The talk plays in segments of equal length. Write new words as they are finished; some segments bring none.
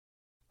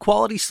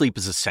Quality sleep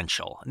is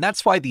essential, and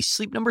that's why the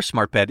Sleep Number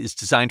Smart Bed is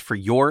designed for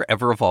your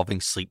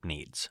ever-evolving sleep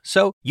needs.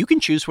 So you can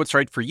choose what's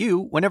right for you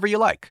whenever you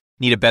like.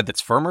 Need a bed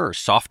that's firmer or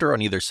softer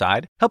on either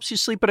side? Helps you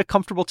sleep at a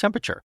comfortable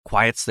temperature,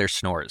 quiets their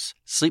snores.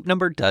 Sleep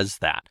Number does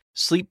that.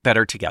 Sleep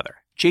better together.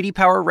 J.D.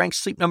 Power ranks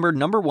Sleep Number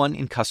 #1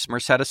 in customer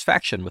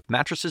satisfaction with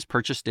mattresses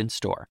purchased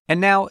in-store.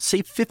 And now,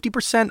 save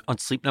 50% on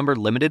Sleep Number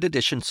limited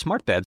edition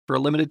smart beds for a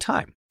limited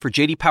time. For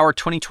J.D. Power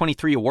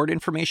 2023 award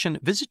information,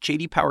 visit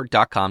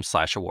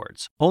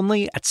jdpower.com/awards.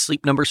 Only at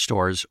Sleep Number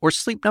stores or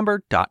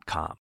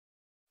sleepnumber.com.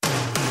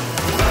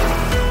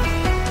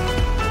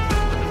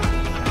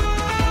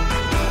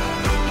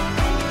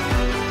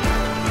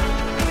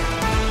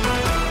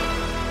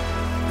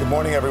 Good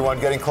morning, everyone.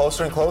 Getting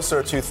closer and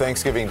closer to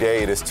Thanksgiving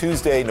Day. It is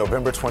Tuesday,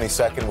 November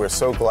 22nd. We're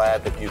so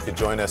glad that you could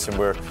join us. And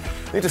we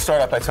need to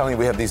start out by telling you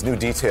we have these new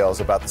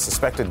details about the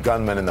suspected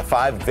gunman and the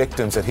 5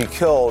 victims that he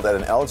killed at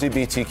an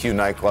LGBTQ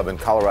nightclub in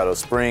Colorado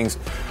Springs.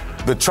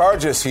 The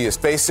charges he is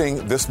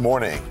facing this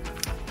morning.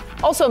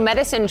 Also,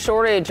 medicine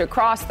shortage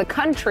across the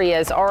country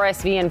as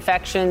RSV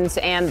infections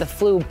and the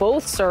flu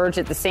both surge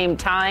at the same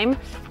time.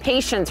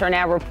 Patients are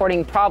now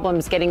reporting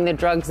problems getting the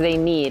drugs they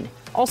need.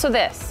 Also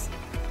this.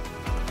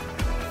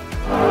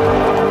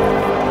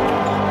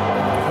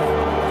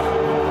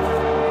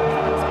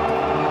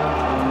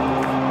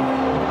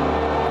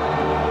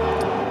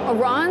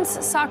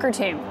 Iran's soccer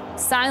team,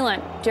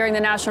 silent during the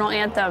national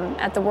anthem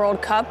at the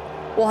World Cup.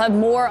 We'll have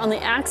more on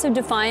the acts of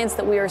defiance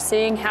that we are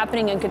seeing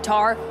happening in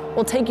Qatar.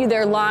 We'll take you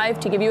there live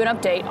to give you an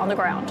update on the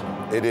ground.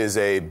 It is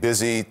a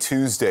busy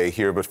Tuesday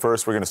here, but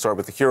first we're going to start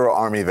with the hero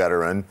Army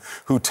veteran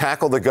who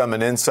tackled the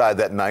gunman inside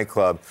that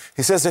nightclub.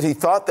 He says that he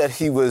thought that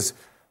he was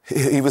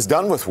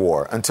done with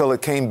war until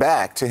it came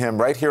back to him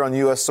right here on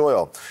U.S.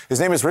 soil. His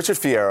name is Richard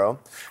Fierro.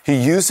 He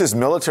used his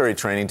military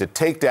training to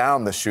take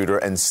down the shooter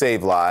and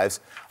save lives.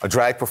 A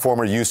drag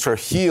performer used her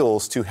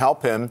heels to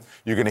help him.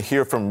 You're going to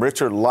hear from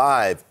Richard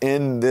live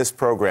in this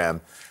program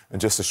in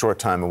just a short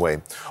time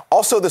away.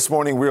 Also this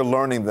morning, we're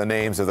learning the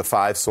names of the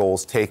 5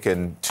 souls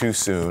taken too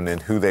soon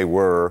and who they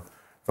were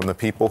from the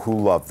people who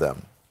loved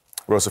them.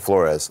 Rosa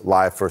Flores,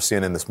 live for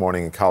CNN This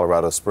Morning in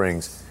Colorado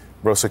Springs.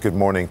 Rosa, good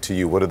morning to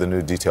you. What are the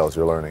new details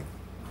you're learning?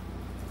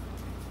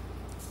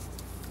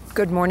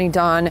 Good morning,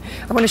 Don.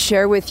 I want to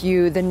share with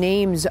you the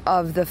names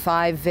of the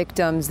 5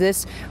 victims.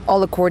 This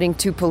all according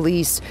to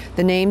police.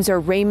 The names are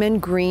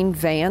Raymond Green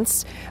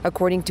Vance.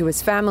 According to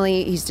his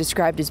family, he's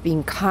described as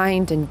being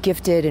kind and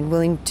gifted and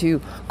willing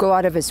to go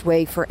out of his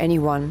way for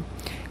anyone.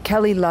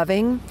 Kelly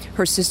Loving,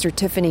 her sister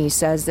Tiffany,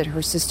 says that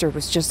her sister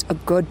was just a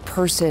good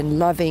person,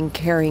 loving,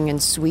 caring,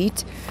 and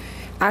sweet.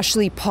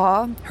 Ashley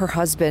Paw, her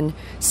husband,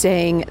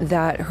 saying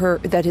that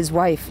his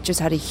wife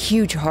just had a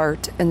huge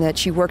heart and that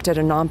she worked at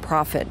a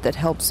nonprofit that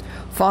helps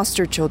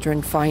foster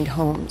children find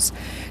homes.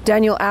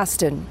 Daniel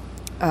Aston,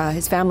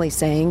 his family,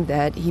 saying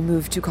that he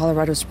moved to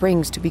Colorado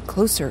Springs to be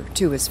closer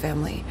to his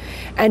family.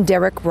 And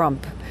Derek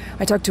Rump.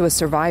 I talked to a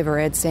survivor,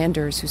 Ed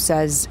Sanders, who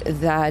says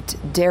that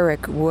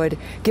Derek would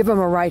give him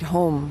a ride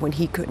home when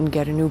he couldn't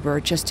get an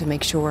Uber just to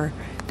make sure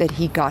that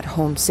he got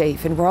home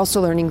safe. And we're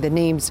also learning the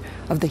names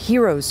of the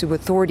heroes who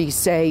authorities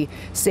say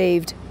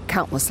saved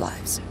countless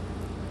lives.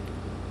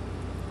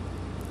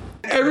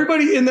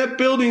 Everybody in that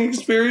building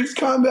experienced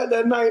combat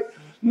that night,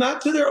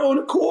 not to their own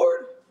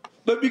accord,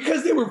 but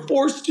because they were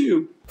forced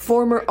to.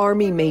 Former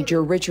Army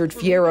Major Richard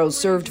Fierro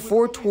served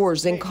 4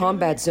 tours in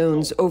combat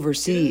zones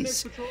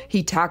overseas.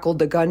 He tackled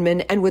the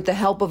gunman and with the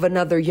help of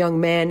another young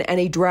man and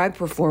a drag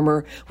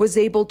performer was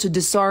able to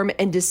disarm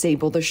and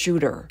disable the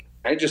shooter.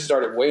 I just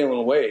started wailing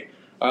away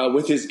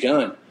with his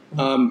gun.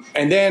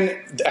 And then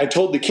I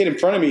told the kid in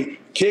front of me,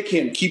 kick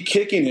him, keep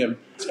kicking him.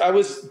 I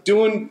was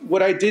doing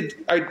what I do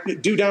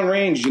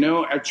downrange, you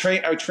know. I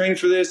trained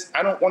for this.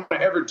 I don't want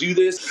to ever do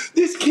this.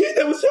 This kid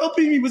that was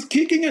helping me was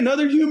kicking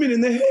another human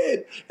in the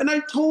head, and I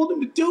told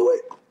him to do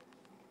it.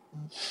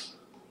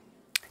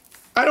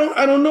 I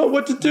don't know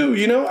what to do,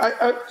 you know.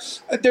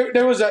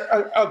 There was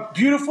a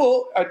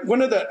beautiful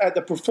one of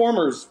the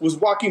performers was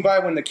walking by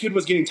when the kid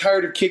was getting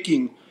tired of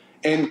kicking,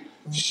 and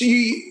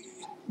she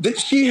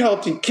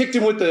helped him, kicked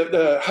him with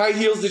the high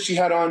heels that she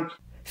had on.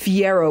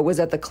 Fierro was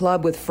at the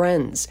club with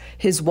friends,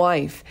 his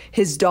wife,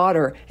 his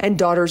daughter, and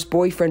daughter's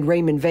boyfriend,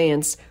 Raymond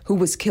Vance, who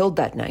was killed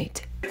that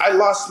night. I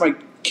lost my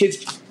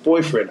kid's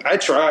boyfriend. I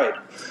tried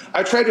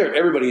to have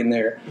everybody in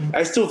there.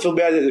 I still feel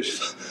bad that there's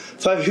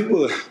 5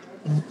 people.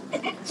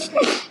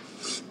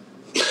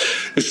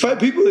 There's 5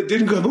 people that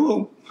didn't come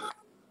home.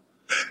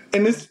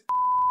 And this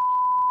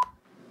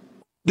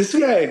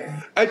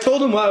guy, I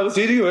told him while I was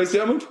hitting him, I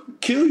said, I'm going to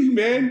kill you,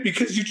 man,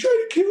 because you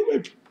tried to kill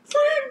my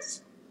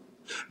friends.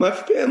 My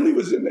family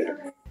was in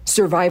there.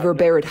 Survivor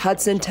Barrett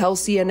Hudson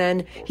tells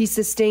CNN he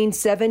sustained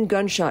 7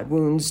 gunshot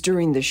wounds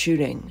during the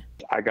shooting.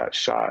 I got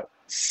shot.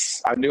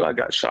 I knew I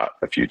got shot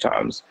a few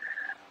times.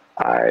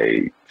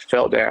 I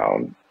fell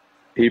down.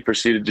 He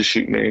proceeded to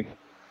shoot me.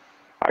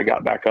 I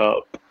got back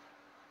up.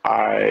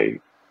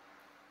 I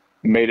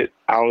made it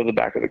out of the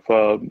back of the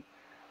club.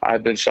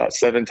 I've been shot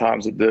 7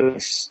 times at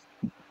this,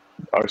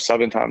 or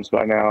 7 times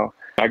by now.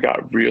 I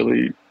got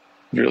really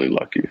really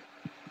lucky.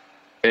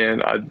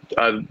 And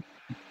I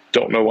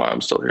don't know why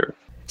I'm still here.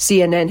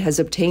 CNN has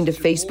obtained a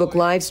Facebook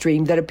live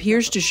stream that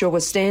appears to show a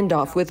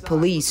standoff with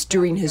police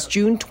during his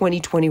June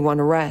 2021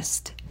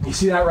 arrest. You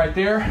see that right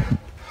there?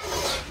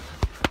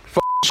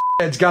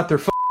 Heads got their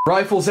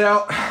rifles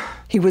out.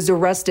 He was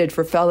arrested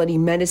for felony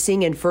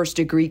menacing and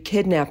first-degree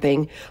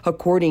kidnapping,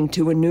 according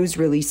to a news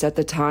release at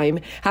the time,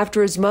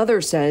 after his mother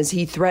says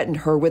he threatened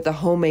her with a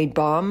homemade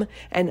bomb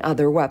and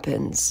other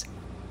weapons.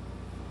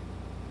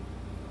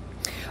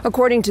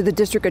 According to the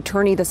district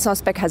attorney, the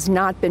suspect has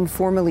not been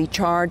formally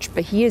charged,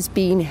 but he is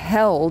being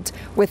held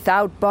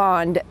without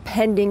bond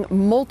pending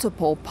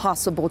multiple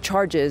possible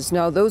charges.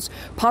 Now, those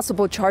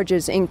possible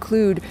charges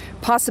include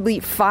possibly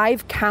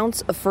 5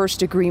 counts of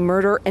first-degree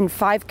murder and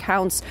 5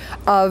 counts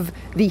of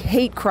the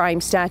hate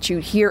crime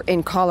statute here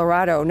in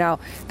Colorado. Now,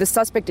 the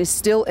suspect is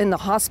still in the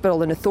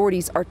hospital and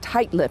authorities are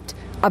tight-lipped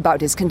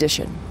about his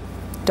condition.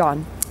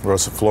 Dawn.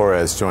 Rosa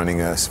Flores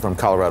joining us from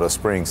Colorado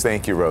Springs.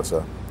 Thank you,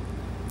 Rosa.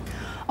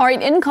 All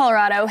right, in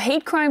Colorado,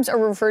 hate crimes are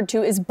referred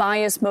to as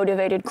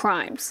bias-motivated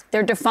crimes.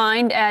 They're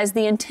defined as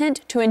the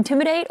intent to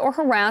intimidate or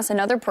harass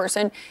another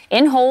person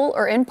in whole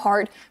or in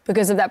part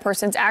because of that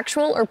person's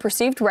actual or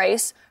perceived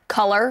race,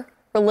 color,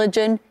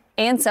 religion,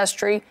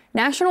 ancestry,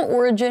 national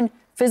origin,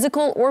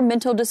 physical or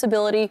mental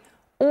disability,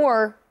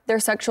 or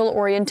their sexual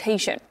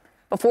orientation.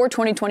 Before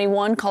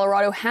 2021,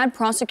 Colorado had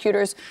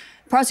prosecutors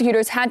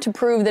had to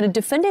prove that a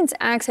defendant's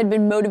acts had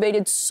been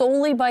motivated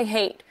solely by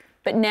hate.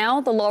 But now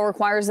the law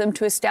requires them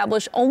to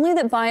establish only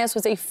that bias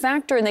was a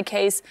factor in the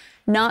case,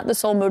 not the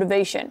sole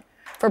motivation.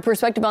 For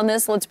perspective on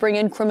this, let's bring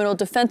in criminal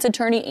defense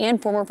attorney and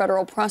former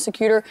federal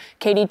prosecutor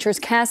Katie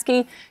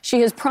Cherskasky.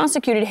 She has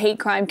prosecuted hate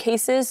crime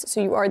cases,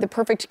 so you are the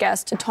perfect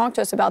guest to talk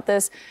to us about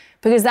this,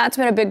 because that's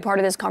been a big part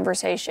of this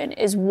conversation,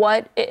 is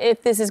what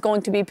if this is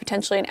going to be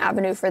potentially an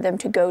avenue for them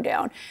to go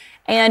down.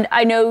 And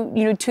I know,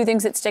 2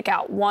 things that stick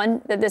out.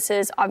 One, that this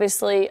is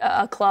obviously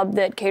a club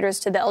that caters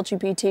to the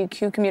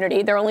LGBTQ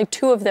community. There are only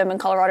 2 of them in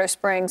Colorado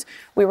Springs,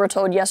 we were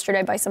told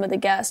yesterday by some of the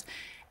guests.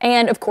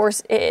 And, of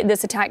course,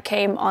 this attack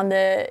came on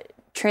the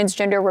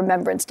Transgender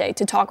Remembrance Day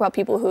to talk about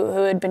people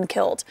who had been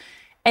killed.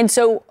 And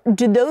so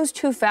do those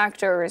 2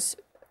 factors,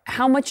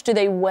 how much do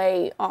they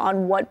weigh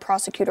on what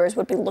prosecutors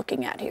would be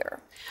looking at here?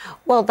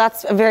 Well,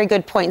 that's a very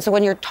good point. So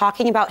when you're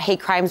talking about hate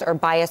crimes or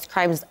bias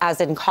crimes,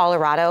 as in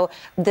Colorado,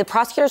 the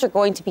prosecutors are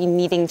going to be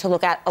needing to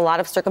look at a lot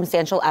of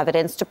circumstantial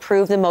evidence to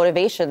prove the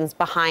motivations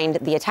behind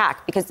the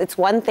attack. Because it's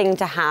one thing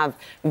to have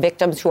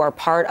victims who are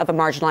part of a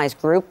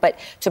marginalized group, but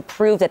to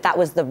prove that that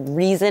was the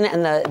reason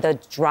and the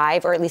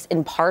drive, or at least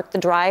in part the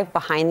drive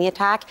behind the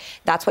attack,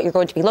 that's what you're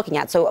going to be looking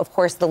at. So, of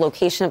course, the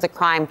location of the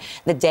crime,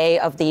 the day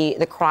of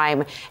the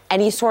crime,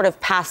 any sort of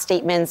past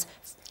statements,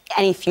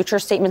 any future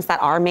statements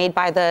that are made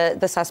by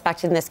the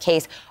suspect in this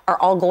case are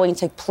all going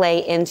to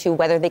play into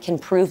whether they can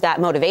prove that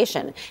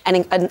motivation.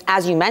 And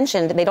as you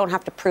mentioned, they don't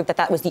have to prove that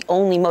that was the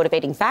only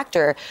motivating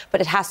factor,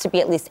 but it has to be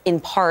at least in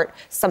part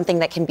something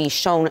that can be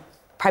shown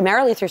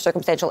primarily through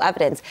circumstantial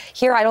evidence.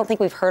 Here, I don't think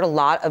we've heard a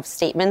lot of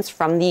statements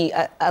from the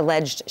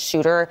alleged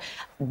shooter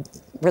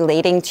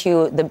relating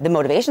to the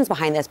motivations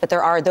behind this, but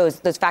there are those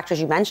factors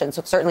you mentioned.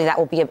 So certainly that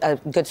will be a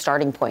good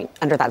starting point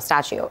under that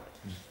statute.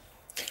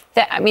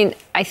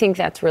 I think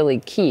that's really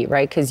key,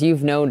 right? Because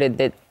you've noted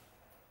that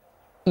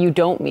you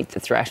don't meet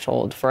the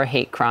threshold for a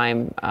hate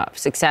crime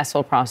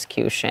successful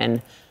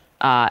prosecution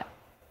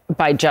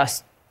by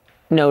just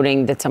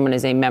noting that someone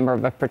is a member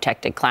of a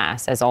protected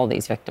class, as all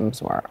these victims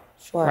were,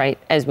 sure, right?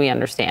 As we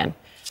understand.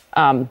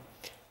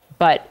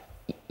 But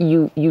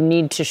you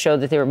need to show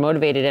that they were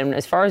motivated. And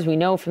as far as we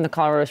know from the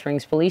Colorado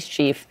Springs police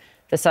chief,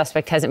 the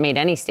suspect hasn't made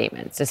any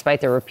statements,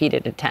 despite their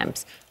repeated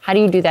attempts. How do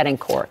you do that in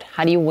court?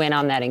 How do you win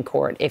on that in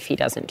court if he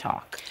doesn't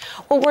talk?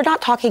 Well, we're not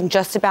talking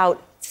just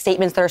about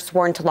statements that are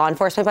sworn to law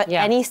enforcement, but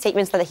any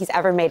statements that he's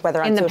ever made,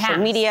 whether on social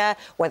media,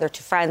 whether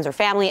to friends or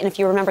family. And if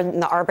you remember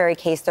in the Arbery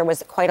case, there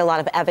was quite a lot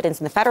of evidence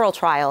in the federal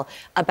trial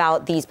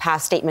about these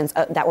past statements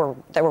that were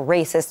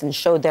racist and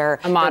showed their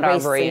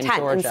racist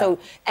intent. And so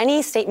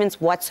any statements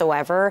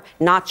whatsoever,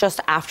 not just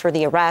after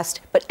the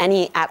arrest, but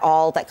any at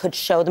all that could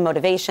show the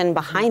motivation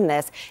behind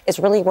this is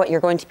really what you're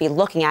going to be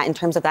looking at in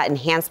terms of that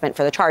enhancement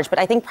for the charge. But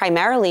I think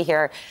primarily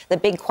here, the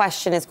big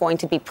question is going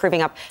to be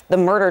proving up the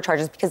murder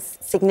charges, because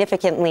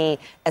significantly,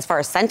 as far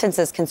as sentence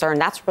is concerned,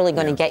 that's really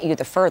going to get you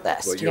the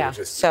furthest. Well,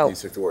 you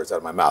took the words out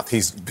of my mouth.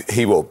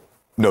 He will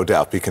no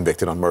doubt be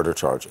convicted on murder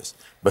charges,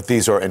 but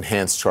these are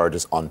enhanced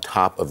charges on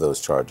top of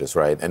those charges,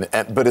 right?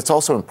 But it's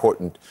also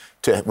important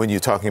to, when you're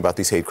talking about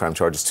these hate crime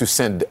charges, to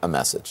send a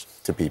message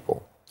to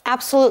people.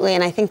 Absolutely,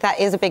 and I think that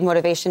is a big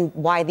motivation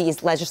why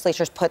these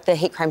legislatures put the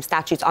hate crime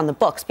statutes on the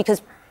books,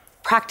 because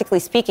practically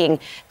speaking,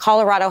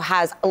 Colorado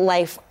has a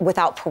life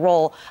without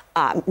parole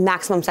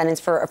maximum sentence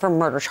for a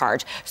murder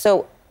charge.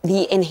 So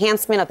the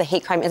enhancement of the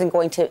hate crime isn't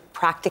going to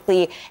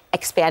practically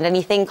expand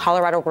anything.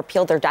 Colorado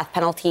repealed their death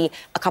penalty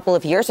a couple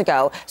of years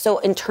ago. So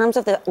in terms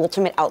of the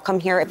ultimate outcome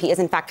here, if he is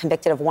in fact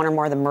convicted of one or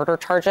more of the murder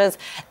charges,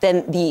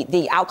 then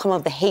the outcome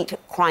of the hate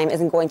crime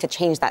isn't going to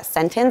change that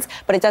sentence.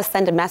 But it does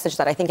send a message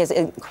that I think is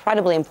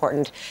incredibly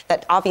important,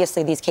 that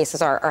obviously these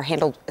cases are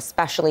handled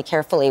especially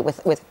carefully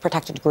with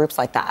protected groups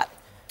like that.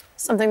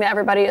 Something that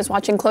everybody is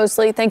watching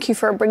closely. Thank you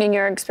for bringing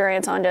your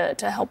experience on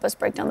to help us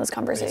break down this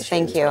conversation.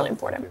 Thank you. It's really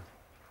important.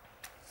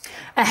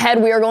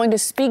 Ahead, we are going to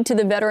speak to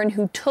the veteran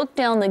who took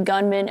down the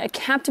gunman. A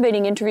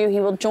captivating interview.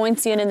 He will join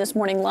CNN This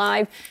Morning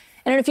live.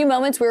 And in a few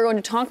moments, we're going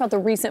to talk about the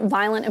recent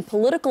violent and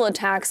political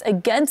attacks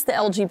against the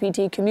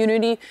LGBT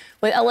community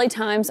with LA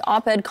Times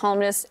op-ed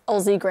columnist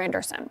LZ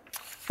Granderson.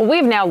 Well,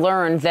 we've now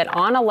learned that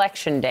on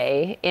Election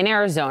Day in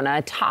Arizona,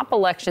 a top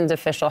elections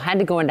official had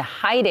to go into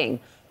hiding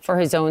for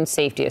his own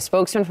safety. A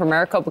spokesman for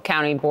Maricopa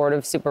County Board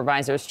of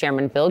Supervisors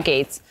Chairman Bill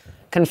Gates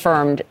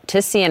confirmed to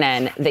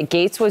CNN that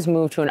Gates was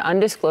moved to an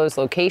undisclosed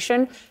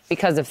location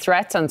because of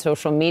threats on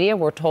social media.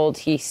 We're told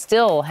he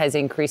still has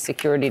increased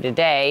security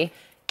today.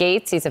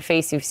 Gates, he's a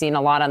face you've seen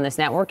a lot on this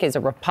network, is a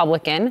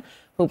Republican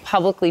who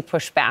publicly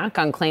pushed back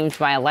on claims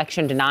by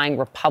election-denying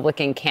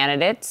Republican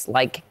candidates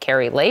like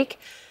Carrie Lake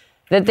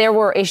that there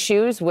were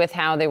issues with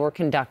how they were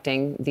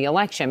conducting the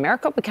election.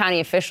 Maricopa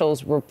County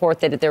officials report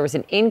that there was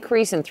an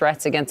increase in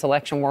threats against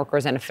election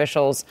workers and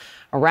officials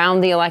around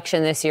the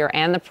election this year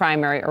and the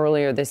primary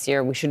earlier this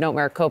year. We should note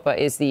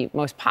Maricopa is the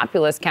most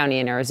populous county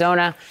in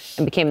Arizona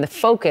and became the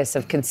focus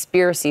of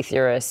conspiracy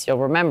theorists, you'll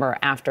remember,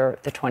 after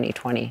the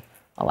 2020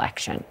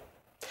 election.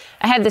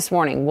 Ahead this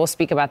morning, we'll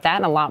speak about that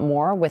and a lot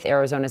more with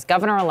Arizona's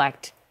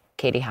governor-elect,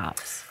 Katie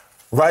Hobbs.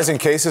 Rising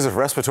cases of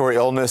respiratory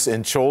illness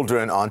in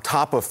children on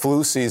top of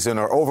flu season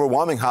are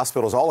overwhelming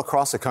hospitals all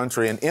across the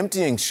country and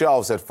emptying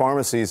shelves at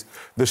pharmacies.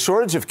 The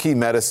shortage of key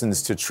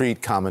medicines to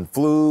treat common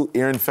flu,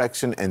 ear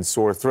infection, and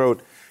sore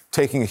throat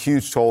taking a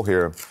huge toll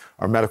here.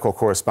 Our medical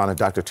correspondent,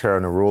 Dr.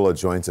 Tara Narula,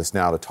 joins us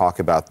now to talk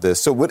about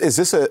this. So what is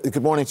this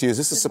good morning to you. Is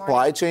this a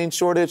supply chain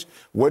shortage?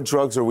 What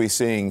drugs are we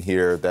seeing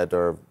here that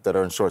are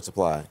in short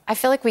supply? I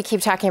feel like we keep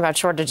talking about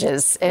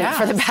shortages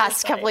for the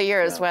past couple of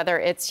years, whether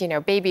it's,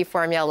 baby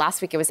formula.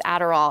 Last week it was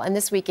Adderall, and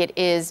this week it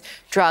is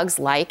drugs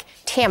like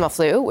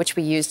Tamiflu, which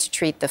we use to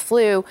treat the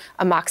flu,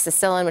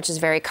 amoxicillin, which is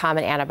a very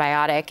common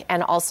antibiotic,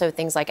 and also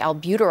things like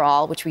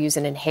albuterol, which we use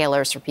in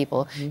inhalers for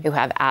people who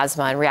have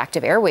asthma and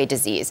reactive airway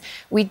disease.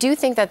 We do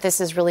think that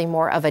this is really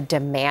more of a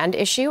demand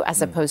issue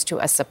as opposed to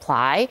a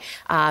supply.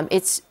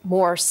 It's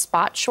more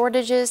spot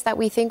shortages that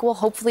we think will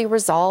hopefully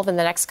resolve in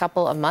the next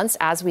couple of months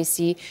as we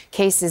see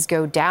cases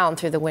go down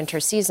through the winter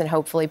season,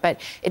 hopefully.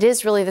 But it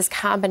is really this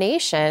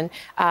combination,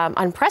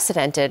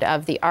 unprecedented,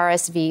 of the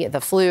RSV, the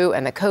flu,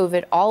 and the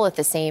COVID all at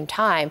the same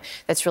time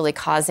that's really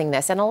causing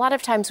this. And a lot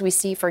of times we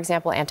see, for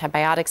example,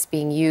 antibiotics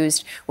being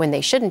used when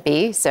they shouldn't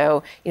be.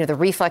 So, the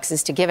reflex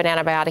is to give an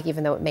antibiotic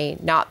even though it may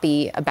not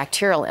be a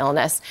bacterial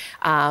illness.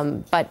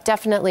 But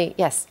definitely,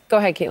 yes. Go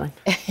ahead, Caitlin.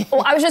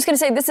 Well, I was just going to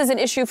say this is an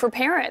issue for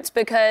parents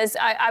because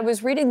I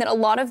was reading that a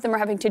lot of them are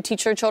having to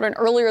teach their children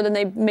earlier than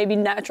they maybe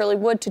naturally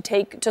would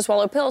to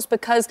swallow pills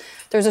because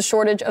there's a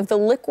shortage of the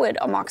liquid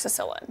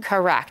amoxicillin.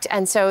 Correct.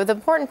 And so the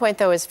important point,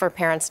 though, is for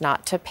parents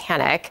not to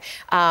panic.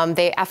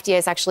 The FDA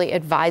is actually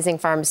advising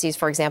pharmacies,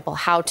 for example,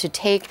 how to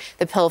take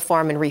the pill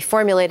form and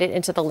reformulate it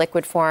into the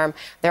liquid form.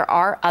 There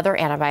are other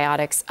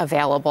antibiotics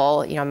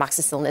available.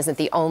 Amoxicillin isn't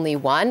the only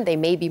one. They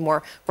may be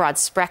more broad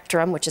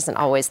spectrum, which isn't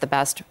always the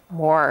best,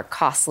 more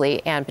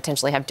costly, and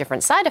potentially have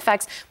different side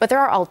effects. But there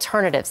are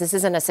alternatives. This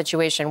isn't a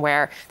situation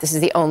where this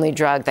is the only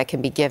drug that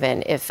can be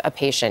given if a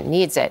patient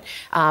needs it.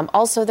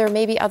 Also, there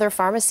may be other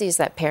pharmacies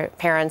that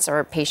parents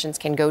or patients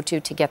can go to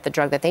get the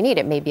drug that they need.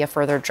 It may be a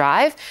further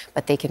drive,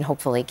 but they can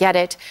hopefully get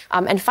it.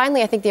 And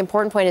finally, I think the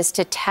important point is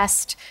to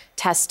test,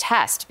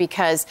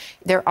 because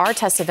there are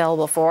tests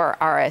available for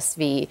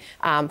RSV,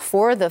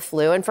 for the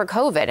flu, and for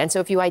COVID. And so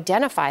if you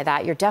identify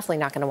that, you're definitely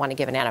not going to want to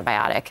give an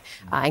antibiotic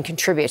and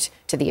contribute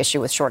to the issue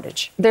with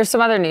shortage. There's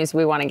some other news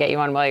we want to get you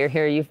on while you're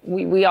here.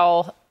 We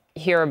all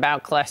hear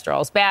about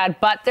cholesterol is bad,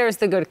 but there's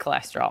the good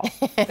cholesterol.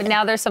 But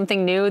now there's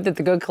something new that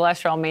the good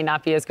cholesterol may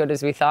not be as good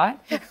as we thought.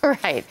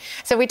 Right.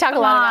 So we talk a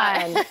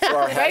lot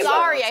about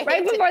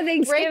right before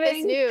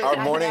Thanksgiving.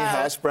 Our morning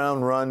hash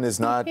brown run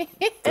is not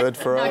good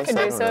for us.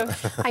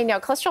 I know.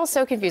 Cholesterol is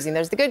so confusing.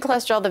 There's the good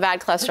cholesterol, the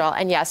bad cholesterol.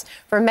 And yes,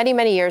 for many,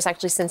 many years,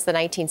 actually since the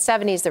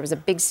 1970s, there was a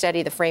big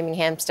study, the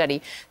Framingham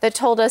study, that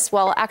told us,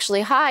 well,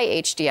 actually high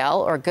HDL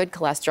or good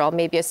cholesterol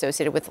may be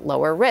associated with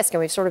lower risk.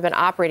 And we've sort of been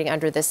operating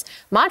under this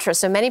mantra.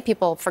 So many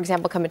people, for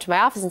example, come into my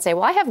office and say,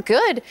 well, I have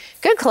good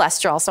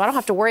cholesterol, so I don't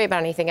have to worry about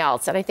anything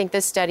else. And I think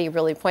this study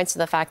really points to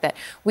the fact that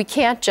we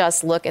can't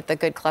just look at the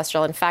good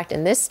cholesterol. In fact,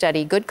 in this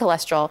study, good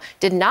cholesterol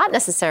did not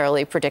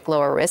necessarily predict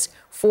lower risk.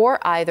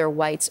 for either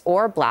whites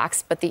or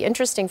blacks. But the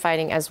interesting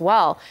finding as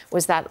well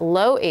was that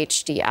low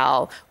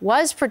HDL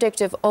was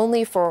predictive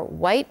only for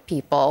white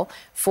people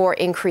for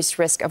increased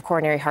risk of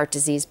coronary heart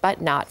disease,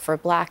 but not for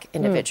black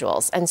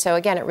individuals. And so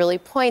again, it really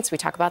points, we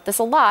talk about this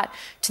a lot,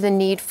 to the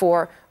need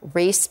for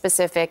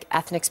race-specific,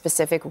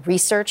 ethnic-specific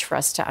research for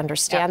us to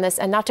understand this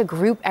and not to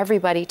group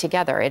everybody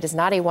together. It is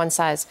not a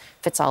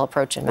one-size-fits-all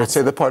approach in medicine. Let's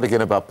say the part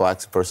again about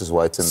blacks versus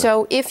whites.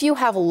 So if you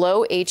have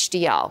low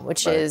HDL,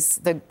 which is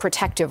the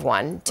protective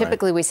one,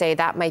 typically we say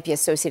that might be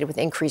associated with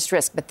increased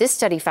risk. But this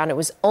study found it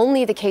was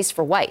only the case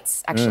for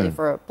whites. Actually,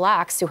 for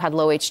blacks who had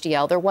low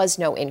HDL, there was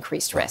no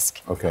increased risk.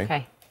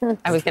 Okay.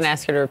 I was going to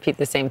ask her to repeat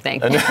the same thing.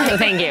 So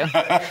thank you.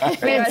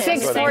 We had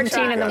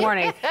 6:14 in the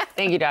morning.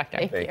 Thank you,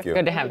 Doctor. Thank you.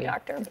 Good to have you,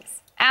 Doctor.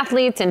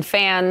 Athletes and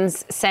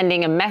fans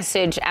sending a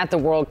message at the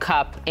World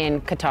Cup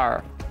in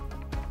Qatar.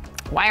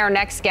 Why our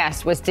next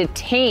guest was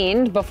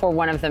detained before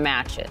one of the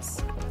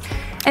matches.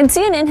 And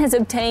CNN has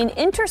obtained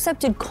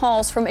intercepted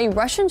calls from a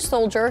Russian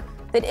soldier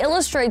that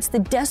illustrates the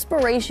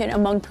desperation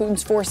among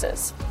Putin's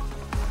forces.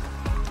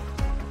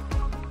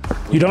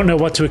 You don't know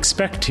what to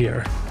expect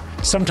here.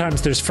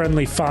 Sometimes there's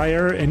friendly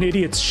fire and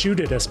idiots shoot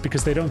at us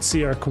because they don't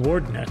see our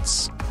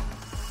coordinates.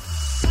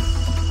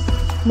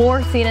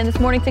 More CNN This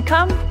Morning to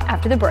come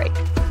after the break.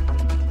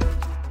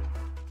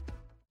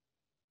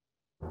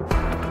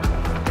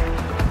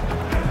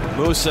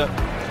 Musa,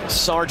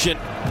 Sergeant,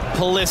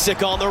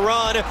 Pulisic on the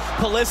run.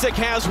 Pulisic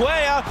has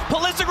Weah.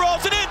 Pulisic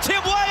rolls it in.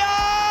 Tim Weah!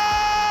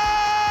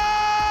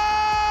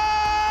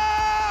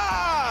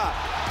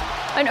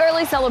 An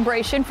early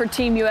celebration for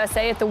Team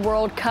USA at the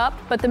World Cup,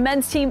 but the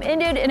men's team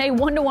ended in a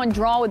 1-1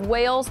 draw with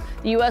Wales.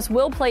 The U.S.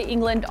 will play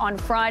England on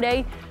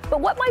Friday.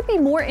 But what might be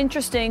more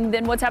interesting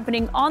than what's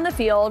happening on the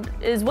field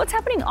is what's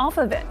happening off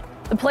of it.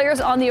 The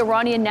players on the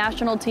Iranian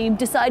national team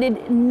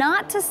decided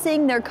not to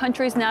sing their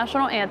country's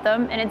national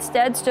anthem and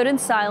instead stood in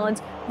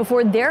silence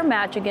before their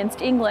match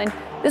against England.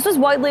 This was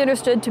widely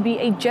understood to be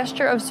a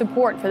gesture of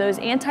support for those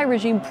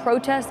anti-regime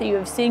protests that you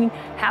have seen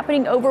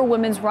happening over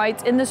women's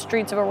rights in the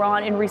streets of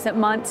Iran in recent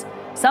months.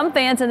 Some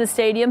fans in the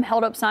stadium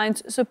held up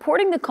signs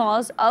supporting the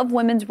cause of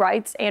women's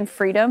rights and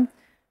freedom.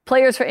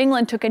 Players for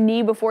England took a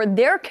knee before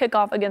their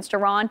kickoff against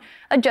Iran,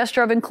 a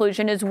gesture of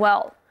inclusion as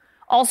well.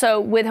 Also,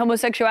 with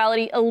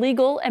homosexuality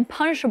illegal and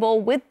punishable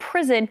with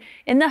prison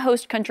in the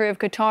host country of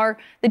Qatar,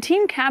 the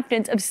team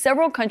captains of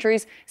several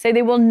countries say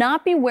they will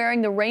not be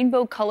wearing the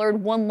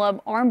rainbow-colored One Love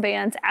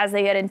armbands as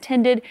they had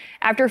intended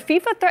after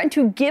FIFA threatened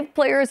to give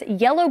players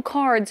yellow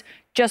cards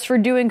just for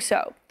doing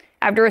so.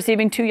 After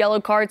receiving 2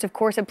 yellow cards, of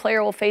course, a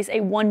player will face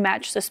a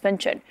 1-match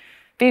suspension.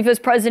 FIFA's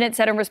president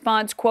said in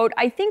response, quote,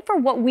 "I think for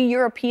what we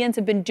Europeans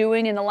have been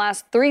doing in the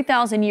last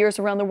 3,000 years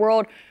around the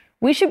world,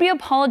 we should be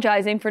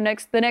apologizing for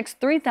the next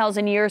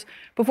 3,000 years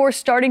before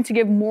starting to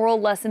give moral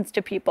lessons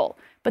to people.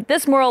 But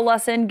this moral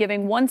lesson,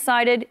 giving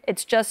one-sided,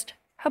 it's just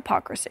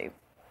hypocrisy."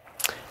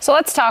 So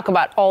let's talk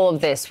about all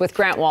of this with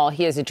Grant Wahl.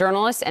 He is a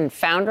journalist and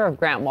founder of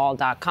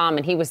GrantWahl.com,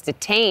 and he was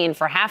detained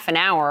for half an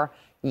hour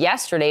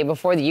yesterday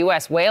before the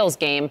U.S.-Wales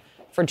game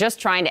for just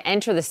trying to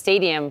enter the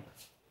stadium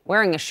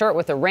wearing a shirt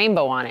with a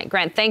rainbow on it.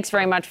 Grant, thanks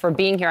very much for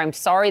being here. I'm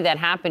sorry that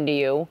happened to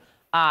you.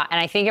 And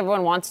I think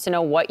everyone wants to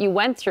know what you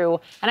went through.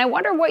 And I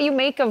wonder what you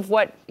make of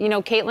what,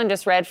 Caitlin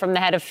just read from the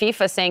head of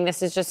FIFA saying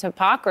this is just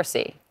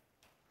hypocrisy.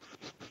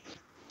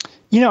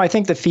 I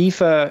think the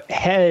FIFA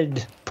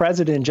head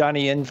president,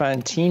 Gianni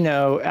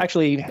Infantino,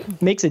 actually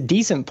makes a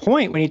decent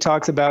point when he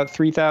talks about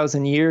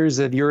 3,000 years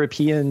of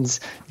Europeans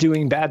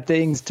doing bad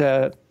things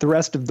to the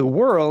rest of the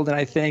world. And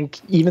I think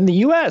even the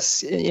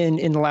U.S.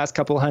 in the last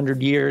couple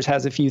hundred years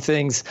has a few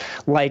things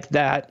like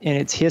that in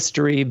its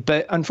history.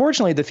 But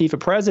unfortunately, the FIFA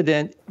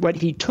president, what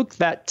he took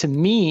that to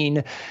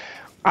mean,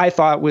 I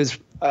thought was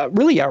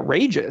really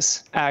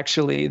outrageous,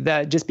 actually,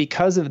 that just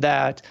because of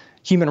that,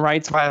 human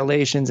rights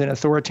violations in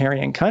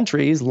authoritarian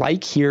countries,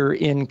 like here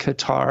in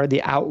Qatar,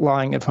 the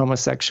outlawing of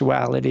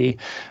homosexuality,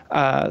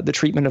 the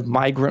treatment of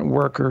migrant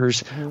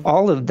workers,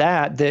 all of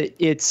that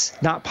it's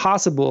not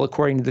possible,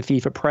 according to the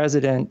FIFA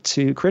president,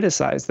 to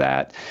criticize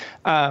that,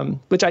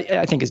 which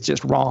I think is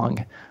just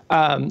wrong.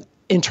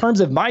 In terms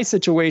of my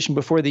situation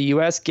before the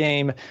U.S.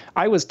 game,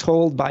 I was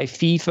told by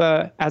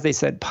FIFA, as they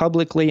said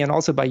publicly, and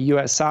also by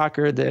U.S.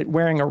 Soccer, that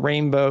wearing a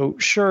rainbow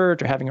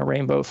shirt or having a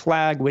rainbow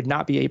flag would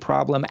not be a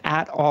problem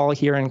at all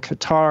here in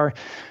Qatar.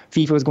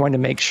 FIFA was going to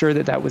make sure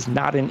that that was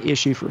not an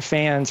issue for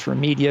fans, for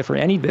media, for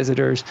any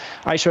visitors.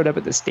 I showed up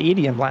at the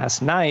stadium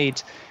last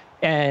night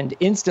and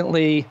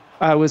instantly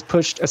was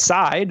pushed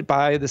aside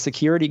by the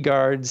security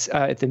guards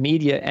at the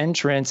media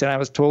entrance. And I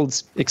was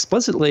told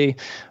explicitly,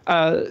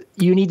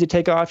 you need to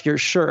take off your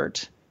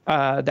shirt.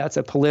 That's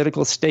a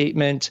political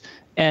statement,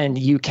 and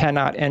you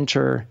cannot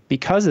enter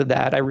because of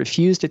that. I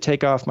refused to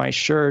take off my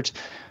shirt.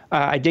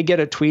 I did get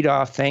a tweet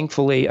off,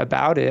 thankfully,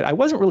 about it. I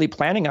wasn't really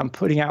planning on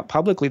putting out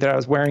publicly that I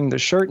was wearing the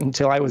shirt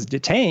until I was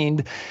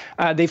detained.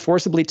 They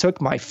forcibly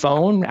took my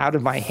phone out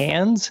of my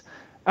hands.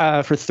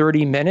 For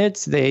 30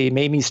 minutes. They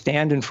made me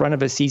stand in front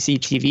of a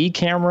CCTV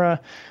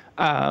camera.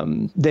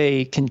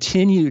 They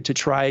continue to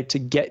try to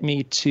get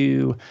me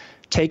to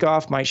take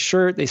off my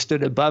shirt. They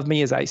stood above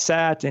me as I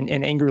sat and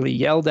angrily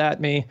yelled at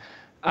me.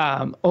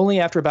 Only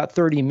after about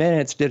 30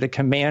 minutes did a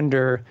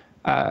commander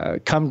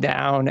come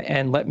down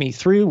and let me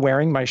through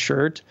wearing my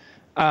shirt.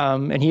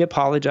 And he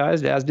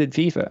apologized, as did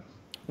FIFA.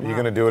 Are you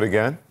going to do it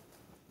again?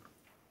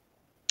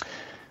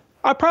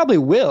 I probably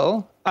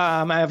will.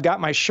 I've got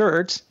my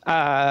shirt,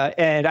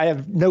 and I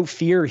have no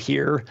fear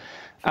here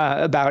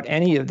about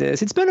any of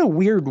this. It's been a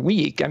weird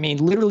week. I mean,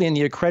 literally in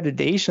the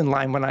accreditation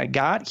line when I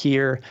got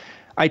here,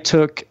 I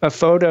took a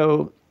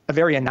photo, a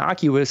very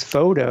innocuous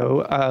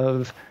photo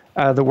of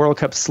the World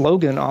Cup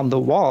slogan on the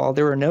wall.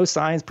 There were no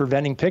signs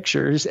preventing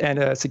pictures, and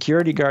a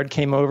security guard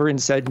came over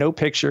and said no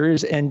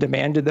pictures and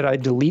demanded that I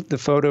delete the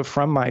photo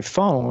from my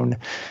phone.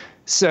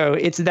 So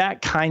it's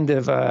that kind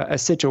of a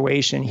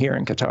situation here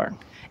in Qatar.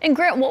 And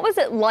Grant, what was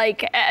it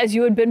like as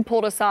you had been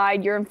pulled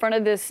aside? You're in front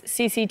of this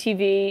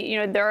CCTV. You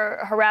know,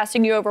 they're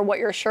harassing you over what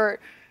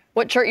shirt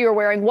you were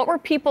wearing. What were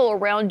people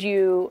around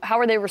you? How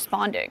were they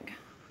responding?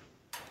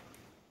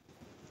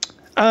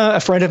 A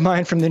friend of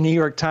mine from the New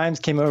York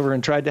Times came over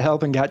and tried to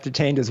help and got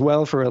detained as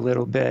well for a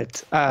little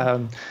bit.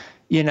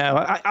 You know,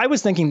 I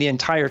was thinking the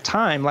entire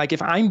time, like,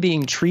 if I'm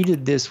being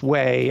treated this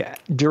way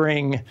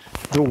during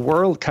the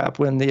World Cup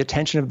when the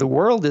attention of the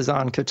world is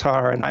on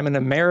Qatar, and I'm an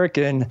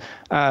American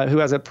who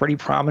has a pretty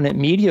prominent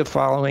media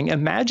following,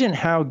 imagine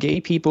how gay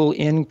people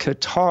in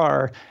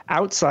Qatar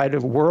outside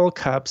of World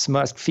Cups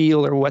must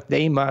feel, or what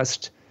they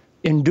must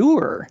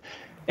endure.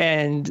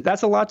 And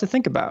that's a lot to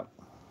think about.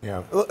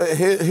 Yeah.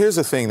 Here's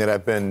the thing that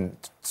I've been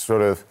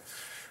sort of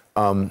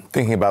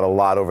thinking about a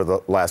lot over the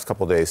last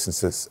couple of days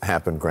since this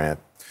happened, Grant.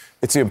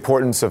 It's the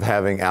importance of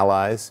having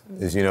allies.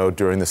 As you know,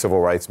 during the civil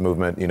rights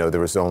movement, you know, there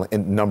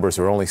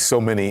were only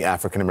so many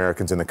African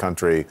Americans in the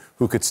country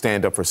who could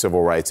stand up for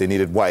civil rights. They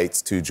needed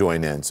whites to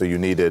join in. So you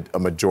needed a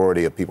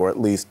majority of people, or at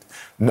least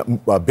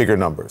bigger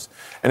numbers.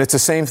 And it's the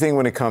same thing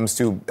when it comes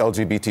to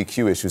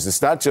LGBTQ issues.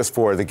 It's not just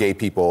for the gay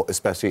people,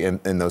 especially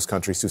in those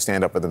countries, to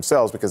stand up for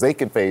themselves, because they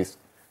can face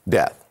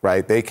death,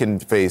 right? They can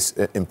face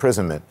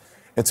imprisonment.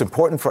 It's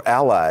important for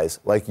allies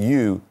like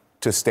you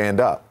to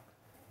stand up.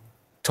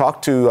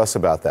 Talk to us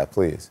about that,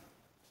 please.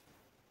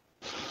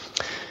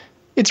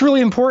 It's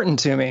really important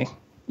to me,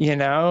 you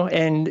know,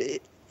 and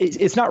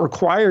it's not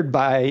required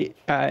by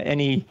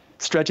any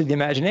stretch of the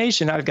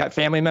imagination. I've got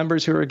family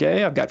members who are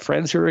gay. I've got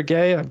friends who are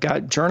gay. I've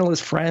got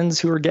journalist friends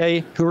who are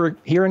gay who are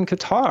here in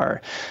Qatar.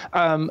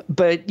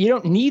 But you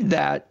don't need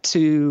that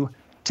to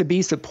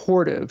be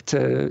supportive,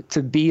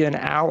 to be an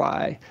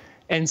ally.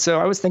 And so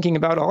I was thinking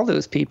about all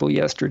those people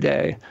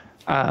yesterday.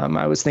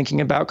 I was thinking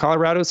about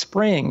Colorado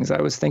Springs.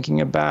 I was thinking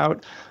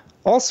about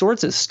all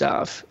sorts of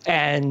stuff.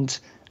 And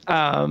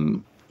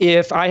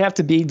if I have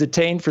to be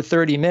detained for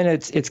 30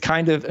 minutes, it's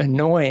kind of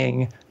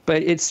annoying,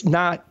 but it's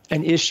not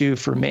an issue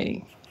for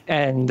me.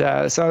 And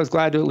so I was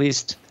glad to at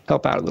least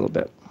help out a little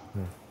bit.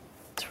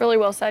 It's really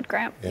well said,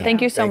 Grant. Yeah.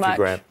 Thank you so much. Thank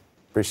you, Grant.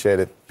 Appreciate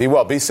it. Be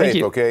well. Be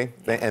safe, okay?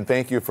 And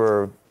thank you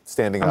for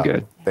standing up. I'm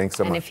good. Thanks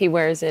so much. And if he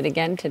wears it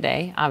again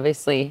today,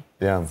 obviously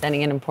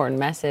sending an important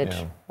message.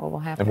 Yeah. What will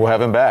happen? And we'll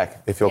have him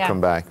back if he'll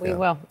come back. We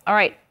will. All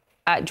right.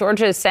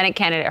 Georgia's Senate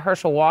candidate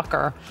Herschel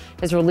Walker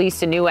has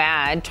released a new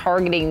ad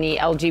targeting the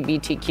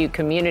LGBTQ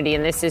community,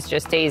 and this is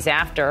just days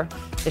after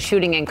the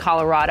shooting in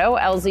Colorado.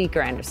 LZ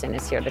Granderson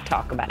is here to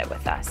talk about it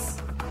with us.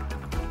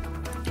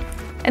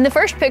 And the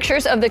first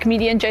pictures of the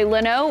comedian Jay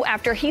Leno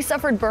after he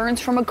suffered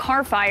burns from a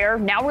car fire,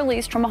 now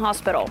released from a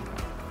hospital.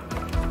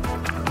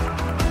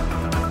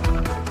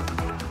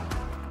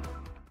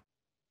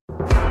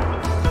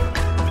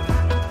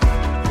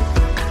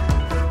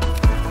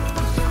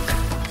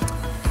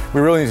 We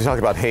really need to talk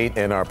about hate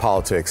in our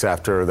politics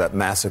after that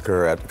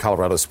massacre at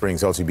Colorado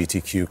Springs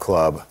LGBTQ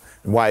club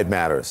and why it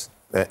matters.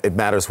 It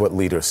matters what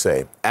leaders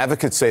say.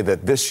 Advocates say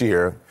that this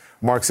year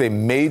marks a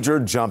major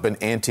jump in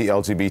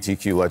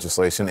anti-LGBTQ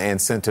legislation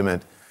and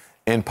sentiment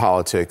in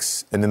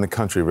politics and in the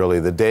country, really.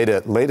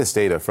 The latest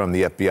data from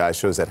the FBI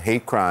shows that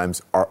hate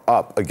crimes are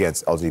up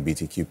against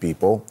LGBTQ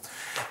people.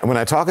 And when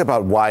I talk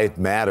about why it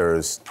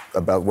matters,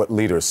 about what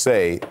leaders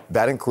say,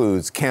 that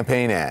includes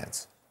campaign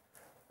ads.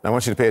 I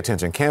want you to pay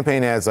attention.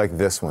 Campaign ads like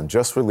this one,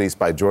 just released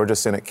by Georgia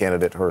Senate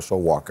candidate Herschel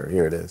Walker.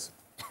 Here it is.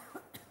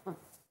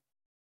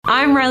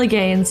 I'm Riley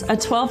Gaines, a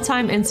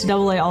 12-time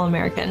NCAA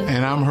All-American.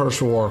 And I'm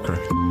Herschel Walker.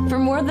 For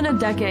more than a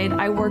decade,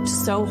 I worked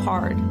so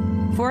hard.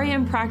 4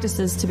 a.m.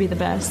 practices to be the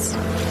best.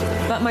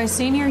 But my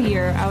senior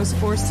year, I was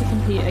forced to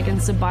compete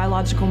against a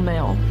biological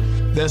male.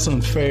 That's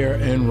unfair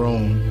and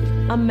wrong.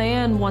 A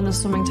man won the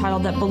swimming title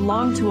that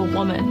belonged to a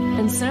woman,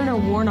 and Senator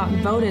Warnock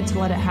voted to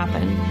let it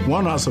happen.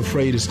 Warnock's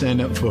afraid to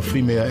stand up for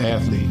female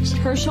athletes.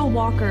 Herschel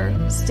Walker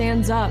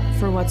stands up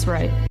for what's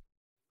right.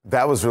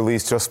 That was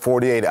released just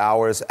 48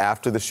 hours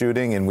after the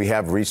shooting, and we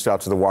have reached out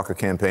to the Walker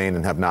campaign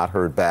and have not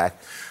heard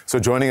back. So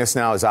joining us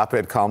now is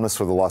op-ed columnist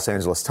for the Los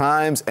Angeles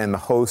Times and the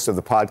host of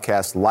the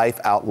podcast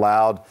Life Out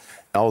Loud,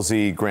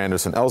 LZ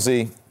Granderson.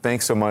 LZ,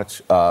 thanks so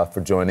much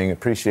for joining.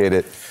 Appreciate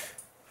it.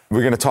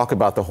 We're going to talk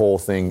about the whole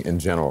thing in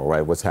general, right?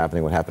 What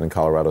happened in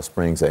Colorado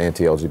Springs, the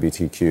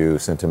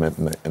anti-LGBTQ sentiment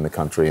in the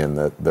country, and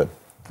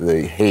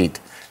the hate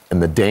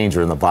and the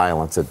danger and the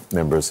violence that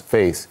members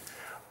face.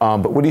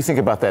 But what do you think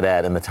about that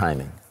ad and the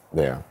timing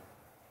there?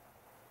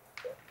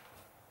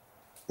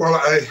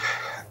 Well,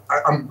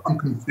 I'm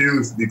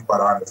confused, to be quite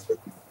honest with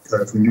you,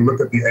 because when you look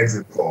at the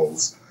exit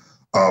polls,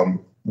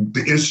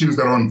 the issues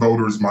that are on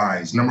voters'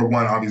 minds, number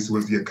one, obviously,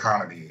 was the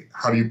economy.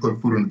 How do you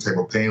put food on the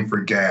table? Paying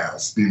for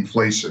gas, the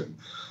inflation.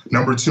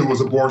 Number two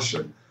was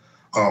abortion.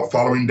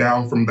 Following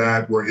down from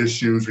that were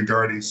issues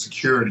regarding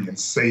security and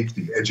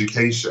safety,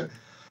 education.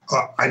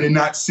 I did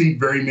not see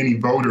very many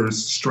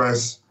voters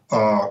stress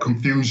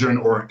confusion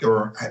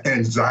or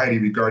anxiety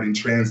regarding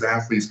trans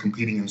athletes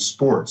competing in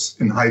sports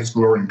in high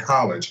school or in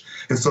college.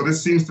 And so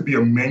this seems to be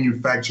a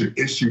manufactured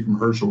issue from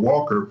Herschel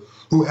Walker,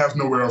 who has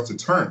nowhere else to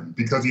turn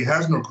because he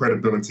has no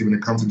credibility when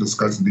it comes to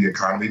discussing the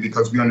economy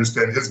because we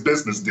understand his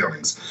business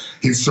dealings.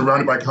 He's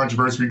surrounded by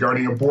controversy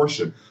regarding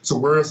abortion. So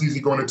where else is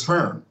he going to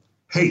turn?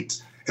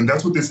 Hate. And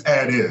that's what this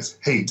ad is,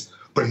 hate.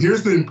 But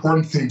here's the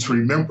important thing to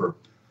remember.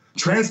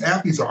 Trans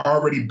athletes are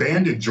already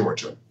banned in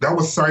Georgia. That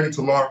was signed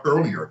into law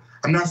earlier.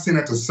 I'm not saying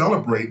that to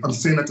celebrate. I'm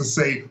saying that to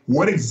say,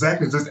 what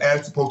exactly is this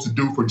ad supposed to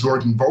do for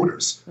Georgian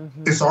voters?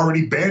 Mm-hmm. It's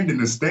already banned in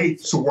the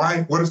state. So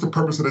what is the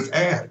purpose of this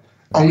ad?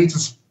 Only to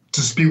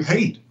spew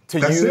hate.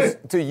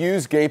 To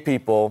use gay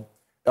people,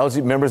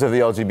 members of the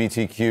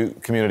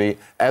LGBTQ community,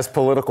 as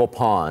political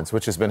pawns,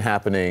 which has been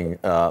happening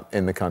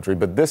in the country.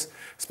 But this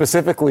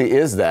specifically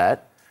is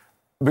that,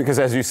 because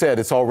as you said,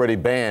 it's already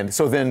banned.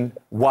 So then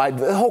why?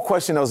 The whole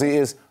question, LZ,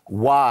 is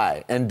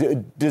why?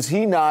 And does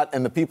he not,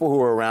 and the people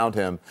who are around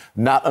him,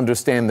 not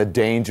understand the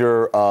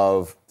danger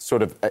of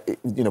sort of,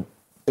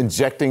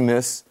 injecting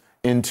this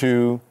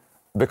into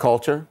the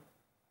culture?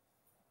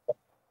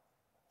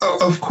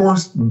 Of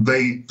course,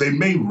 they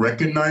may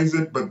recognize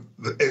it, but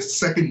it's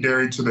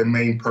secondary to their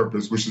main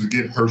purpose, which is to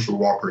get Herschel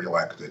Walker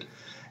elected.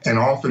 And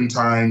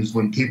oftentimes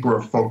when people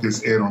are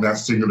focused in on that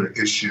singular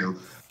issue,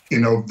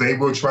 they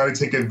will try to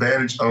take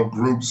advantage of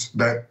groups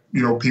that,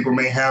 people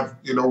may have,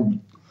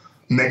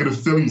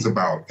 negative feelings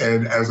about.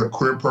 And as a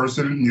queer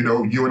person,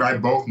 you and I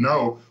both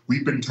know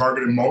we've been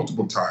targeted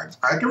multiple times.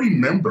 I can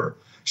remember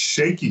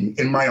shaking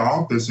in my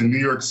office in New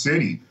York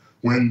City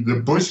when the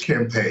Bush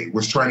campaign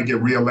was trying to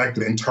get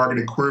reelected and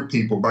targeted queer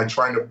people by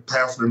trying to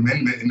pass an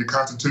amendment in the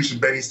Constitution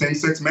banning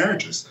same-sex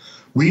marriages.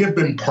 We have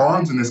been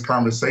pawns in this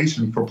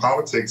conversation for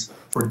politics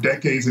for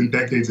decades and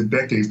decades and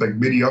decades, like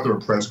many other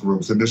oppressed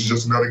groups, and this is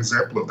just another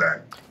example of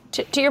that.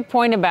 To your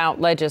point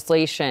about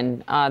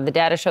legislation, the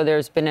data show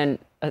there's been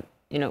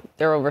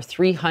there are over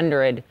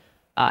 300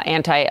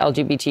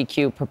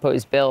 anti-LGBTQ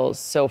proposed bills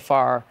so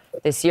far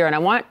this year, and I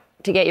want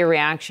to get your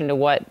reaction to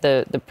what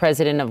the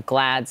president of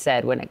GLAAD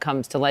said when it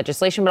comes to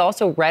legislation, but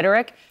also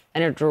rhetoric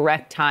and a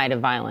direct tie to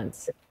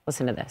violence.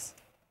 Listen to this.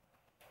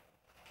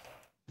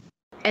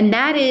 And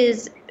that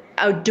is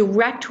a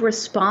direct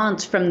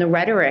response from the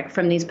rhetoric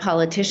from these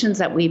politicians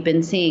that we've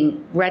been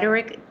seeing.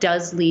 Rhetoric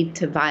does lead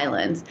to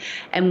violence.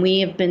 And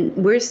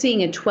we're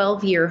seeing a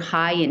 12-year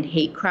high in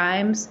hate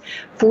crimes,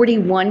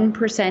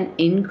 41%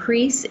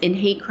 increase in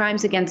hate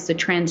crimes against the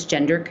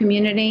transgender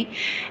community.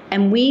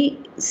 And we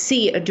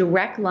see a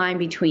direct line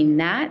between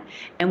that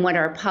and what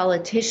our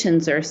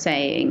politicians are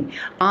saying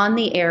on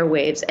the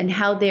airwaves and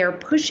how they're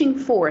pushing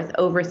forth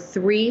over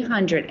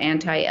 300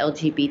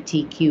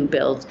 anti-LGBTQ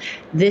bills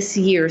this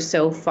year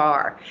so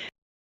far.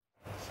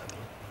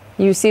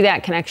 You see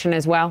that connection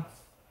as well?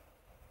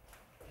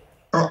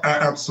 Oh,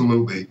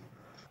 absolutely.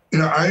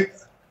 I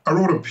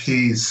wrote a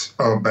piece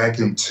back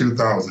in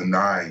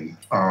 2009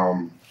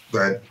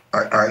 that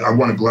I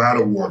won a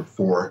GLAAD award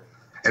for.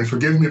 And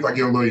forgive me if I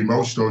get a little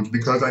emotional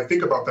because I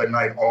think about that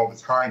night all the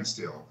time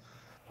still.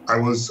 I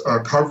was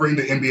covering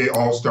the NBA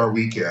All-Star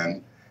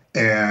Weekend,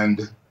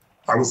 and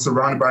I was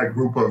surrounded by a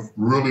group of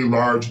really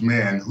large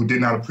men who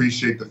did not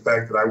appreciate the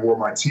fact that I wore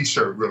my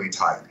T-shirt really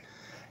tight.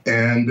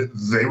 And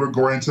they were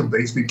going to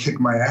basically kick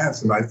my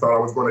ass, and I thought I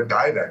was going to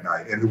die that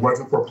night. And if it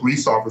wasn't for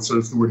police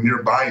officers who were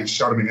nearby and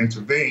shot them and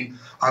intervened,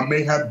 I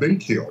may have been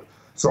killed.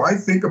 So I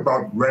think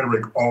about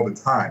rhetoric all the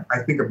time. I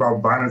think about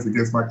violence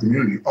against my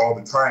community all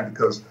the time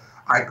because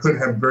I could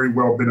have very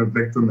well been a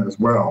victim as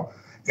well.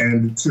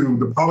 And to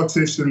the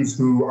politicians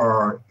who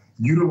are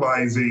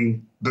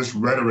utilizing this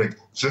rhetoric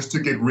just to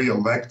get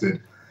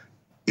reelected,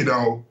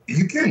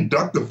 you can't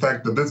duck the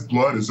fact that this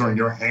blood is on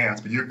your hands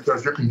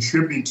because you're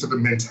contributing to the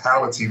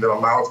mentality that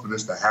allows for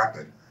this to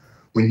happen.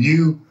 When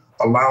you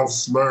allow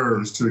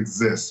slurs to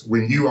exist,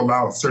 when you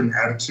allow certain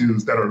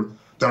attitudes that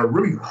are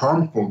really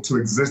harmful to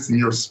exist in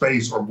your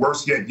space, or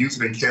worse yet, use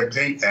it in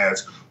campaign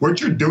ads,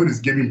 what you're doing is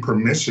giving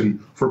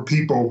permission for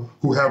people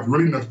who have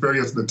really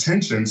nefarious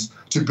intentions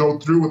to go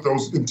through with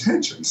those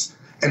intentions.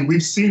 And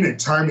we've seen it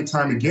time and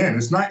time again.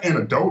 It's not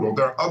anecdotal.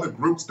 There are other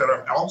groups that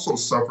are also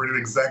suffering the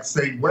exact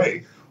same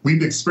way.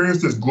 We've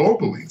experienced this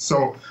globally.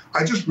 So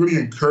I just really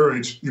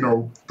encourage,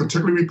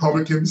 particularly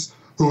Republicans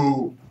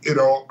who,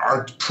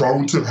 are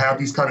prone to have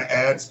these kind of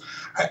ads.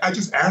 I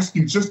just ask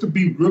you just to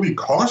be really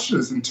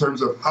cautious in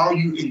terms of how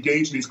you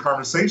engage in these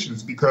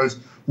conversations, because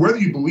whether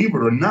you believe it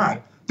or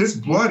not, this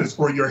blood is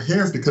on your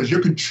hands because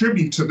you're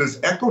contributing to this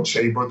echo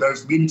chamber that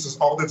is leading to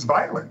all this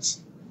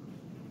violence.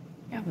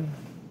 Yeah.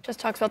 Just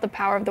talks about the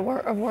power of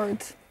of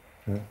words.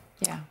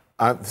 Yeah.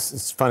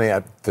 It's funny.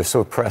 They're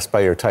so impressed by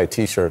your tight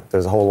T-shirt.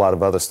 There's a whole lot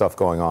of other stuff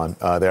going on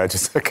there. I had to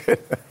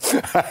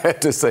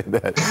say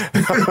that.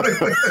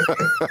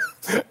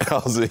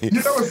 LZ.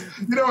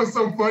 You know what's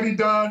so funny,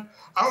 Don?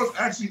 I was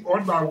actually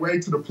on my way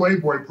to the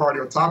Playboy party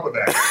on top of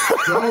that.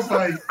 So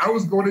I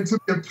was going into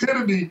the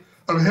epitome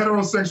of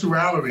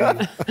heterosexuality,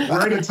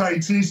 wearing a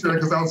tight T-shirt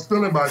because I was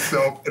feeling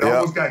myself and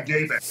almost got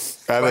gay back.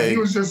 It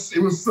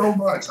was so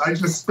much. I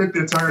just spent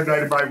the entire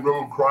night in my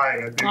room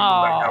crying. I didn't go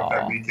back out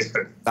that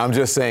weekend. I'm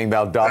just saying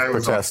thou doth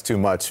protest too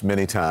much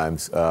many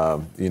times,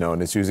 and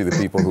it's usually the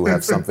people who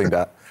have something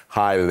to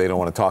hide that they don't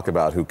want to talk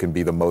about who can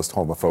be the most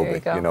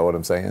homophobic. You know what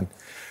I'm saying?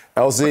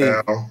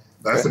 LZ. Well,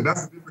 that's a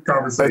different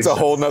conversation. That's a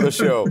whole nother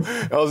show.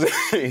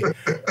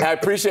 LZ, I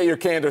appreciate your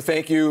candor.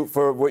 Thank you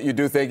for what you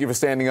do. Thank you for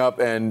standing up.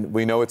 And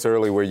we know it's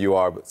early where you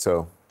are,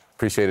 so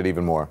appreciate it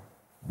even more.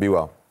 Be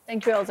well.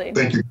 Thank you, LZ.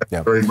 Thank you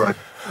very much.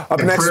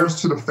 And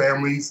prayers to the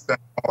families that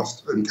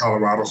lost in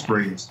Colorado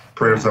Springs.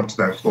 Prayers up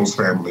to those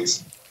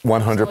families.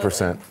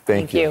 100%.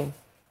 Thank you.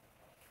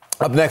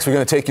 Up next, we're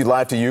going to take you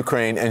live to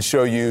Ukraine and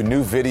show you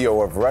new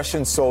video of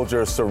Russian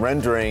soldiers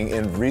surrendering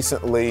in a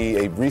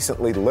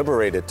recently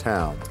liberated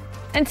town.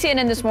 And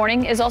CNN This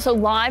Morning is also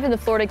live in the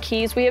Florida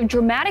Keys. We have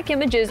dramatic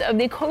images of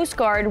the Coast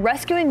Guard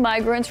rescuing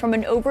migrants from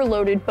an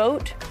overloaded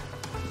boat.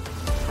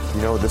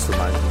 You know what this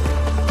reminds me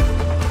of?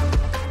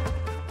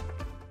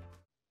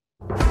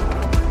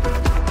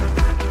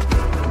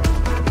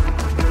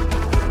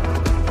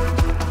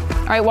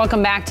 All right,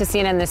 welcome back to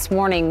CNN This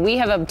Morning. We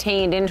have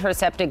obtained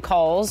intercepted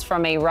calls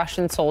from a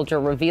Russian soldier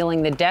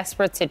revealing the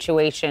desperate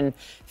situation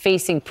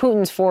facing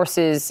Putin's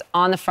forces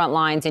on the front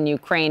lines in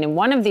Ukraine. In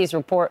one of these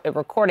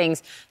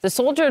recordings, the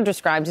soldier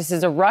describes, this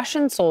is a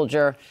Russian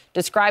soldier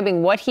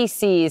describing what he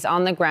sees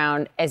on the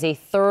ground as a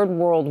third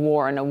world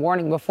war. And a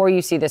warning before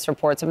you see this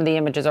report, some of the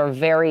images are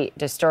very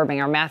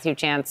disturbing. Our Matthew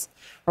Chance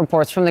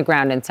reports from the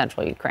ground in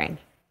central Ukraine.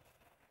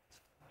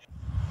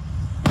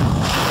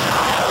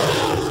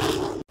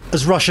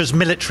 As Russia's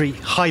military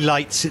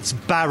highlights its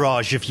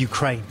barrage of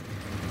Ukraine,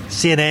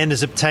 CNN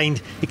has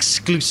obtained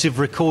exclusive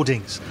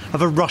recordings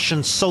of a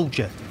Russian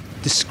soldier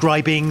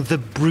describing the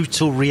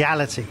brutal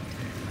reality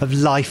of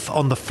life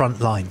on the front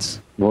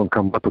lines. The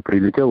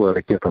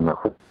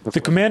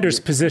commander's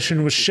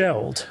position was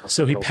shelled,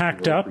 so he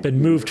packed up and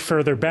moved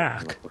further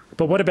back.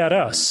 But what about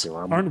us?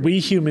 Aren't we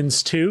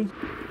humans too?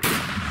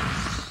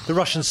 The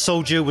Russian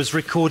soldier was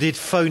recorded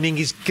phoning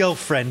his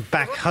girlfriend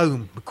back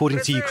home, according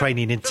to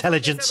Ukrainian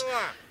intelligence,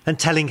 and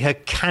telling her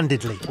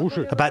candidly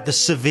about the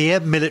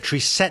severe military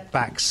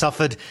setbacks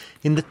suffered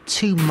in the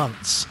 2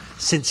 months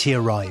since he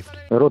arrived.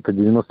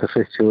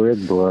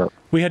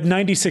 We had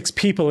 96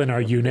 people in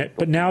our unit,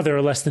 but now there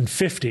are less than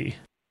 50.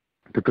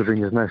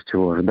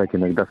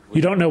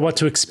 You don't know what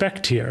to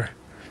expect here.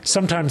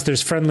 Sometimes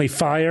there's friendly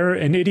fire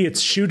and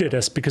idiots shoot at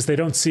us because they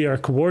don't see our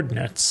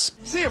coordinates.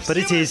 But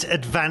it is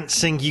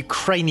advancing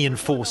Ukrainian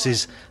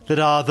forces that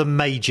are the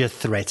major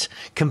threat,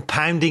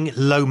 compounding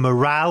low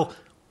morale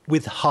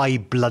with high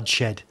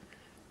bloodshed.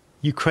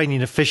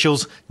 Ukrainian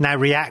officials now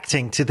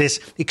reacting to this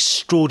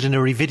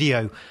extraordinary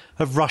video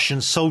of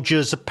Russian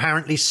soldiers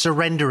apparently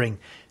surrendering,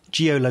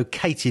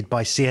 geolocated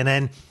by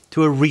CNN,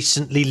 to a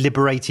recently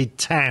liberated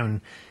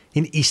town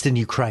in eastern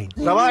Ukraine.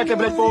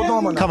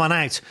 Come on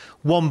out.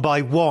 One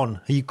by one,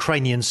 a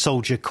Ukrainian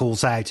soldier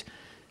calls out.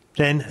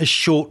 Then a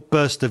short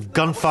burst of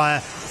gunfire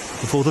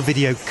before the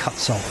video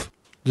cuts off.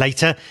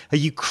 Later, a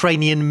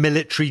Ukrainian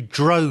military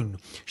drone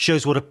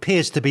shows what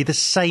appears to be the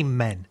same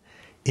men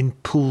in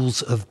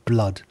pools of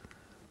blood.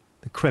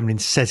 The Kremlin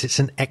says it's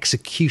an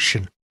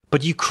execution,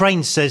 but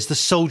Ukraine says the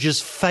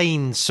soldiers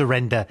feigned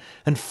surrender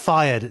and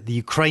fired at the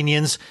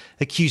Ukrainians,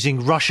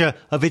 accusing Russia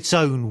of its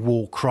own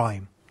war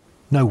crime.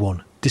 No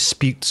one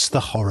disputes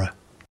the horror.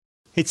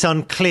 It's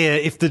unclear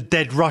if the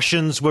dead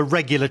Russians were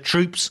regular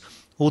troops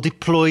or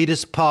deployed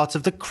as part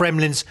of the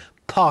Kremlin's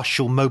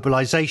partial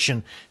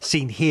mobilization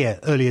seen here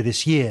earlier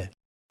this year.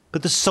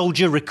 But the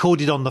soldier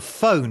recorded on the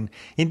phone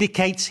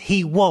indicates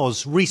he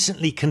was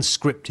recently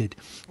conscripted,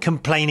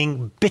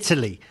 complaining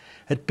bitterly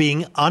at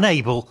being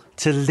unable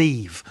to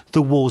leave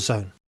the war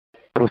zone.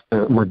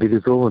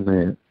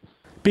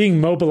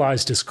 Being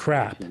mobilized is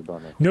crap.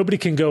 Nobody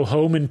can go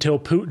home until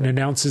Putin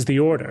announces the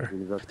order.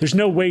 There's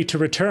no way to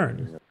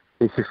return.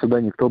 And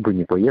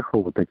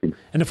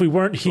if we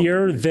weren't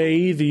here,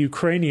 the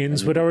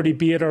Ukrainians, would already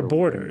be at our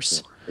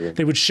borders.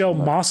 They would shell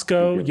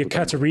Moscow,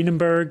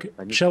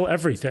 Yekaterinburg, shell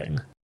everything.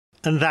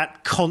 And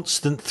that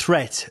constant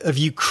threat of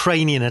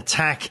Ukrainian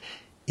attack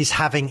is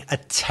having a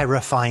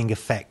terrifying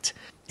effect.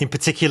 In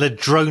particular,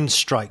 drone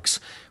strikes,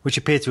 which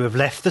appear to have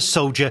left the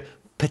soldier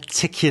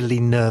particularly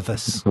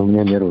nervous.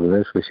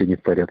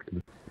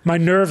 My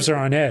nerves are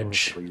on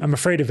edge. I'm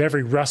afraid of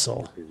every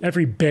rustle.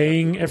 Every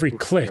bang, every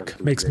click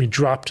makes me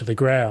drop to the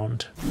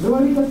ground.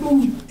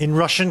 In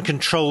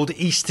Russian-controlled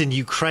eastern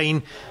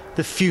Ukraine,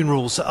 the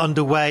funerals are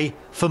underway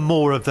for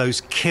more of those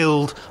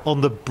killed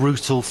on the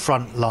brutal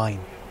front line.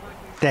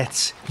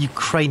 Deaths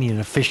Ukrainian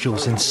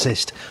officials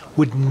insist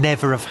would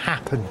never have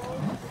happened.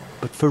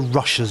 but for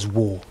Russia's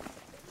war.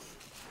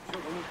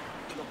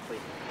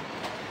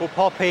 Well,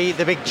 Poppy,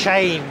 the big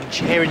change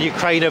here in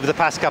Ukraine over the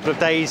past couple of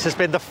days has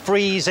been the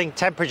freezing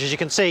temperatures. You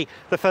can see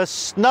the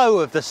first snow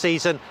of the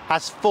season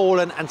has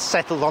fallen and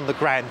settled on the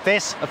ground.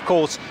 This, of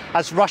course,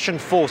 as Russian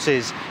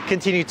forces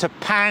continue to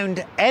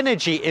pound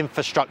energy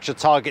infrastructure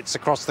targets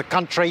across the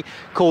country,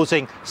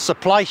 causing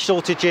supply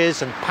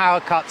shortages and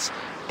power cuts,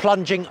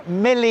 plunging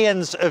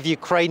millions of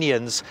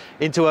Ukrainians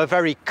into a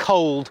very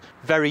cold,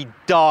 very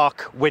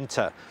dark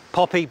winter.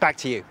 Poppy, back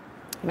to you.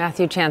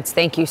 Matthew Chance,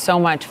 thank you so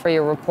much for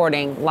your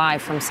reporting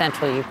live from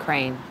central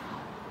Ukraine.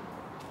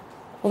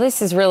 Well, this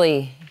is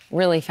really,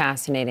 really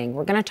fascinating.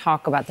 We're going to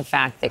talk about the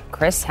fact that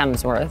Chris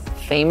Hemsworth,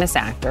 famous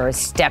actor, is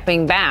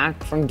stepping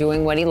back from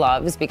doing what he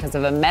loves because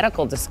of a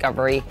medical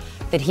discovery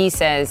that he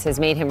says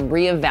has made him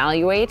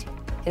reevaluate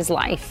his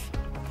life.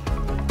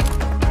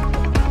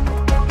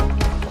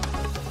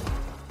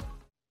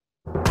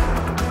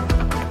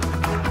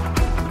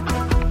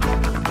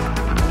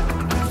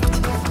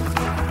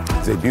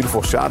 It's a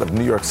beautiful shot of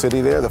New York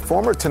City there. The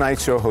former Tonight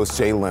Show host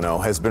Jay Leno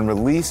has been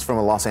released from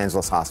a Los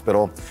Angeles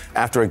hospital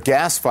after a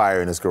gas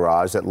fire in his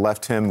garage that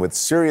left him with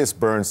serious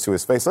burns to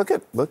his face. Look,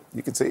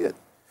 you can see it.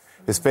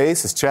 His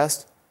face, his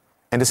chest,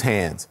 and his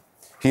hands.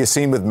 He is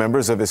seen with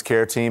members of his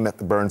care team at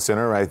the burn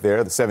center right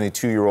there. The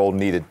 72-year-old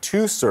needed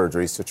 2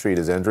 surgeries to treat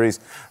his injuries,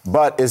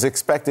 but is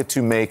expected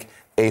to make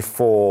a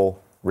full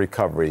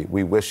recovery.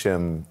 We wish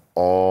him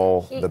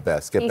all the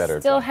best. Get better.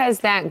 He still has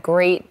that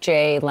great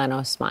Jay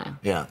Leno smile.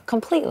 Yeah.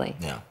 Completely.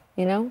 Yeah.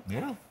 You know?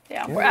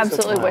 Yeah, we're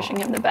absolutely wishing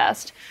him the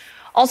best.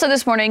 Also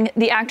this morning,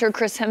 the actor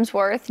Chris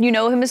Hemsworth, you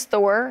know him as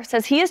Thor,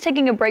 says he is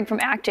taking a break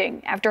from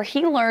acting after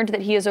he learned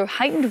that he has a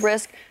heightened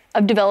risk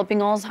of developing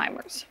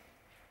Alzheimer's.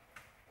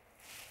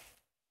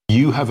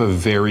 You have a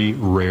very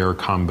rare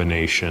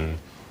combination,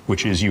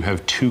 which is you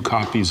have 2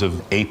 copies of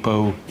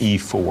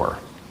ApoE4,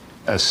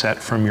 a set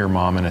from your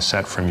mom and a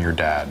set from your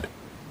dad.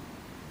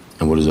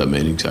 And what does that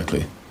mean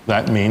exactly?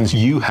 That means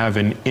you have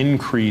an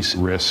increased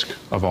risk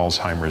of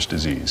Alzheimer's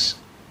disease.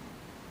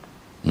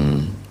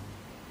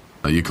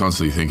 You're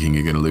constantly thinking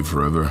you're going to live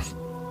forever,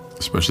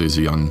 especially as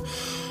a young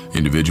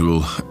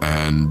individual,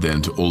 and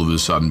then to all of a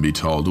sudden be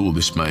told, oh,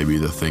 this may be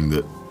the thing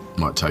that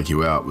might take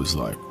you out, was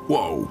like,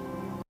 whoa.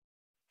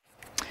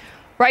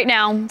 Right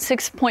now,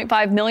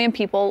 6.5 million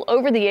people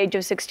over the age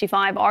of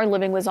 65 are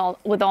living with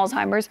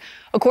Alzheimer's,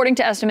 according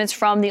to estimates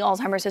from the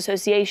Alzheimer's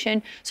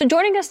Association. So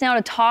joining us now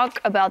to talk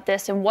about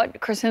this and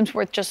what Chris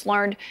Hemsworth just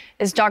learned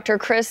is Dr.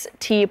 Chris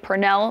T.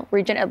 Purnell,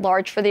 Regent at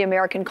Large for the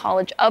American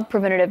College of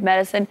Preventative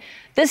Medicine.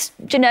 This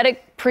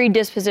genetic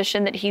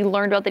predisposition that he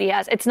learned about that he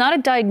has, it's not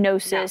a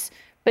diagnosis,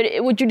 but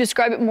would you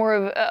describe it more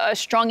of a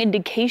strong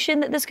indication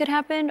that this could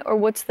happen, or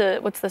what's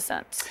the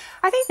sense?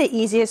 I think the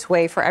easiest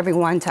way for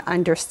everyone to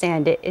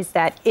understand it is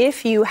that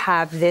if you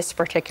have this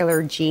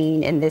particular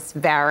gene in this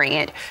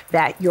variant,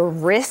 that your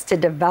risk to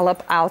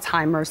develop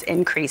Alzheimer's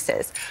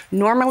increases.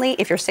 Normally,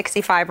 if you're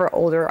 65 or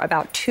older,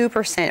 about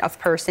 2% of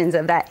persons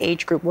of that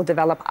age group will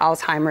develop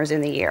Alzheimer's in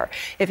the year.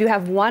 If you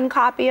have 1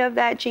 copy of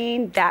that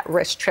gene, that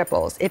risk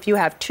triples. If you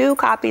have 2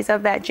 copies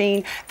of that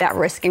gene, that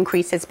risk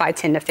increases by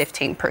 10 to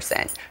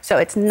 15%. So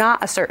it's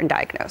not a certain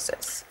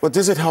diagnosis. Well,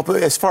 does it help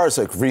as far as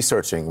like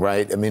researching,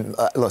 right? I mean,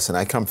 listen,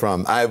 I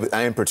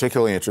am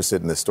particularly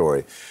interested in this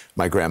story.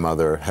 My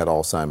grandmother had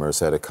Alzheimer's,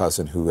 had a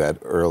cousin who had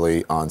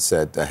early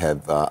onset,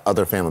 had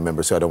other family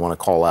members who I don't want to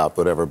call out,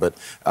 whatever, but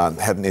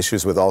having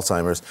issues with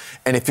Alzheimer's.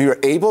 And if you're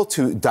able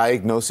to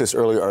diagnose this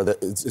earlier,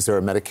 is there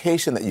a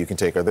medication that you can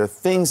take? Are there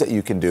things that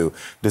you can do?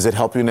 Does it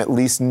help you in at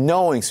least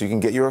knowing so you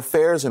can get your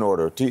affairs in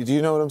order? Do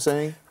you know what I'm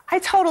saying? I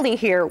totally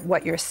hear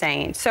what you're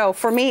saying. So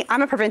for me,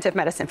 I'm a preventive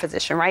medicine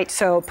physician, right?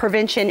 So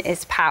prevention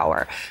is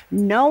power.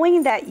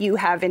 Knowing that you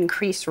have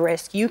increased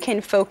risk, you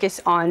can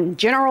focus on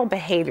general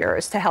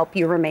behaviors to help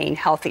you remain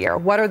healthier.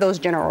 What are those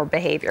general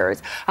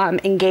behaviors?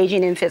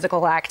 Engaging in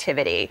physical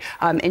activity,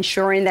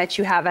 ensuring that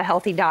you have a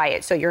healthy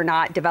diet so you're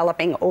not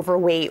developing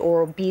overweight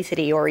or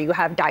obesity, or you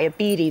have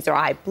diabetes or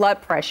high blood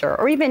pressure,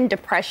 or even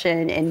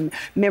depression and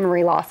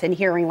memory loss and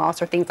hearing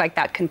loss or things like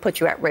that can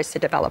put you at risk to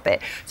develop it.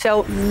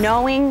 So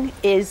knowing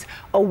is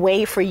a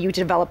way for you to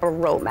develop a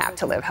roadmap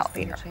to live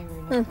healthier.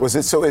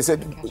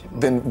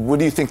 Then what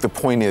do you think the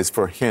point is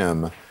for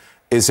him?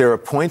 Is there a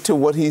point to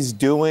what he's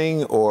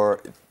doing, or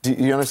do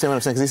you understand what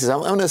I'm saying? Because he says,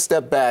 I'm going to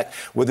step back.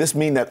 Would this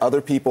mean that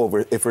other people,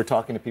 if we're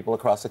talking to people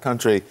across the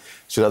country,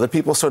 should other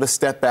people sort of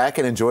step back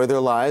and enjoy their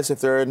lives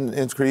if they're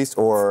increased,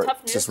 or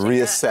just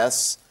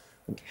reassess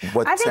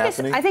what's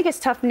happening? I think it's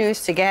tough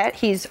news to get.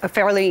 He's a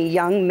fairly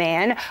young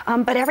man,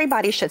 but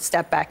everybody should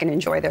step back and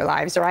enjoy their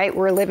lives, right?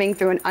 We're living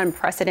through an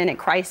unprecedented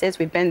crisis.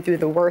 We've been through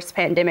the worst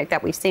pandemic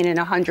that we've seen in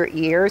 100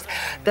 years.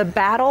 The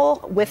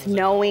battle with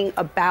knowing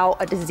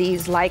about a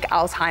disease like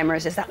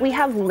Alzheimer's is that we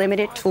have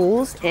limited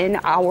tools in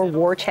our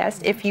war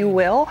chest, if you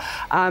will.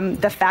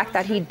 The fact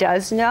that he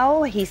does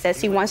know, he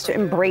says he wants to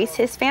embrace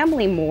his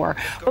family more.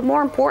 But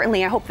more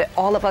importantly, I hope that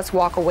all of us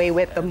walk away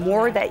with the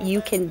more that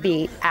you can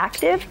be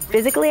active,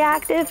 physically active,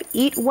 perspective,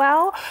 eat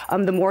well.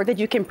 The more that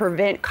you can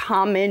prevent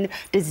common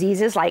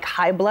diseases like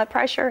high blood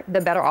pressure,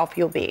 the better off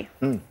you'll be.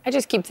 I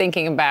just keep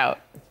thinking about,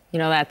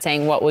 that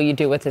saying, what will you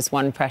do with this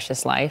one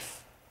precious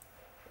life?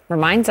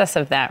 Reminds us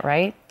of that,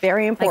 right?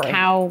 Very important. Like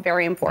how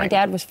very important. My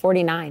dad was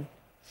 49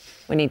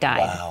 when he died.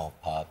 Wow,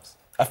 Pops.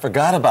 I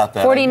forgot about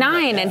that.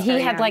 49, and he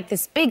had like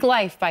this big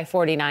life by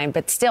 49,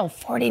 but still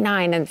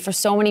 49. And for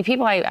so many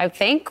people, I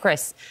thank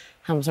Chris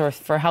Helmsworth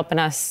for helping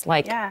us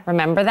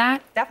remember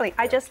that. Definitely.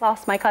 I just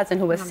lost my cousin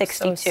who was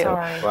 62. So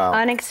sorry. Wow.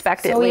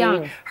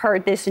 Unexpectedly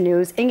heard this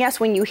news. And yes,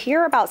 when you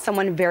hear about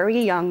someone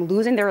very young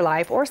losing their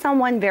life or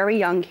someone very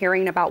young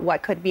hearing about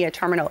what could be a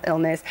terminal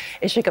illness,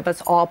 it should give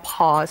us all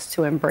pause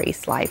to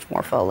embrace life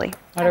more fully.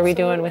 What are we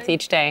doing with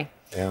each day?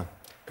 Yeah.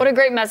 What a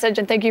great message,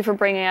 and thank you for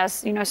bringing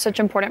us, such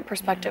important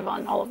perspective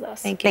on all of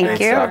this. Thank you. Thank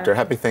you. Doctor.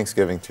 Happy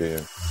Thanksgiving to you.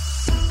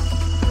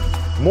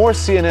 More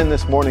CNN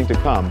This Morning to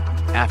come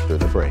after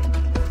the break.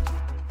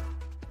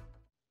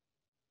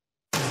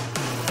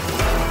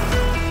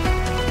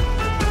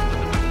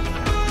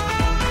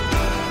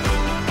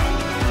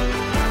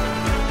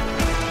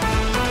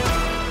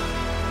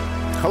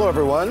 Hello,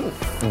 everyone.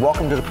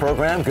 Welcome to the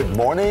program. Good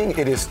morning.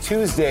 It is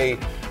Tuesday,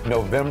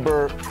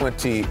 November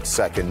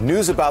 22nd.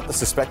 News about the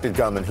suspected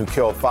gunman who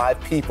killed 5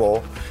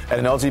 people at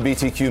an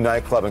LGBTQ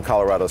nightclub in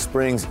Colorado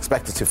Springs,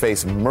 expected to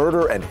face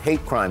murder and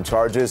hate crime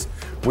charges.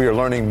 We are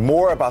learning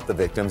more about the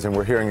victims, and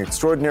we're hearing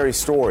extraordinary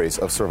stories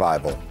of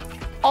survival.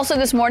 Also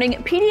this morning,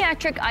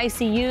 pediatric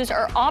ICUs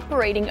are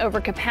operating over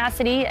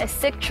capacity as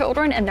sick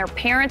children and their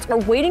parents are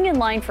waiting in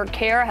line for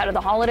care ahead of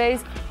the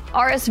holidays.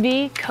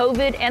 RSV,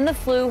 COVID, and the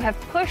flu have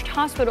pushed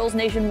hospitals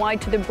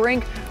nationwide to the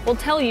brink. We'll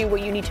tell you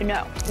what you need to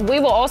know. We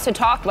will also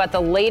talk about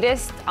the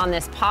latest on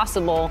this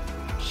possible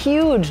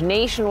huge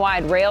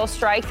nationwide rail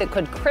strike that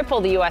could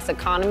cripple the U.S.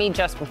 economy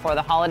just before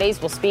the holidays.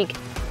 We'll speak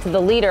to the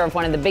leader of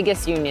one of the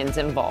biggest unions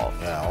involved.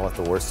 Yeah, all at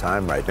the worst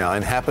time right now.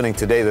 And happening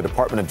today, the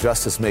Department of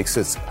Justice makes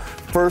its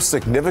first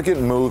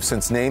significant move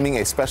since naming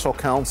a special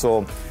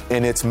counsel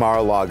in its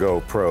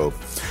Mar-a-Lago probe.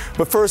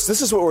 But first, this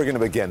is what we're going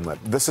to begin with.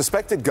 The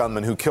suspected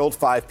gunman who killed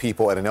 5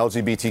 people at an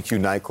LGBTQ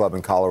nightclub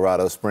in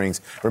Colorado Springs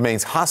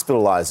remains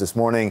hospitalized this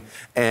morning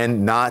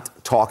and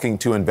not talking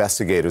to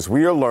investigators.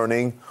 We are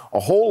learning a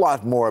whole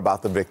lot more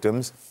about the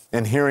victims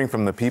and hearing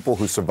from the people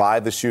who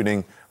survived the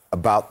shooting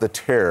about the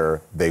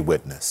terror they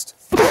witnessed.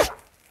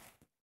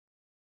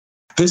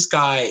 This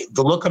guy,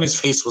 the look on his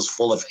face was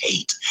full of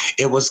hate.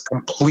 It was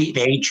complete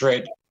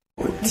hatred.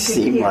 It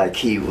seemed like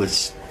he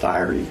was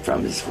firing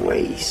from his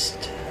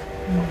waist.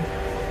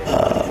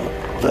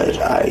 But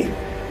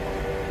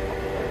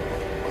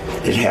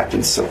it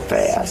happened so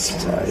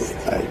fast.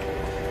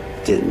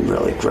 I didn't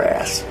really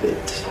grasp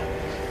it,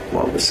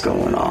 what was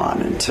going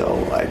on,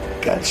 until I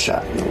got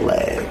shot in the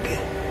leg.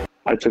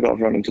 I took off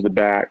running to the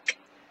back,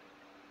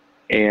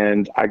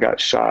 and I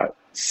got shot.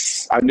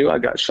 I knew I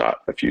got shot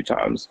a few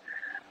times.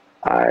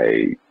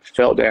 I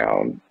fell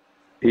down.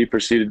 He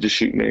proceeded to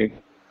shoot me.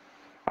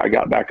 I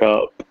got back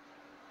up.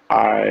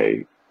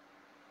 I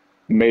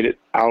made it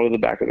out of the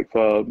back of the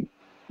club.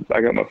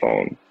 I got my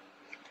phone,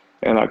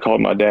 and I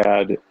called my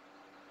dad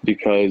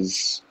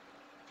because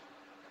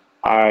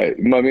me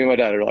and my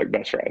dad are like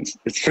best friends.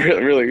 It's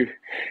really, really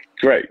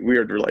great,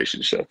 weird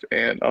relationship.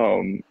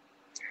 And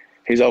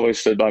he's always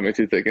stood by me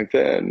through thick and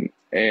thin.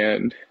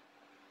 And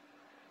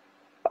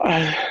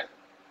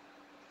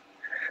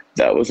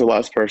that was the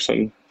last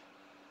person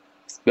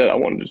that I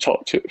wanted to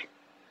talk to.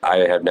 I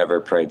have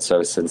never prayed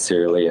so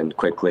sincerely and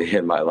quickly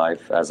in my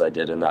life as I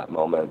did in that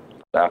moment.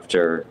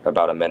 After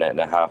about a minute and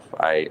a half,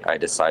 I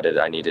decided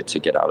I needed to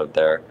get out of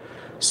there.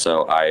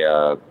 So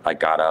I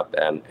got up,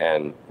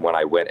 and when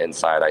I went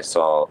inside, I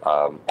saw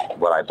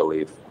what I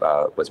believe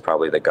was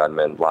probably the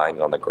gunman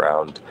lying on the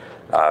ground,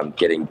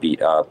 getting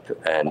beat up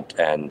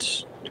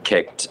and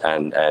kicked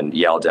and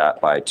yelled at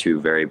by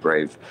 2 very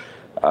brave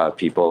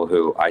people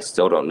who I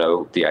still don't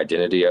know the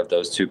identity of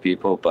those 2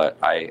 people, but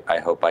I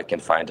hope I can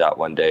find out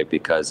one day,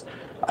 because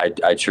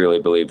I truly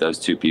believe those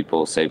 2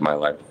 people saved my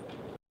life.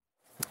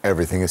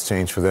 Everything has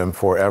changed for them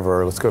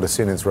forever. Let's go to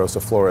CNN's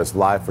Rosa Flores,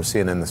 live for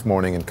CNN This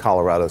Morning in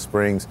Colorado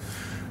Springs.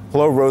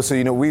 Hello,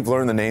 Rosa. We've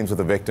learned the names of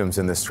the victims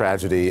in this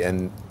tragedy,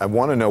 and I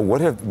want to know,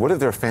 what have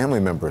their family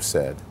members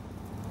said?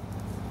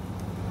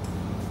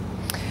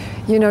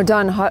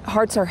 Don,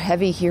 hearts are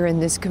heavy here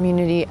in this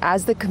community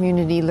as the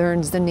community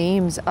learns the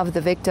names of the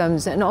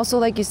victims, and also,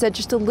 like you said,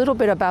 just a little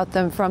bit about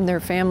them from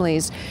their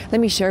families. Let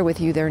me share with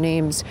you their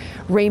names.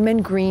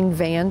 Raymond Green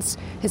Vance,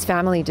 his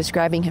family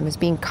describing him as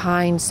being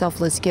kind,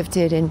 selfless,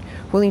 gifted, and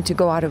willing to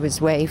go out of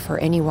his way for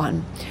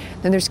anyone.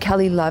 Then there's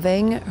Kelly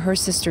Loving, her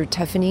sister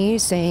Tiffany,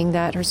 saying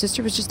that her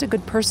sister was just a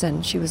good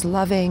person. She was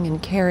loving and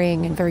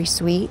caring and very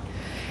sweet.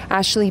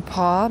 Ashley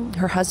Paw,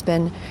 her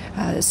husband,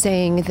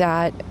 saying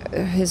that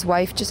his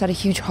wife just had a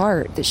huge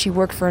heart, that she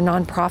worked for a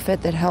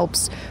nonprofit that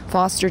helps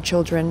foster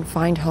children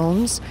find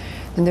homes.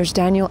 Then there's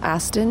Daniel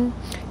Aston.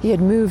 He had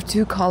moved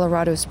to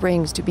Colorado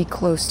Springs to be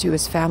close to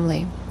his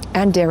family.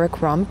 And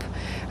Derek Rump.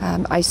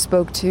 I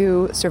spoke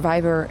to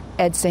survivor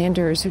Ed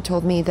Sanders, who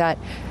told me that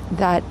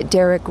that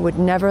Derek would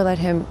never let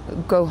him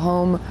go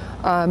home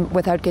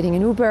without getting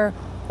an Uber,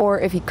 or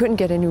if he couldn't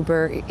get an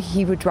Uber,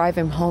 he would drive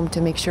him home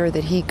to make sure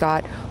that he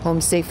got home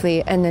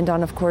safely. And then,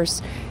 Don, of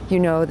course, you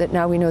know that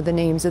now we know the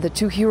names of the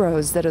two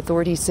heroes that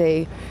authorities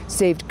say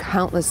saved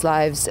countless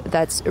lives.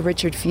 That's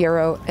Richard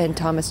Fierro and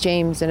Thomas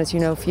James. And as you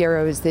know,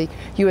 Fierro is the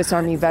U.S.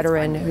 Army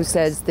veteran who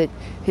says that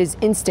his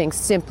instincts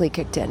simply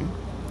kicked in.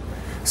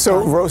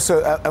 So,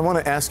 Rosa, I want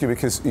to ask you,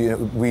 because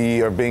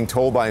we are being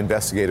told by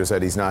investigators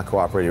that he's not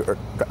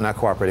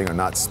cooperating or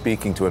not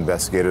speaking to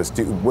investigators.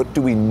 What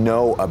do we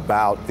know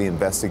about the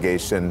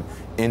investigation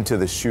into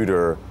the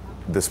shooter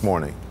this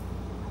morning?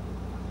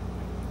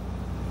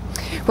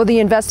 Well, the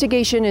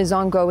investigation is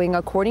ongoing.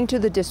 According to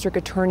the district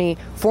attorney,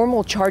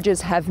 formal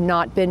charges have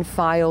not been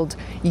filed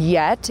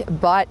yet,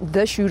 but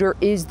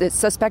the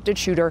suspected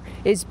shooter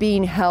is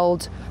being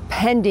held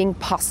pending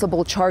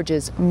possible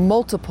charges,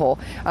 multiple.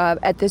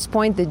 At this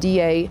point, the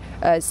DA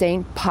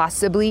saying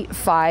possibly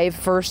 5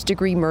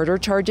 first-degree murder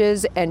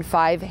charges and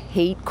 5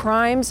 hate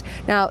crimes.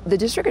 Now, the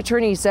district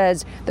attorney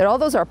says that all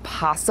those are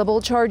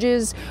possible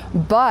charges,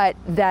 but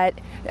that,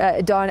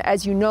 Don,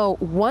 as you know,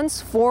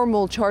 once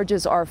formal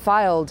charges are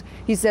filed,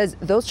 he says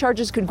those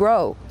charges could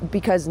grow,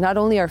 because not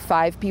only are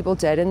 5 people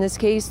dead in this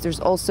case, there's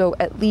also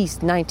at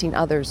least 19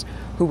 others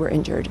who were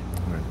injured.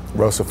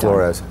 Rosa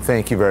Flores,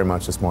 thank you very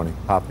much this morning.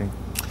 Poppy?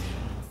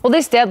 Well,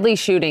 this deadly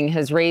shooting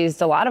has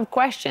raised a lot of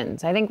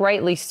questions, I think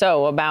rightly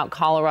so, about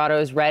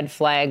Colorado's red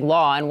flag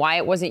law and why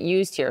it wasn't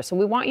used here. So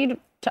we want you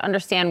to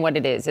understand what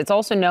it is. It's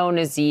also known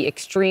as the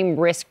Extreme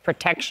Risk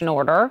Protection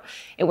Order.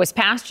 It was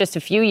passed just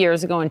a few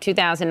years ago in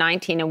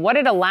 2019. And what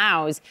it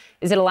allows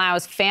is it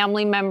allows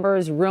family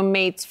members,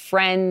 roommates,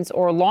 friends,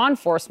 or law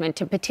enforcement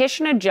to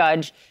petition a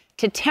judge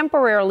to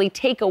temporarily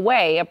take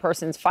away a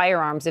person's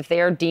firearms if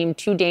they are deemed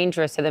too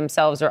dangerous to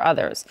themselves or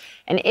others.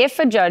 And if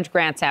a judge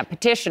grants that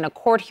petition, a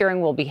court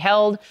hearing will be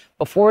held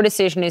before a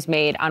decision is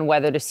made on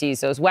whether to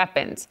seize those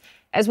weapons.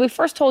 As we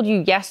first told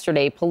you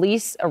yesterday,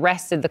 police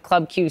arrested the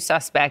Club Q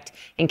suspect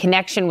in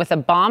connection with a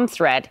bomb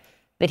threat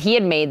that he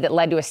had made that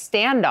led to a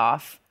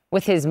standoff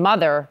with his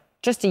mother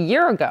just a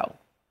year ago.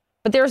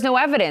 But there's no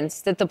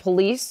evidence that the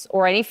police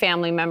or any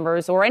family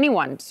members or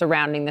anyone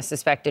surrounding the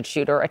suspected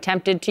shooter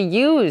attempted to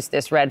use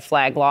this red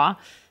flag law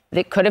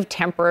that could have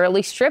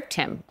temporarily stripped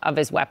him of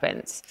his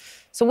weapons.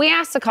 So we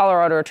asked the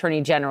Colorado Attorney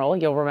General,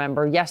 you'll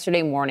remember,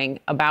 yesterday morning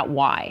about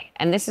why.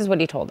 And this is what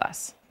he told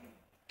us.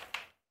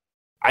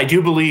 I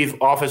do believe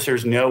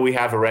officers know we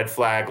have a red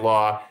flag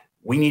law.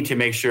 We need to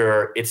make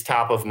sure it's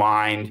top of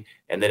mind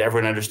and that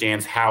everyone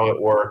understands how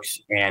it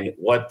works and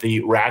what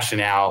the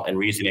rationale and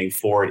reasoning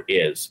for it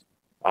is.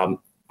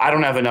 I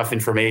don't have enough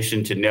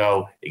information to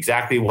know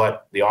exactly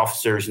what the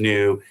officers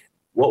knew.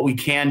 What we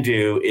can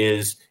do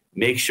is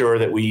make sure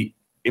that we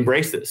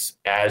embrace this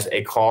as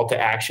a call to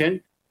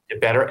action, to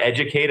better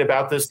educate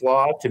about this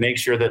law, to make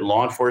sure that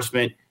law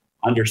enforcement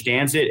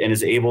understands it and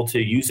is able to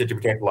use it to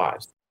protect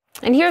lives.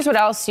 And here's what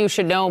else you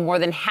should know. More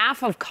than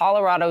half of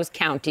Colorado's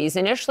counties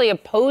initially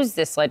opposed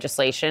this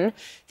legislation.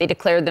 They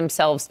declared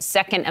themselves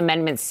Second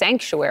Amendment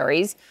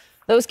sanctuaries.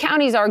 Those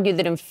counties argued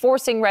that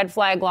enforcing red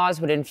flag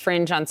laws would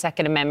infringe on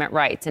Second Amendment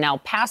rights. And El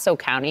Paso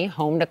County,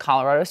 home to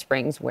Colorado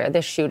Springs, where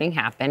this shooting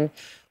happened,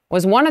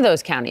 was one of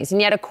those counties. And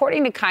yet,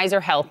 according to Kaiser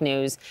Health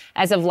News,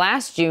 as of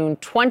last June,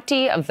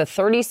 20 of the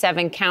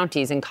 37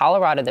 counties in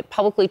Colorado that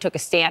publicly took a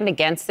stand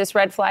against this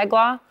red flag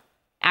law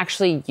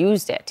actually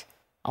used it.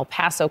 El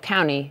Paso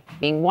County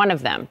being one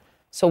of them.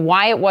 So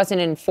why it wasn't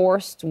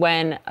enforced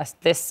when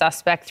this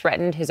suspect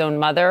threatened his own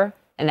mother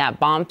in that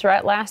bomb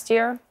threat last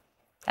year,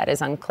 that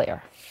is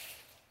unclear.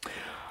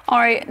 All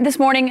right, this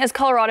morning, as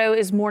Colorado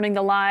is mourning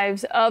the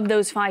lives of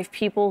those 5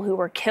 people who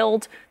were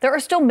killed, there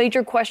are still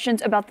major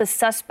questions about the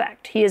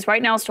suspect. He is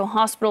right now still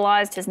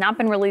hospitalized, has not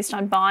been released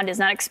on bond, is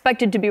not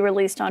expected to be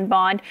released on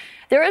bond.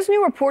 There is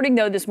new reporting,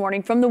 though, this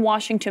morning from the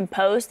Washington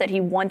Post that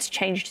he once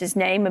changed his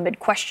name amid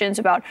questions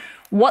about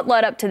what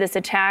led up to this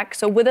attack.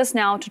 So with us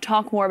now to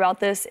talk more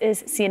about this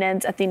is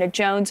CNN's Athena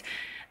Jones.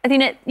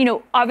 Athena,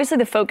 obviously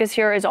the focus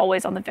here is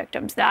always on the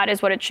victims. That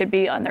is what it should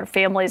be, on their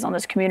families, on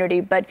this community.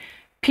 But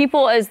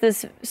people, as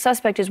this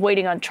suspect is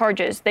waiting on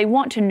charges, they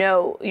want to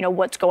know,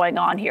 what's going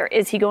on here.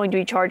 Is he going to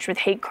be charged with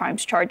hate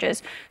crimes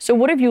charges? So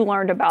what have you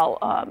learned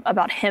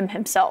about him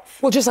himself?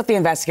 Well, just like the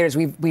investigators,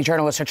 we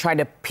journalists are trying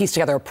to piece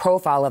together a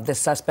profile of this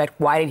suspect.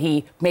 Learn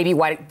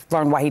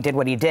why he did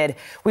what he did.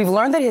 We've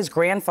learned that his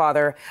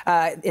grandfather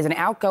is an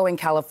outgoing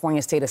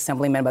California state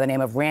assemblyman by the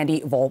name of Randy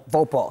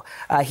Vopel.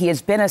 He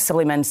has been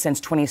assemblyman since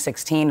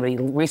 2016, but he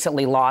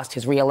recently lost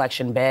his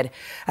re-election bid.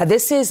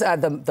 This is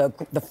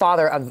the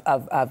father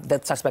of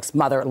the suspect's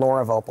mother,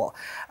 Laura Vopel.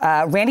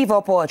 Randy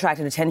Vopel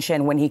attracted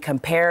attention when he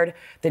compared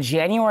the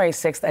January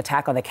 6th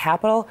attack on the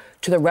Capitol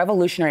to the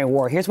Revolutionary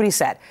War. Here's what he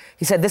said.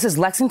 He said, "This is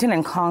Lexington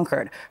and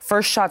Concord.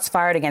 First shots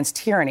fired against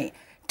tyranny.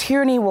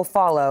 tyranny will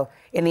follow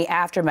in the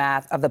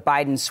aftermath of the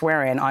Biden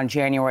swear-in on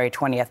January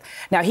 20th.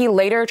 Now, he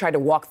later tried to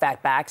walk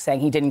that back,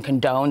 saying he didn't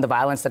condone the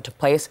violence that took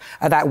place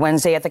that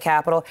Wednesday at the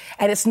Capitol.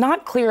 And it's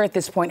not clear at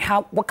this point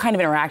what kind of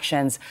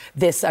interactions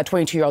this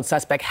 22-year-old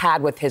suspect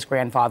had with his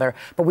grandfather,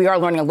 but we are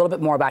learning a little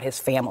bit more about his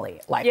family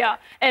life. Yeah,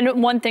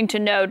 and one thing to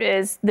note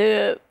is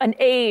an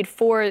aide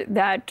for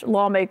that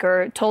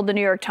lawmaker told the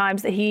New York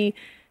Times that he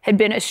had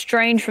been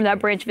estranged from that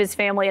branch of his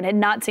family and had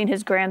not seen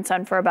his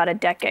grandson for about a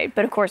decade.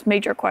 But, of course,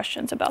 major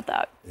questions about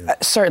that.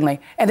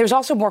 Certainly. And there's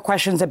also more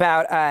questions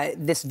about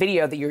this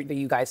video that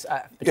you guys...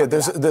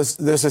 there's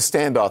a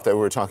standoff that we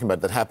were talking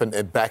about that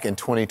happened back in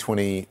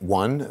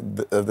 2021,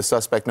 the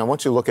suspect. Now, I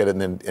want you to look at it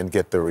and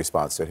get the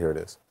response. So here it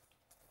is.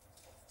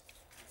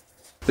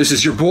 This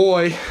is your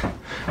boy.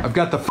 I've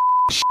got the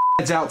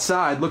heads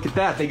outside. Look at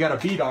that. They got a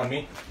beat on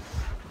me.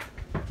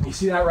 You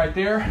see that right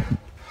there?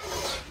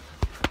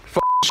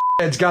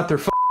 Heads got their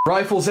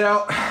rifles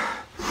out.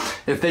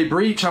 If they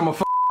breach, I'm gonna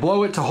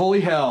blow it to holy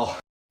hell.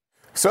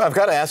 So I've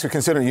got to ask you,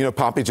 considering,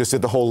 Poppy just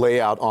did the whole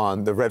layout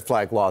on the red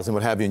flag laws and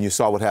what have you, and you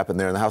saw what happened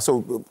there in the House.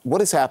 So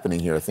what is happening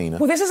here, Athena?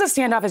 Well, this is a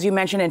standoff, as you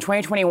mentioned. In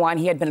 2021,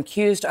 he had been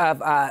accused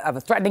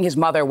of threatening his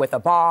mother with a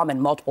bomb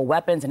and multiple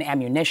weapons and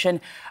ammunition.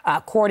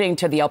 According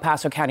to the El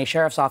Paso County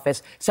Sheriff's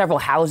Office, several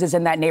houses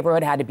in that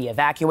neighborhood had to be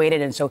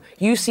evacuated. And so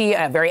you see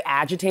a very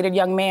agitated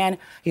young man.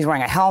 He's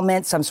wearing a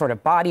helmet, some sort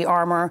of body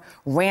armor,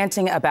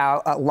 ranting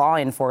about law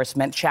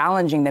enforcement,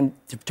 challenging them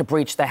to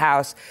breach the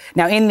house.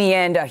 Now, in the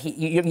end,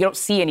 you don't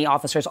see any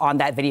officers on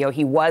that video.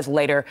 He was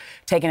later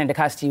taken into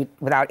custody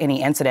without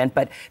any incident.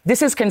 But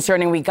this is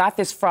concerning. We got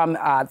this from,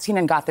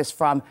 CNN got this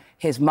from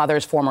his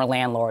mother's former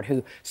landlord,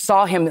 who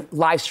saw him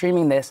live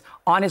streaming this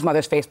on his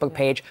mother's Facebook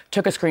page,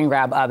 took a screen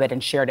grab of it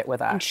and shared it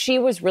with us. And she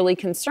was really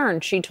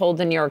concerned. She told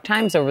the New York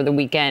Times over the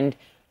weekend,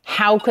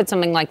 how could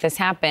something like this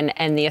happen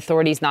and the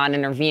authorities not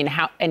intervene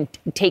and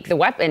take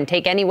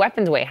any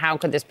weapons away? How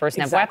could this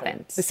person have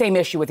weapons? The same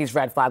issue with these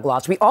red flag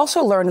laws. We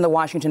also learned in the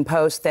Washington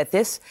Post that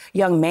this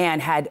young man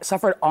had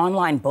suffered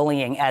online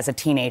bullying as a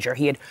teenager.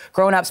 He had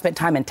grown up, spent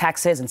time in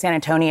Texas and San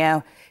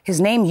Antonio.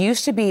 His name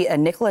used to be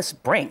Nicholas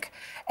Brink.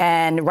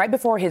 And right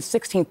before his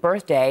 16th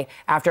birthday,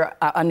 after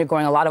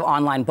undergoing a lot of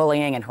online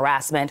bullying and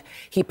harassment,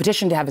 he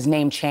petitioned to have his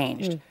name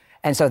changed.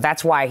 And so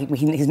that's why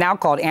he's now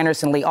called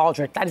Anderson Lee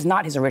Aldrich. That is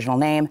not his original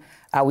name.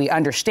 We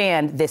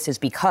understand this is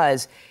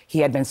because he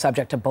had been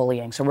subject to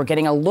bullying. So we're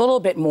getting a little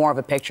bit more of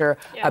a picture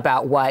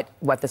about what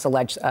this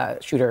alleged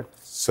shooter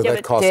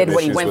that caused did, some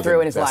what he issues went with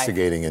through in his life.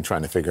 Investigating and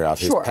trying to figure out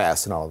his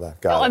past and all of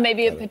that. And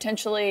maybe it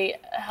potentially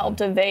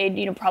helped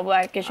evade,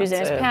 problematic issues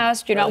in his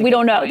past. We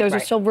don't know.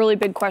 There's still really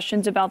big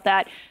questions about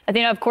that. I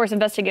think, of course,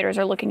 investigators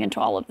are looking into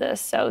all of this.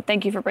 So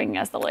thank you for bringing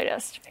us the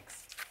latest. Thanks.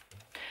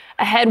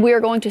 Ahead, we are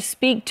going to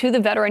speak to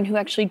the veteran who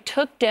actually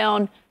took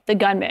down the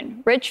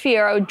gunman. Rich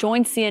Fierro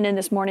joined CNN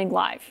this morning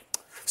live.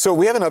 So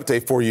we have an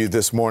update for you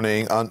this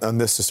morning on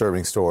this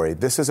disturbing story.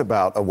 This is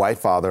about a white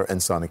father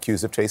and son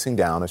accused of chasing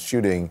down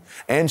shooting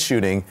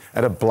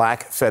at a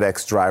black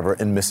FedEx driver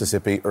in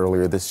Mississippi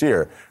earlier this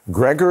year.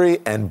 Gregory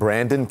and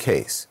Brandon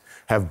Case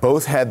have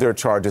both had their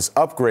charges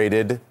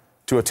upgraded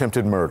to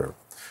attempted murder.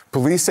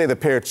 Police say the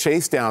pair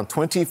chased down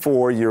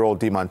 24-year-old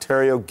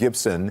DeMontario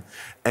Gibson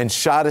and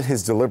shot at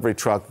his delivery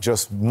truck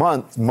just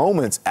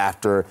moments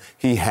after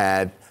he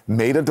had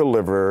made a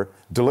delivered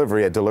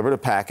a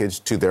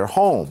package to their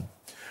home.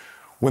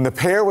 When the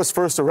pair was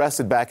first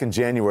arrested back in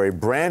January,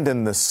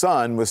 Brandon, the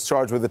son, was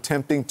charged with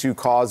attempting to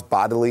cause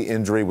bodily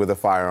injury with a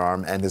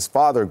firearm, and his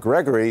father,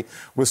 Gregory,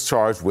 was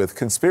charged with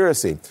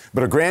conspiracy.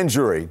 But a grand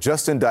jury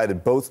just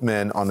indicted both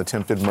men on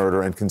attempted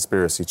murder and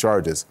conspiracy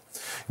charges.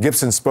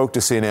 Gibson spoke to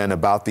CNN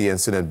about the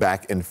incident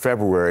back in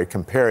February,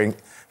 comparing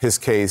his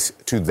case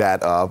to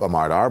that of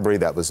Ahmaud Arbery,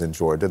 that was in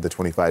Georgia, the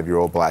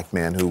 25-year-old black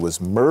man who was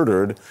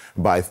murdered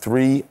by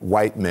 3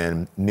 white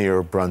men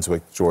near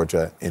Brunswick,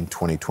 Georgia in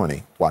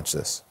 2020. Watch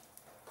this.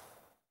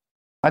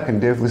 I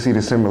can definitely see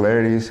the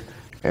similarities,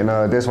 and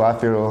that's why I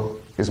feel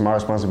it's my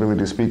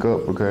responsibility to speak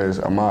up, because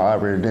Ahmaud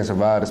Arbery didn't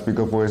survive to speak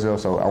up for himself,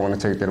 so I want to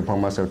take that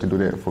upon myself to do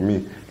that for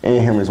me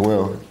and him as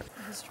well.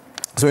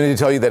 So we need to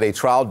tell you that a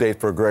trial date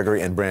for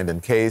Gregory and Brandon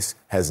Case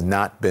has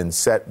not been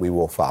set. We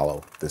will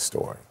follow this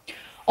story.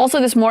 Also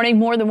this morning,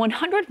 more than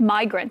 100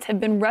 migrants have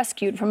been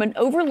rescued from an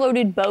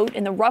overloaded boat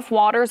in the rough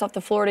waters off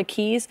the Florida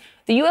Keys.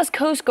 The U.S.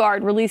 Coast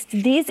Guard released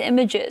these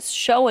images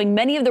showing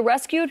many of the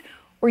rescued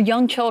were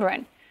young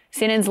children.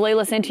 CNN's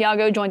Layla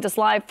Santiago joins us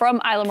live from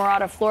Isla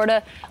Mirada,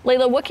 Florida.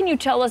 Layla, what can you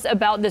tell us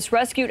about this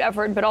rescue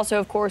effort, but also,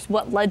 of course,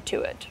 what led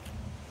to it?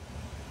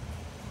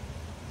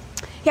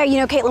 Yeah,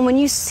 Caitlin, when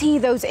you see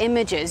those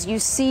images, you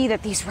see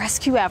that these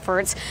rescue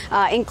efforts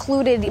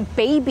included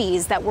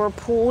babies that were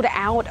pulled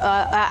out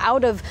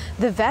of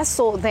the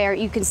vessel there.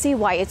 You can see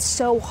why it's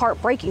so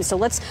heartbreaking. So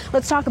let's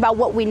talk about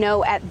what we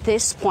know at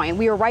this point.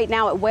 We are right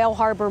now at Whale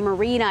Harbor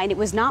Marina, and it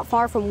was not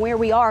far from where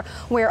we are,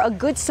 where a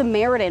Good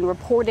Samaritan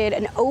reported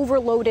an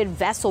overloaded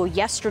vessel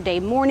yesterday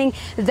morning.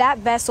 That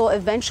vessel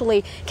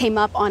eventually came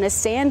up on a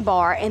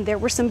sandbar, and there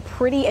were some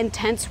pretty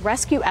intense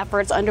rescue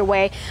efforts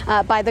underway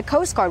by the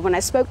Coast Guard. When I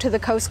spoke to the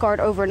Coast Coast Guard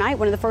overnight,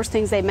 one of the first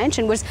things they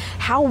mentioned was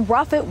how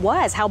rough it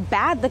was, how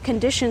bad the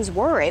conditions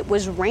were. It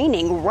was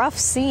raining, rough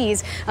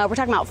seas. We're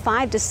talking about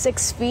 5 to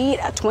 6 feet,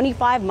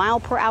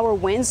 25-mile-per-hour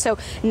winds. So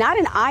not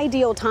an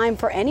ideal time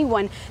for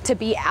anyone to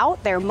be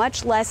out there,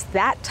 much less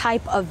that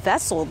type of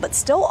vessel. But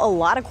still a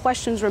lot of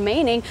questions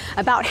remaining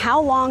about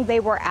how long they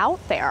were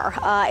out there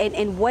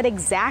and what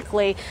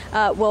exactly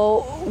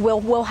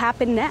will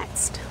happen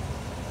next.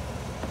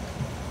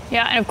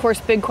 Yeah, and of course,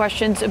 big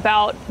questions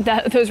about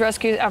those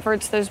rescue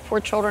efforts, those poor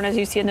children, as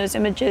you see in those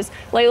images.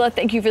 Layla,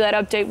 thank you for that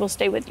update. We'll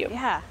stay with you.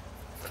 Yeah.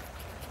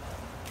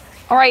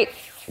 All right,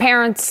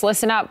 parents,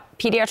 listen up.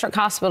 Pediatric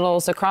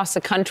hospitals across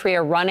the country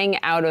are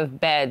running out of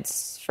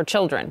beds for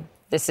children.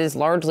 This is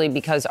largely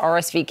because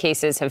RSV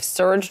cases have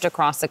surged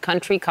across the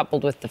country,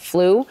 coupled with the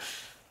flu.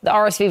 The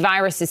RSV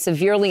virus is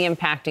severely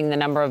impacting the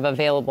number of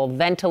available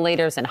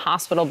ventilators and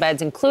hospital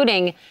beds,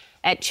 including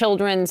at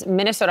Children's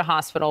Minnesota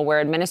Hospital,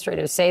 where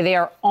administrators say they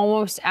are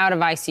almost out of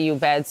ICU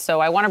beds. So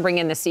I want to bring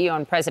in the CEO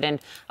and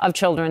president of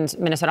Children's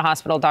Minnesota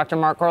Hospital, Dr.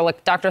 Mark Gorlick.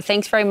 Doctor,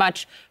 thanks very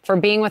much for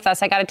being with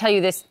us. I got to tell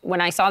you this,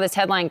 when I saw this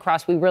headline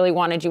cross, we really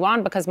wanted you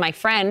on because my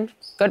friend,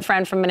 good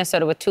friend from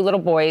Minnesota with 2 little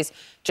boys,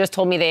 just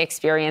told me they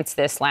experienced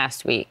this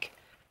last week.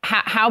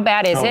 How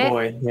bad is it? Oh,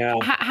 boy, yeah.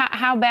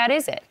 How bad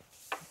is it?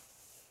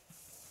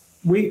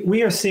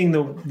 We are seeing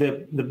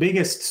the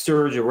biggest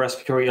surge of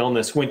respiratory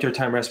illness,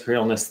 wintertime respiratory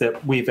illness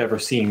that we've ever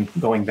seen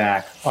going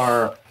back.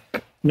 Our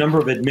number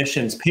of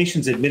admissions,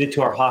 patients admitted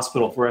to our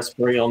hospital for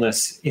respiratory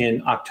illness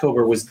in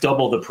October was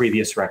double the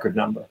previous record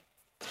number.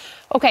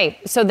 Okay,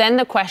 so then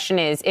the question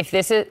is, if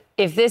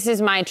this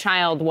is my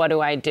child, what do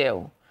I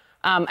do?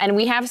 And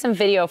we have some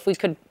video. If we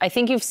could, I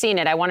think you've seen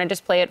it. I want to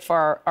just play it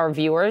for our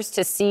viewers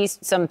to see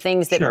some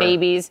things that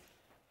babies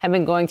have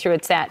been going through.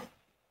 It's that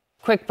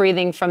quick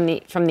breathing from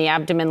the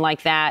abdomen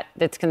like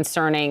that's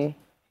concerning.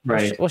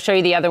 Right. We'll show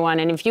you the other one.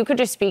 And if you could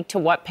just speak to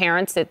what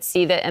parents that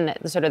see that and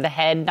the sort of the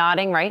head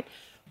nodding, right?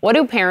 What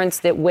do parents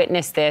that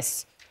witness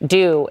this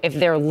do if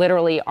there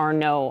literally are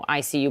no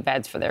ICU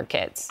beds for their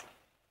kids?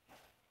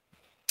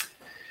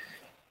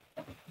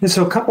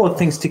 So a couple of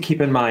things to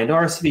keep in mind.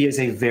 RSV is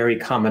a very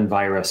common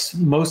virus.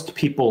 Most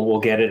people will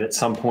get it at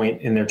some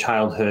point in their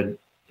childhood.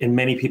 In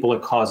many people,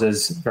 it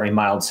causes very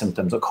mild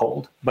symptoms, a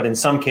cold. But in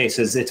some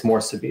cases, it's more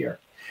severe.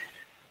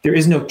 There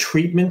is no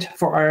treatment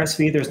for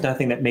RSV. There's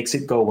nothing that makes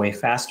it go away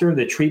faster.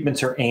 The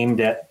treatments are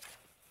aimed at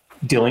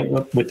dealing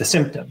with the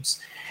symptoms.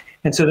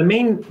 And so the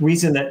main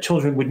reason that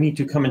children would need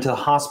to come into the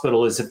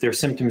hospital is if their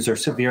symptoms are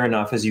severe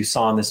enough, as you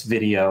saw in this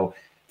video,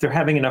 they're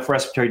having enough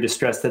respiratory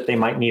distress that they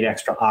might need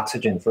extra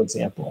oxygen, for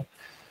example.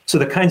 So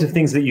the kinds of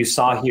things that you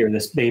saw here,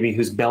 this baby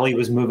whose belly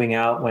was moving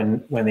out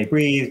when they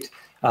breathed,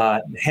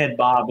 head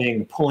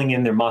bobbing, pulling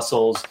in their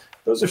muscles,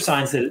 those are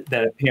signs that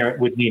a parent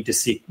would need to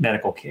seek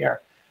medical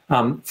care.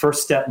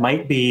 First step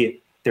might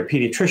be their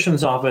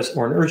pediatrician's office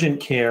or an urgent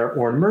care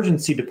or an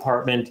emergency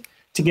department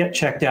to get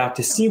checked out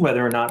to see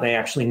whether or not they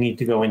actually need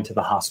to go into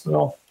the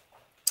hospital.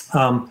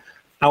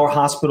 Our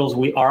hospitals,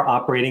 we are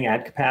operating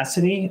at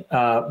capacity,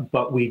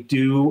 but we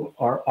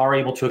are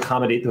able to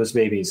accommodate those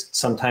babies.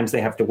 Sometimes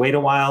they have to wait a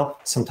while.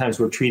 Sometimes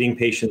we're treating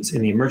patients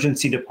in the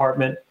emergency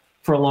department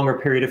for a longer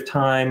period of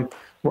time.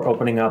 We're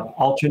opening up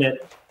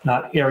alternate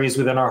areas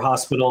within our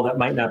hospital that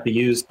might not be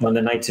used on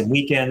the nights and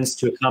weekends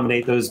to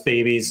accommodate those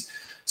babies.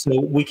 So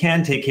we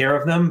can take care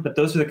of them, but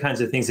those are the kinds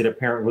of things that a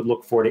parent would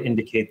look for to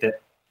indicate that,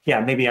 yeah,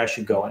 maybe I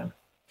should go in.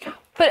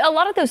 But a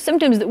lot of those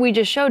symptoms that we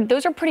just showed,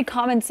 those are pretty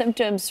common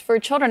symptoms for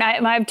children.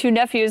 I have 2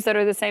 nephews that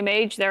are the same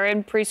age. They're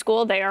in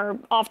preschool. They are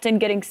often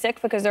getting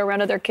sick because they're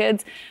around other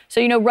kids.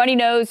 So, runny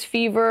nose,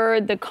 fever,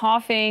 the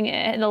coughing,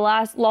 and the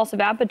loss of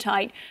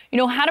appetite.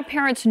 How do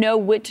parents know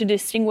what to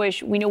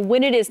distinguish,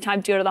 when it is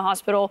time to go to the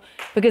hospital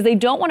because they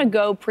don't want to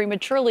go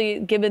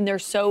prematurely given they're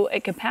so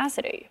at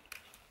capacity?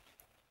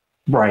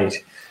 Right.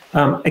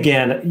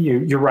 Again,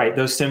 you're right.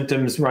 Those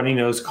symptoms, runny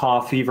nose,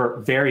 cough,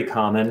 fever, very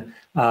common.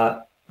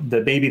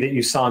 The baby that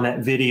you saw in that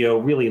video,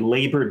 really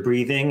labored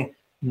breathing,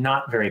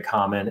 not very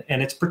common.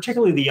 And it's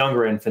particularly the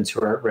younger infants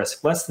who are at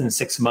risk. Less than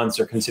 6 months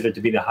are considered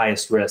to be the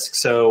highest risk.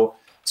 So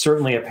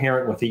certainly a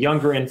parent with a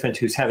younger infant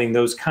who's having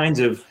those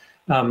kinds of,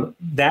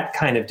 that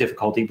kind of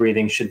difficulty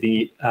breathing should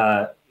be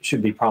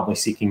probably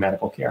seeking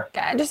medical care.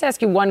 Can I just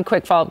ask you one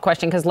quick follow-up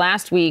question? Because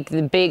last week,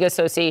 the big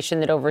association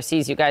that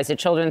oversees you guys, the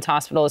Children's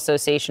Hospital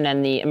Association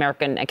and the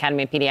American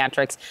Academy of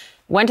Pediatrics,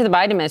 went to the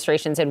Biden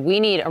administration and said, we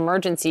need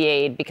emergency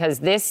aid because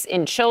this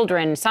in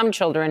children, some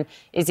children,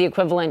 is the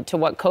equivalent to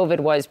what COVID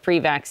was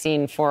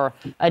pre-vaccine for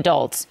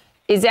adults.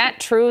 Is that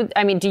true?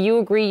 I mean, do you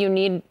agree you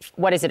need,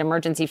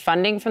 emergency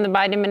funding from the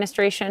Biden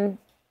administration?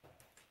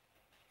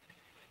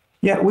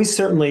 Yeah, we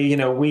certainly,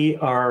 we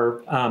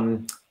are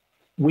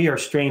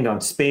strained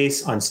on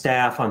space, on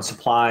staff, on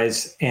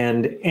supplies,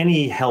 and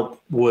any help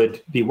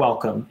would be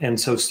welcome. And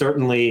so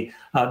certainly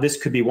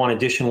this could be one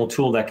additional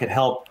tool that could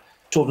help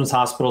children's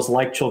hospitals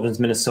like Children's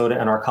Minnesota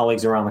and our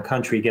colleagues around the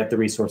country get the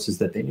resources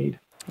that they need.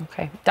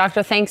 Okay.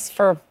 Doctor, thanks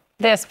for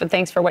this, but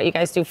thanks for what you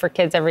guys do for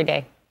kids every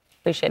day.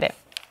 Appreciate it.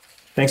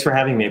 Thanks for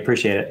having me.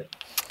 Appreciate it.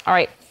 All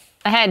right.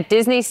 Ahead,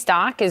 Disney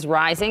stock is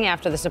rising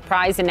after the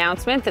surprise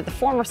announcement that the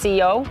former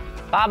CEO,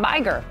 Bob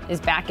Iger,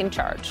 is back in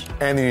charge.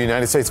 And the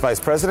United States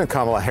Vice President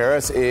Kamala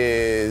Harris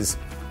is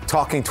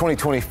talking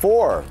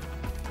 2024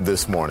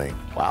 this morning.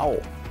 Wow.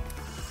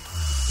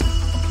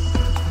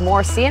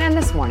 More CNN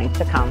This Morning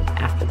to come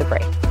after the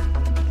break.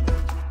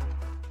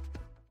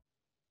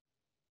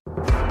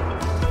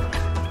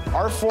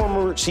 Our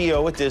former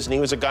CEO at Disney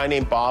was a guy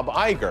named Bob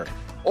Iger.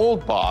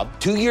 Old Bob.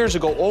 2 years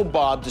ago, old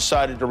Bob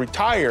decided to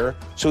retire,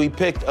 so he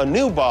picked a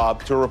new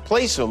Bob to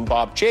replace him,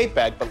 Bob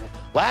Chapek. But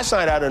last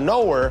night, out of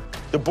nowhere,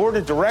 the board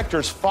of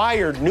directors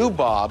fired new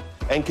Bob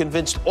and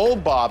convinced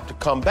old Bob to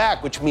come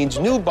back, which means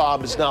new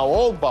Bob is now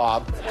old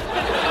Bob,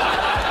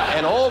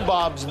 and old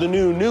Bob's the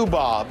new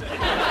Bob.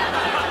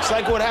 It's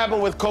like what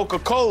happened with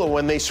Coca-Cola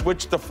when they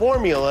switched the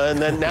formula,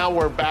 and then now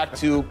we're back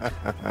to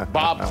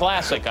Bob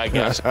Classic, I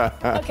guess.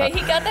 Okay, he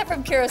got that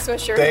from Kira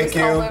Swisher. Thank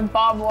you. Calling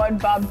Bob 1,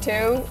 Bob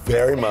 2.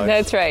 Very much.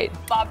 That's right.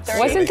 Bob 3.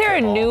 Wasn't there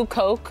a new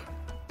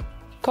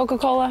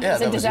Coca-Cola? Yeah,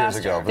 that was years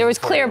ago. There was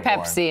clear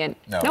Pepsi. And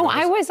no,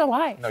 I was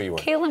alive. No, you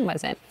weren't. Kaylin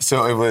wasn't.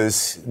 So it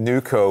was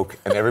new Coke,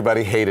 and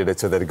everybody hated it,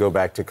 so they'd go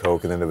back to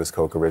Coke, and then it was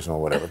Coke Original,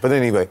 whatever. But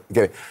anyway,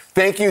 get it.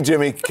 Thank you,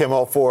 Jimmy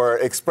Kimmel, for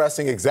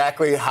expressing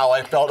exactly how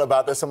I felt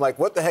about this. I'm like,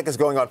 what the heck is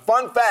going on?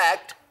 Fun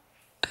fact,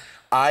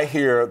 I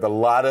hear a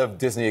lot of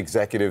Disney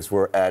executives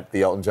were at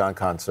the Elton John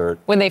concert.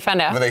 When they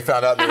found out.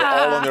 They were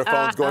all on their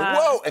phones going,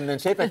 whoa! And then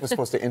Chapek was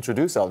supposed to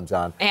introduce Elton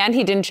John. And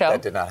he didn't show.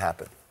 That did not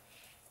happen.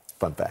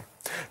 Fun fact.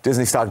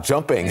 Disney stock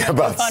jumping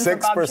about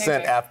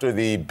 6% after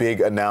the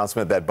big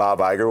announcement that Bob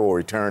Iger will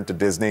return to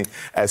Disney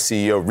as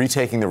CEO,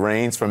 retaking the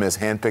reins from his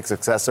handpicked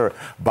successor,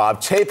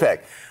 Bob Chapek.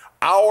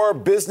 Our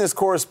business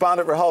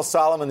correspondent, Rahel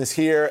Solomon, is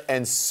here.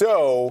 And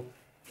so,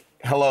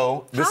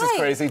 hello, this is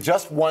crazy.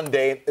 Just one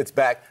day, it's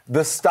back.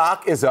 The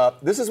stock is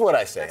up. This is what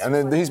I say. And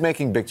then he's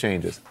making big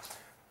changes.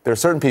 There are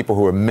certain people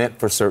who are meant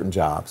for certain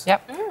jobs.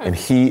 Yep. And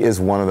he is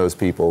one of those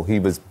people. He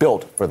was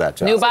built for that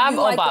job. New Bob,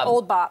 old Bob?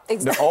 Old Bob.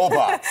 Exactly. No, old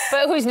Bob.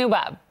 But who's new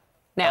Bob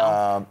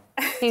now?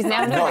 He's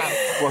now new Bob.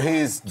 Well,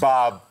 he's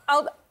Bob.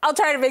 I'll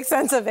try to make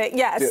sense of it.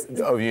 Yes.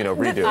 Redo.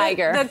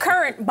 Iger.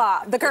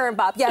 The current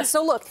Bob. Yes.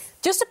 So look,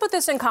 just to put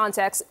this in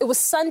context, it was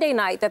Sunday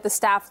night that the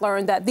staff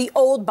learned that the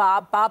old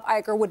Bob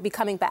Iger, would be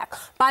coming back.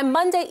 By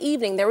Monday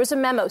evening, there was a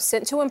memo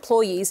sent to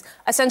employees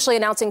essentially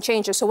announcing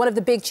changes. So one of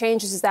the big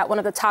changes is that one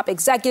of the top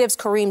executives,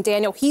 Kareem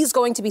Daniel, he's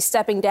going to be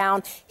stepping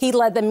down. He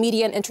led the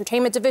media and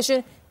entertainment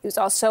division. He was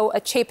also a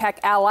Chapek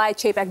ally,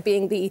 Chapek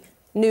being the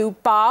new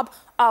Bob.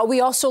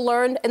 We also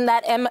learned in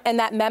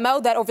that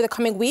memo that over the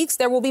coming weeks,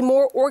 there will be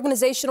more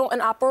organizational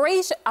and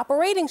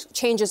operating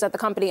changes at the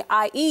company,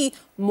 i.e.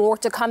 more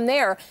to come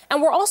there.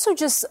 And we're also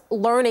just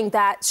learning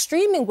that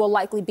streaming will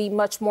likely be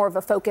much more of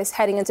a focus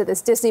heading into this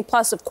Disney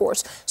Plus, of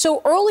course.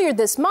 So earlier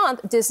this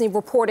month, Disney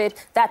reported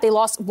that they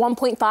lost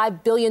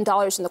 $1.5 billion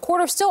in the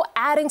quarter, still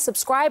adding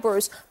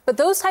subscribers. But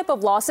those type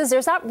of losses,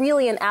 there's not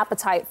really an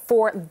appetite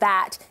for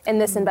that in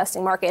this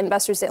investing market.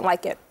 Investors didn't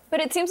like it. But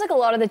it seems like a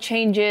lot of the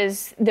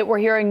changes that we're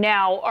hearing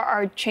now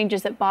are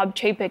changes that Bob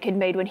Chapek had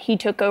made when he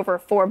took over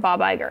for Bob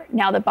Iger.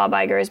 Now that Bob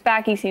Iger is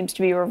back, he seems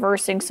to be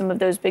reversing some of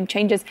those big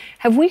changes.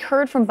 Have we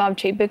heard from Bob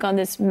Chapek on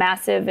this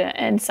massive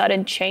and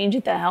sudden change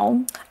at the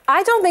helm?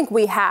 I don't think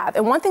we have.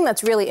 And one thing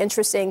that's really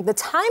interesting, the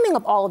timing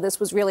of all of this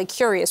was really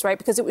curious, right?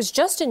 Because it was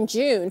just in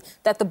June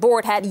that the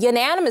board had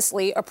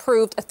unanimously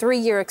approved a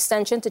 3-year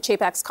extension to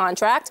Chapek's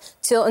contract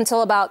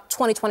until about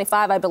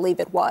 2025, I believe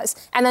it was.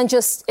 And then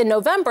just in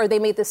November, they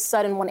made this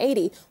sudden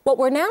 180. What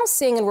we're now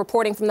seeing in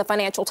reporting from the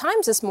Financial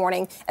Times this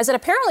morning is that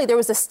apparently there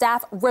was a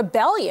staff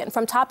rebellion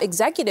from top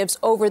executives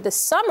over the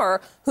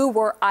summer who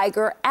were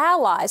Iger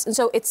allies. And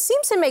so it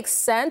seems to make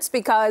sense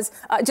because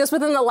just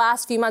within the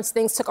last few months,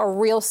 things took a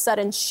real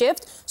sudden shift.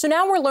 So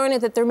now we're learning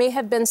that there may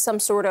have been some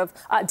sort of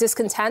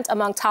discontent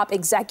among top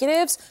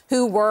executives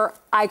who were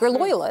Iger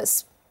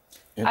loyalists.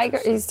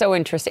 Iger is so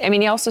interesting. I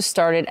mean, he also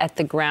started at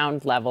the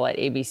ground level at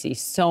ABC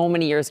so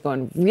many years ago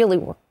and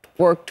really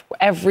worked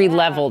every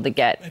level to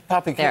get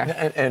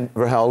there. And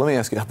Rahel, let me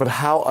ask you, but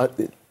how...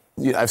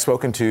 I've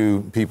spoken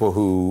to people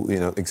who,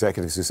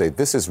 executives who say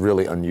this is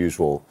really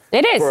unusual.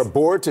 It is. For a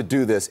board to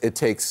do this, it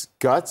takes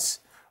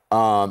guts.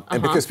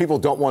 And because people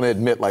don't want to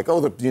admit,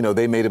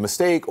 they made a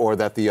mistake or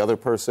that the other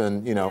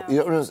person, I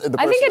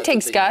think it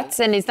takes guts,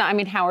 and it's not. I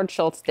mean, Howard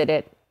Schultz did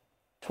it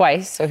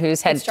twice, so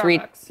who's had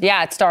three? Yeah,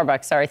 at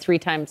Starbucks. Sorry, 3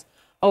 times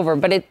over,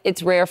 but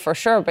it's rare for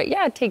sure. But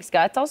yeah, it takes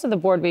guts. Also, the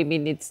board maybe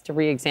needs to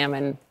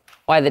re-examine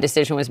why the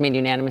decision was made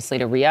unanimously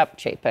to re-up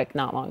Chapek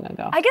not long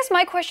ago. I guess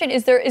my question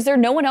is there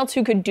no one else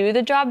who could do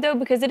the job, though?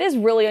 Because it is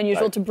really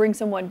unusual to bring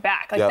someone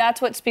back.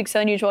 That's what speaks to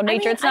unusual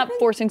nature. It's not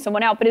forcing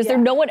someone out, but is there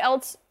no one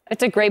else?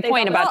 It's a great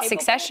point about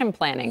succession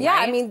planning, Yeah,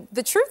 right? I mean,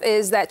 the truth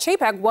is that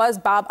Chapek was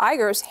Bob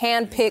Iger's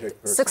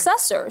hand-picked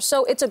successor.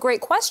 So it's a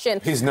great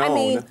question. He's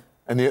known,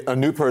 and a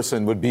new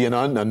person would be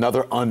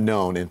another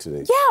unknown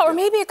entity. Yeah, or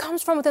maybe it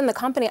comes from within the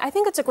company. I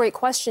think it's a great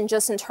question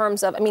just in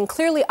terms of,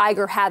 clearly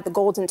Iger had the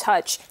golden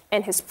touch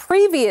in his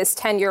previous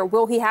tenure.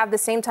 Will he have the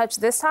same touch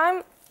this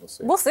time?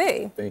 We'll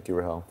see. Thank you,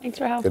 Rahel. Thanks,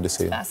 Rahel. Good to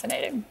see you.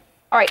 Fascinating.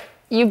 All right.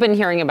 You've been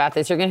hearing about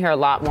this. You're going to hear a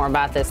lot more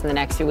about this in the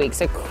next few weeks.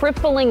 A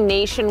crippling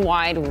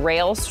nationwide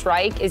rail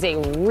strike is a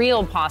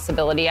real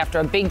possibility after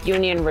a big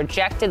union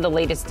rejected the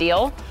latest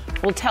deal.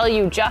 We'll tell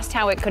you just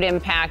how it could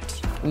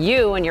impact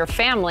you and your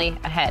family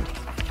ahead.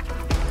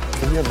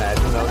 Can you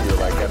imagine, though, you're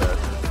like at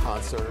a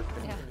concert?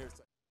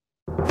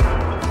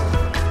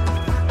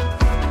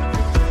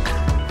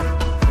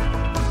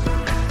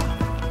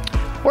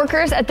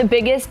 Workers at the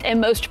biggest and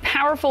most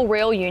powerful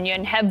rail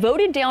union have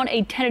voted down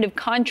a tentative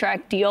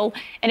contract deal,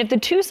 and if the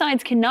two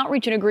sides cannot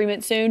reach an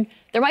agreement soon,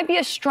 there might be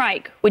a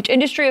strike, which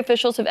industry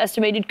officials have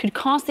estimated could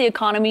cost the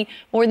economy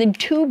more than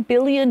 $2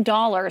 billion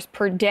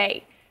per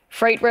day.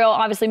 Freight rail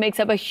obviously makes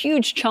up a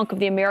huge chunk of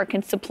the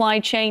American supply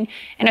chain,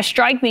 and a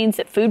strike means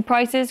that food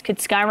prices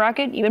could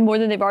skyrocket even more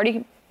than they've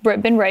already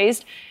been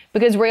raised,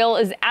 because rail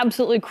is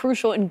absolutely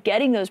crucial in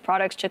getting those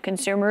products to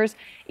consumers.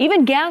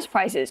 Even gas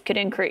prices could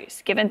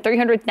increase, given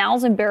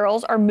 300,000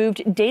 barrels are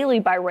moved daily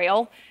by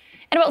rail.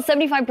 And about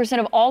 75%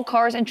 of all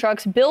cars and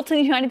trucks built in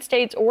the United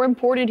States or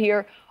imported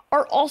here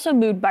are also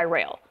moved by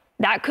rail.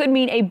 That could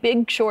mean a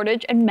big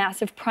shortage and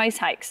massive price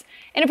hikes.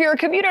 And if you're a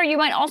commuter, you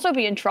might also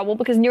be in trouble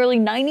because nearly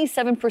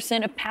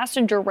 97% of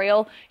passenger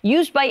rail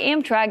used by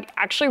Amtrak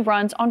actually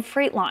runs on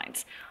freight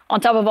lines. On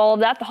top of all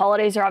of that, the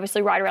holidays are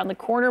obviously right around the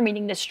corner,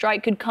 meaning this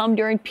strike could come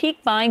during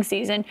peak buying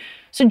season.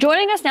 So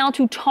joining us now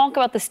to talk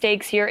about the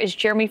stakes here is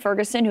Jeremy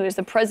Ferguson, who is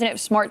the president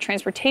of Smart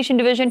Transportation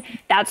Division.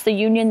 That's the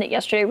union that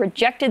yesterday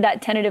rejected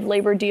that tentative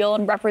labor deal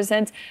and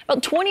represents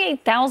about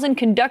 28,000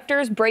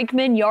 conductors,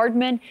 brakemen,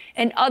 yardmen,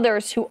 and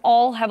others who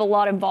all have a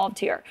lot involved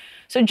here.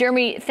 So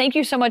Jeremy, thank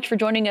you so much for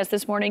joining us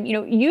this morning. You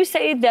know, you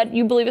say that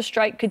you believe a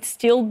strike could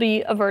still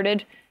be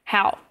averted.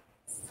 How?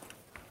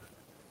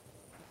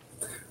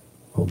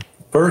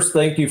 First,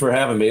 thank you for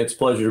having me. It's a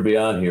pleasure to be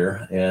on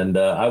here. And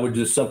I would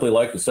just simply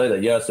like to say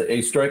that, yes,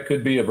 a strike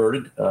could be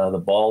averted.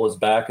 The ball is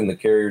back in the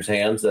carrier's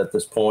hands at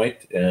this point,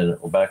 and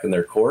we're back in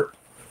their court.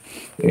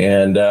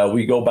 And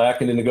we go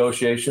back into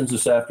negotiations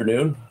this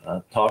afternoon.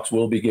 Talks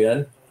will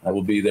begin. I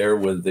will be there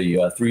with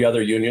the three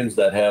other unions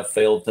that have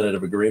failed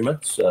tentative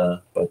agreements.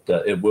 But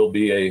it will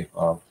be a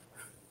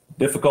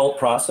difficult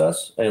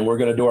process, and we're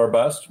going to do our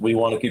best. We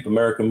want to keep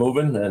America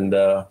moving, and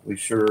we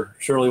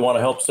surely want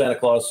to help Santa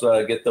Claus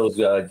get those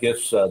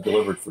gifts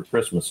delivered for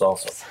Christmas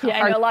also.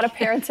 Yeah, I know a lot of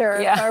parents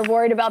are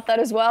worried about that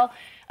as well.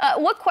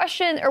 What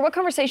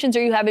conversations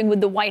are you having with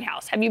the White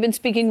House? Have you been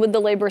speaking with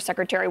the Labor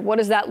Secretary? What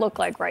does that look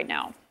like right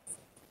now?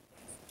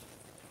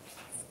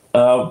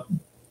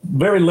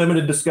 Very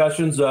limited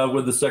discussions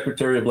with the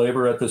Secretary of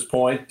Labor at this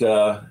point.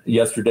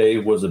 Yesterday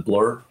was a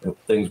blur.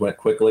 Things went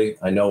quickly.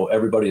 I know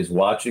everybody is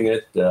watching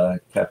it.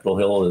 Capitol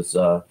Hill is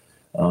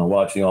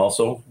watching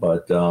also,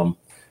 but no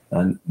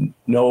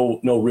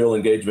real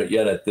engagement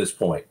yet at this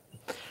point.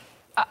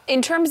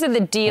 In terms of the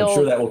deal, I'm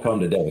sure that will come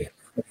today.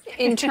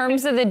 In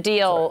terms of the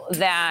deal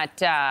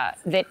that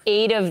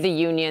 8 of the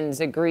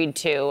unions agreed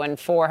to and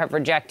 4 have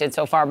rejected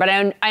so far, but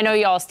I know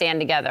you all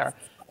stand together.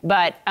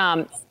 But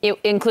it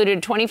included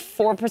a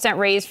 24%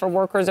 raise for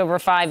workers over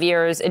 5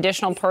 years,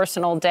 additional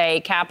personal day,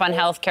 cap on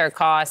health care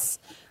costs,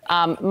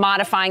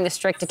 modifying the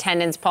strict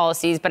attendance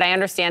policies. But I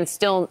understand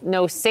still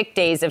no sick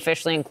days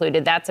officially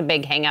included. That's a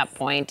big hang-up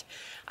point.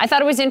 I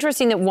thought it was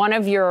interesting that one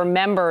of your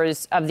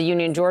members of the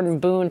union, Jordan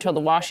Boone, told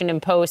the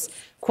Washington Post,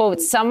 quote,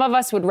 "Some of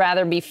us would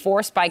rather be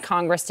forced by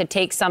Congress to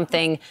take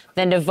something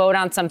than to vote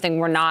on something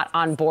we're not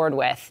on board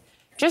with."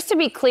 Just to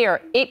be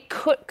clear,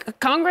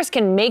 Congress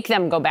can make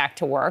them go back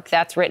to work.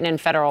 That's written in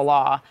federal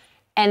law.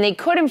 And they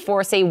could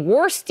enforce a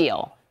worse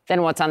deal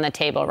than what's on the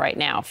table right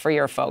now for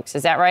your folks.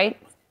 Is that right?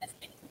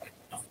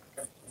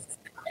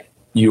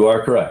 You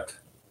are correct.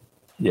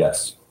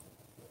 Yes.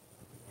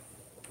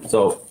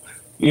 So,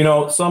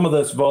 some of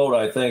this vote,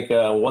 I think,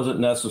 wasn't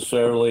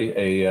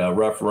necessarily a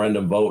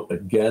referendum vote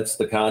against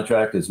the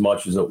contract as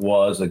much as it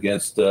was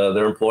against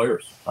their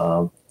employers.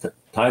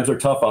 Times are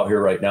tough out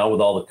here right now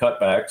with all the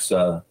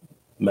cutbacks.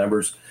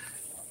 Members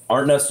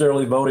aren't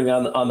necessarily voting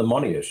on the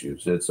money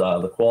issues. It's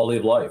the quality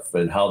of life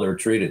and how they're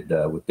treated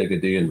with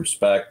dignity and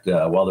respect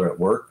while they're at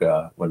work.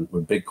 When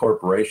big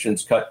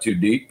corporations cut too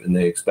deep and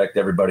they expect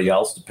everybody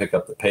else to pick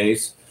up the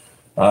pace,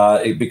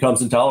 it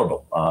becomes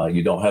intolerable.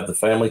 You don't have the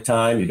family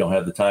time. You don't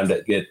have the time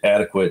to get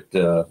adequate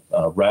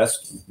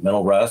rest,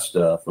 mental rest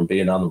from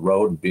being on the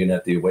road and being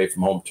at the away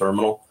from home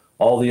terminal.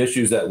 All the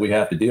issues that we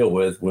have to deal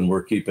with when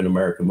we're keeping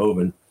America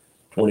moving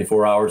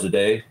 24 hours a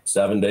day,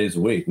 7 days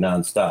a week,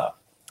 nonstop.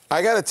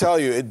 I got to tell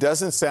you, it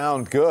doesn't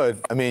sound good.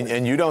 I mean,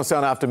 and you don't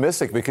sound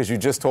optimistic because you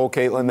just told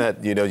Caitlin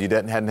that, you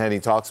hadn't had any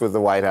talks with the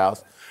White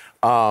House.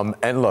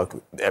 And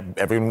look,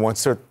 everyone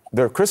wants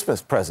their Christmas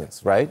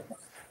presents, right?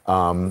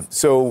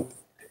 So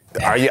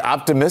are you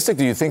optimistic?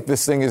 Do you think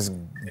this thing is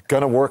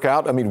going to work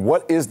out? I mean,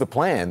 what is the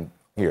plan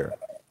here?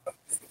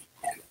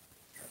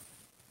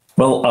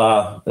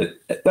 Well,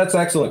 that's an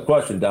excellent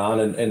question, Don.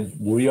 And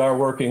we are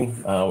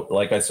working,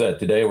 like I said,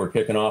 today we're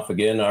kicking off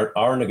again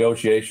our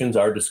negotiations,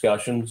 our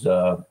discussions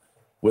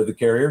with the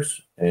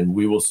carriers, and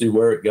we will see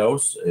where it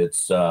goes.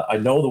 I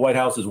know the White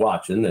House is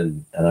watching,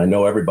 and I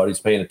know everybody's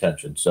paying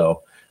attention.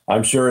 So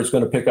I'm sure it's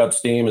going to pick up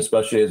steam,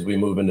 especially as we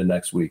move into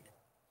next week.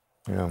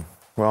 Yeah.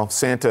 Well,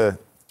 Santa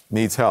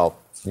needs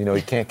help. You know,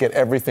 he can't get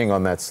everything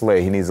on that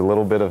sleigh. He needs a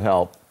little bit of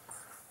help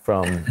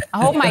from.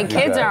 I hope my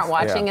kids aren't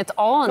watching. Yeah. It's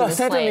all on the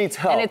Santa sleigh, needs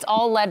help. and it's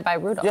all led by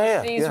Rudolph.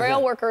 The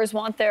Israel workers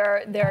want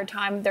their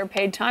time, their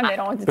paid time. They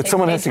don't want to But take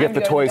someone paid has to time get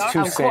the go toys the to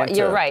doctor. Santa.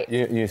 You're right.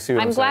 You see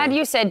what I'm glad saying?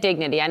 you said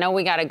dignity. I know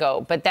we got to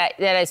go, but that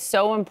is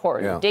so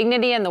important. Yeah.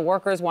 Dignity, and the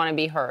workers want to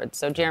be heard.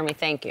 So, Jeremy,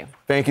 thank you.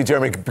 Thank you,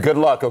 Jeremy. Good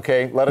luck,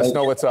 okay? Let us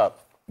know what's up.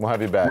 We'll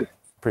have you back.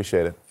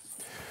 Appreciate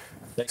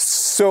it.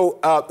 So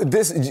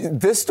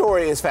this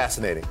story is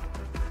fascinating.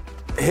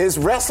 His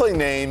wrestling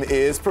name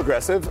is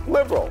Progressive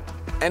Liberal,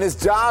 and his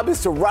job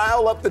is to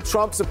rile up the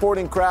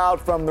Trump-supporting crowd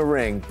from the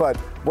ring. But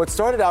what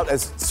started out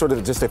as sort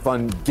of just a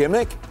fun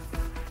gimmick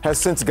has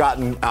since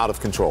gotten out of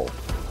control.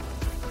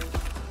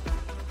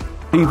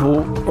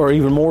 People are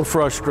even more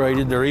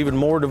frustrated. They're even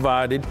more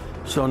divided.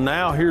 So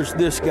now here's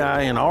this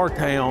guy in our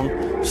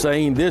town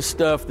saying this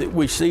stuff that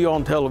we see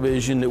on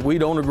television that we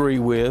don't agree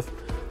with.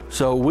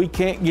 So we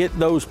can't get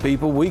those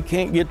people. We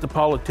can't get the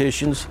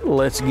politicians.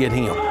 Let's get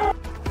him.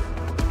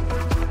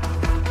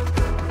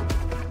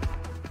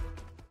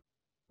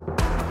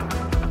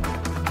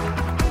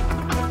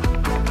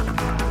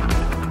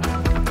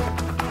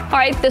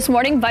 All right, this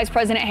morning, Vice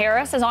President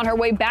Harris is on her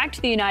way back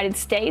to the United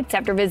States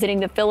after visiting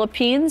the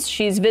Philippines.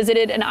 She's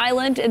visited an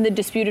island in the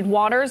disputed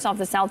waters off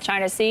the South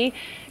China Sea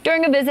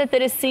during a visit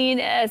that is seen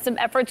as some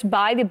efforts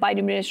by the Biden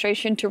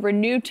administration to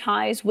renew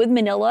ties with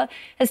Manila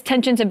as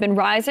tensions have been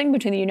rising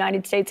between the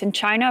United States and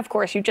China. Of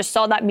course, you just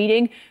saw that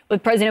meeting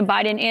with President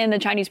Biden and the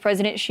Chinese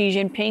President Xi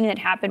Jinping that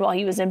happened while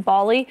he was in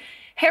Bali.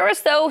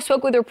 Harris, though,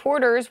 spoke with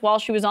reporters while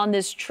she was on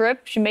this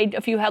trip. She made a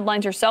few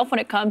headlines herself when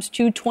it comes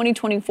to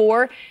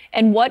 2024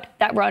 and what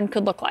that run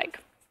could look like.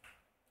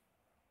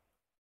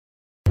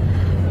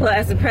 Well,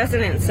 as the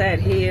president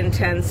said, he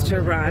intends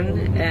to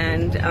run,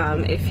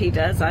 and if he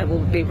does, I will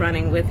be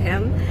running with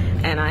him.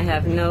 And I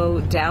have no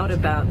doubt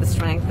about the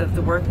strength of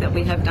the work that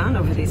we have done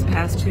over these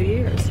past 2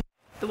 years.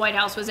 The White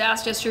House was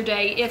asked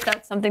yesterday if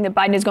that's something that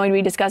Biden is going to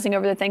be discussing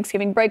over the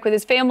Thanksgiving break with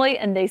his family,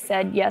 and they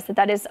said yes,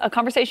 that is a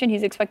conversation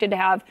he's expected to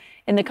have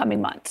in the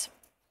coming months.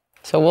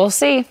 So we'll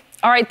see.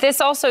 All right,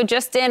 this also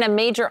just in, a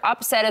major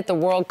upset at the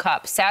World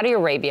Cup. Saudi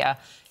Arabia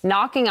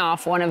knocking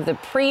off one of the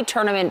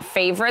pre-tournament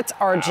favorites,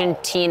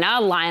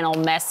 Argentina. Lionel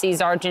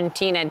Messi's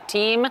Argentina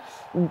team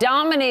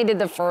dominated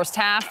the first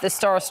half. The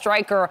star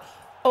striker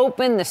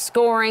opened the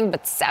scoring,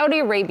 but Saudi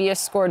Arabia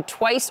scored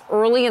twice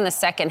early in the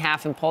second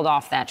half and pulled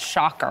off that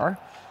shocker.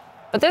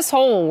 But this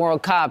whole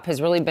World Cup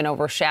has really been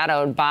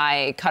overshadowed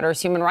by Qatar's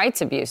human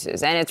rights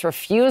abuses and its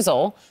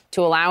refusal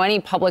to allow any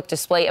public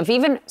display of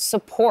even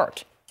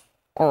support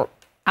or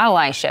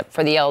allyship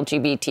for the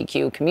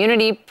LGBTQ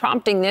community,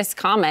 prompting this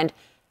comment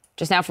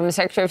just now from the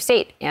Secretary of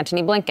State,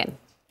 Antony Blinken.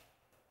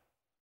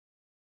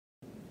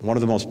 One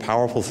of the most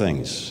powerful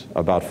things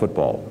about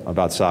football,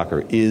 about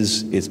soccer,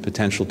 is its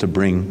potential to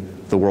bring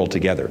the world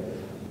together.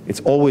 It's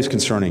always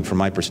concerning from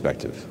my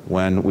perspective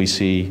when we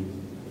see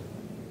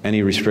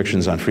any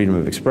restrictions on freedom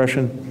of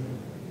expression.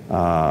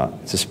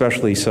 It's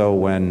especially so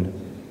when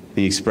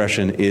the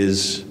expression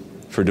is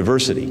for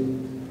diversity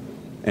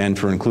and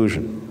for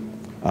inclusion.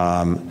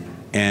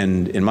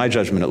 And in my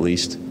judgment, at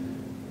least,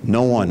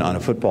 no one on a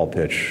football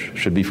pitch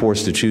should be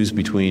forced to choose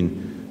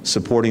between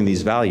supporting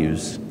these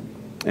values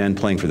and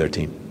playing for their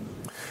team.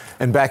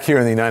 And back here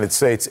in the United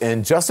States,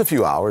 in just a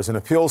few hours, an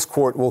appeals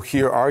court will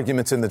hear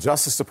arguments in the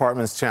Justice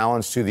Department's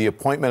challenge to the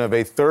appointment of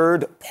a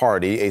third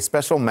party, a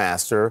special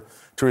master,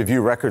 to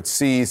review records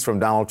seized from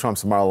Donald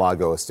Trump's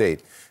Mar-a-Lago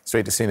estate.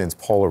 Straight to CNN's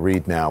Paula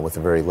Reed now with the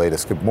very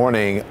latest. Good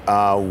morning.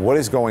 What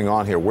is going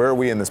on here? Where are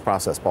we in this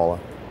process, Paula?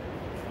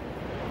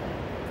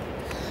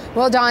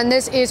 Well, Don,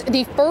 this is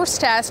the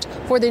first test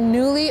for the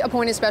newly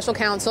appointed special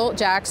counsel,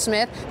 Jack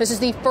Smith. This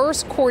is the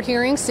first court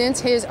hearing since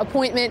his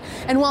appointment.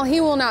 And while he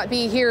will not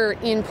be here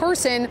in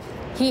person,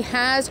 he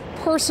has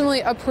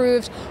personally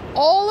approved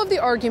all of the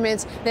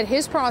arguments that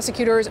his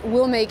prosecutors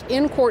will make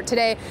in court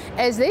today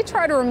as they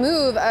try to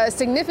remove a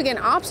significant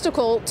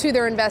obstacle to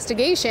their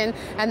investigation,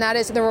 and that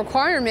is the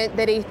requirement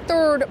that a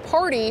third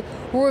party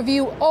will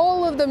review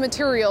all of the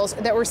materials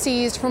that were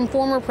seized from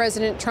former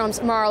President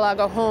Trump's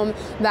Mar-a-Lago home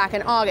back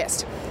in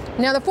August.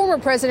 Now, the former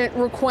president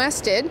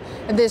requested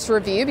this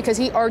review because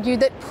he argued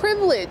that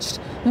privileged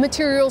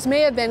materials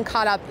may have been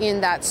caught up in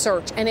that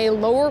search, and a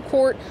lower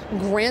court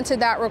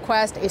granted that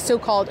request. A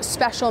so-called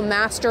special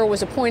master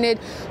was appointed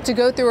to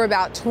go through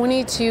about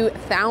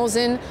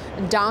 22,000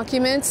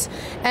 documents,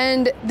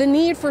 and the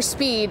need for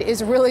speed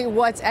is really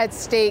what's at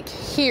stake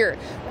here.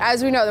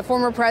 As we know, the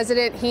former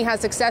president, he has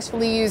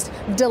successfully used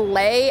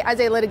delay as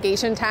a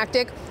litigation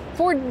tactic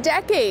for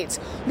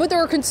decades. But there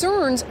are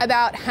concerns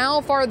about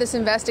how far this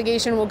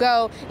investigation will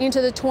go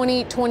into the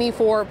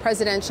 2024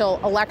 presidential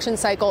election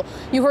cycle.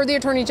 You heard the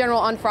Attorney General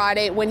on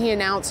Friday when he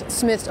announced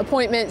Smith's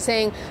appointment,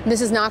 saying this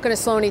is not going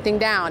to slow anything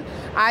down.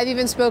 I've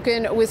even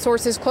spoken with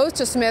sources close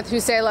to Smith who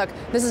say, look,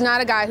 this is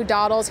not a guy who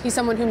dawdles. He's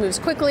someone who moves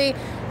quickly.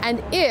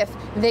 And if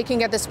they can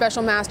get the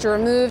special master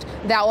removed,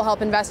 that will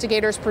help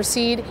investigators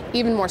proceed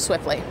even more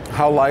swiftly.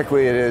 How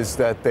likely it is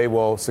that they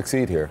will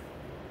succeed here?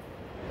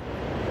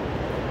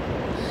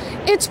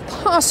 It's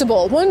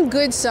possible. One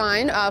good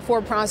sign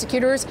for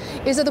prosecutors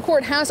is that the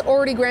court has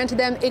already granted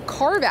them a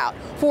carve-out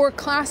for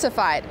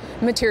classified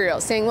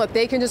materials, saying, look,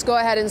 they can just go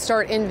ahead and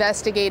start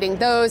investigating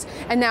those.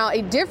 And now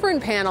a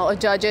different panel of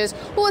judges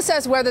will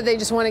assess whether they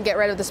just want to get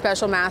rid of the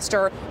special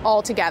master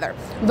altogether.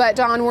 But,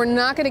 Don, we're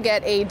not going to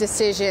get a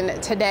decision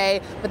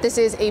today, but this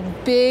is a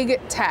big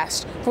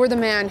test for the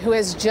man who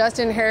has just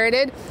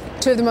inherited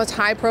two of the most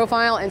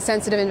high-profile and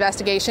sensitive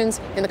investigations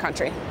in the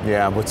country.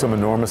 Yeah, with some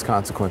enormous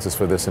consequences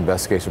for this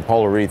investigation.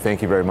 Paula Reed,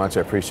 thank you very much.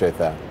 I appreciate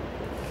that.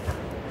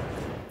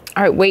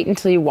 All right, wait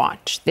until you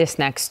watch this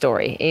next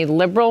story. A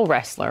liberal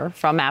wrestler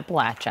from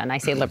Appalachia, and I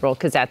say liberal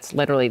because that's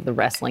literally the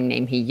wrestling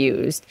name he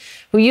used,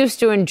 who used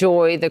to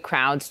enjoy the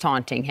crowds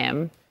taunting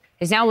him,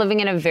 is now living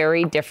in a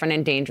very different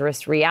and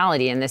dangerous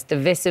reality. In this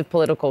divisive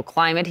political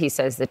climate, he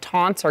says the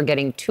taunts are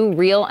getting too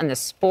real and the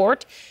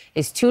sport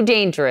is too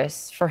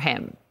dangerous for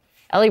him.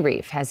 Ellie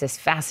Reeve has this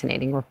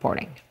fascinating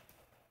reporting.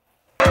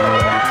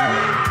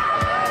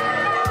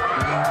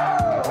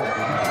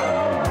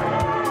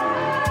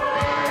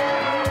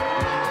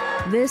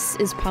 This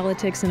is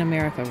politics in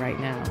America right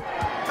now.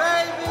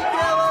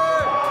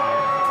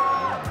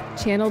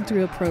 Channeled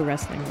through a pro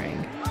wrestling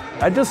ring.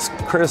 I just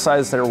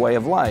criticize their way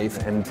of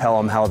life and tell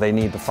them how they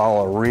need to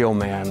follow a real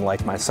man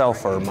like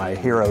myself or my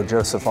hero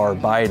Joseph R.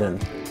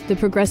 Biden. The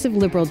progressive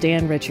liberal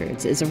Dan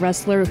Richards is a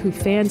wrestler who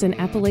fans in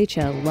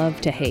Appalachia love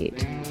to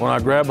hate. When I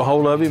grab a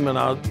hold of him and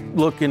I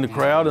look in the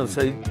crowd and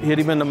say, hit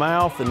him in the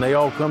mouth, and they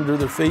all come to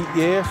their feet,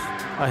 yes,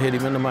 I hit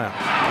him in the mouth.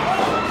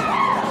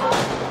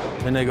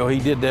 And they go, he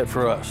did that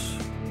for us.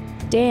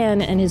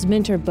 Dan and his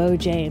mentor, Bo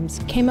James,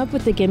 came up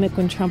with the gimmick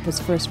when Trump was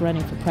first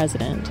running for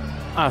president.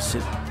 I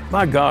said,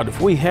 my God, if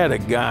we had a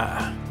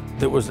guy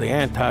that was the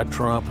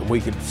anti-Trump and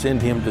we could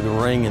send him to the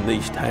ring in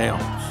these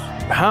towns,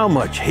 how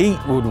much heat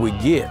would we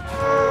get?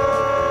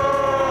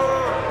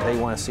 They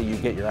want to see you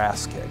get your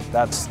ass kicked.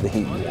 That's the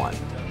heat you want.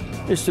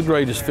 It's the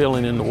greatest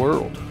feeling in the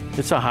world.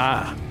 It's a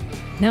high.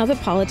 Now that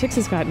politics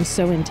has gotten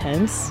so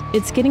intense,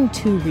 it's getting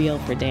too real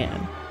for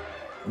Dan.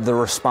 The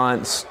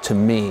response to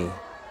me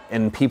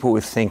and people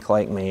who think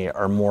like me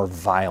are more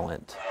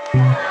violent.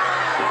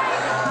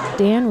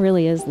 Dan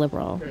really is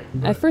liberal.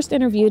 I first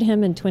interviewed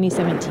him in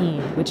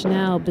 2017, which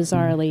now,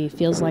 bizarrely,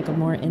 feels like a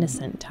more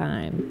innocent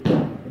time.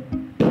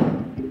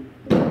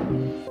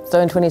 So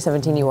in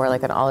 2017, you wore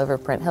like an all-over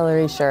print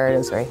Hillary shirt. It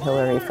was very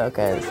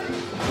Hillary-focused.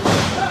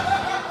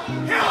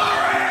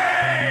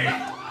 Hillary!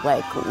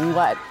 Like,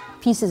 what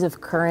pieces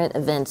of current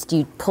events do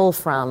you pull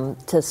from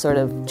to sort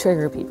of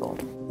trigger people?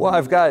 Well,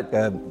 I've got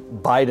a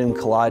Biden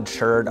collage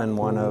shirt and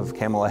one of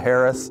Kamala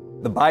Harris.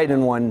 The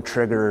Biden one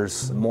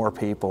triggers more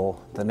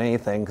people than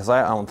anything because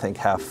I don't think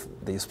half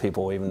these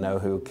people even know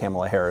who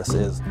Kamala Harris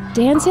is.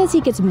 Dan says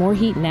he gets more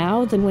heat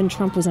now than when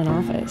Trump was in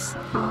office.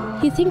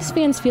 He thinks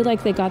fans feel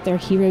like they got their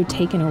hero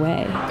taken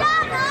away.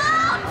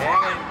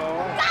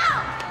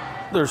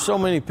 There's so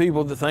many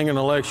people that think an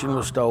election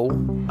was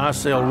stolen. I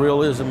sell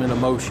realism and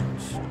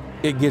emotions.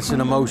 It gets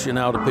an emotion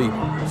out of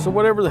people. So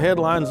whatever the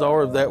headlines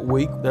are of that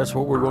week, that's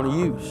what we're going to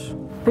use.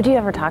 But do you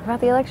ever talk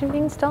about the election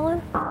being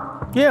stolen?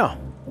 Yeah.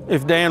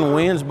 If Dan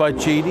wins by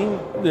cheating,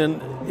 then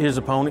his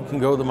opponent can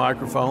go to the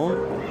microphone,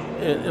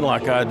 and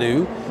like I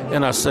do,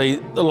 and I say,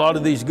 a lot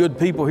of these good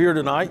people here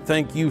tonight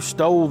think you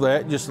stole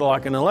that, just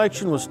like an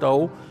election was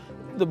stole.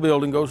 The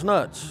building goes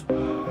nuts.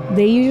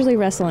 They usually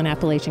wrestle in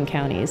Appalachian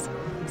counties.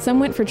 Some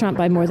went for Trump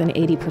by more than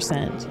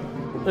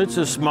 80%. It's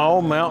a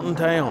small mountain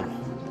town.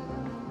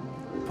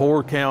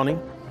 Poor county,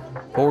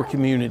 poor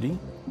community,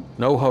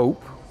 no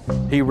hope.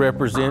 He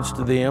represents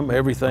to them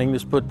everything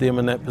that's put them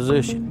in that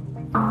position.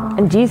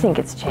 And do you think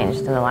it's changed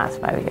in the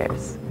last 5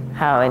 years,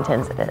 how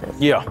intense it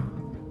is? Yeah,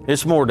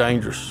 it's more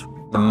dangerous.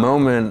 The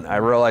moment I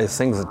realized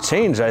things had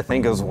changed, I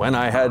think, is when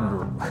I had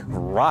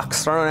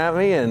rocks thrown at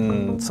me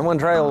and someone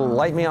tried to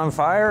light me on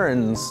fire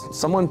and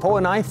someone pull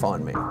a knife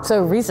on me.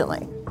 So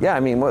recently? Yeah, I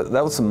mean,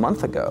 that was a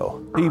month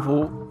ago.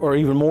 People are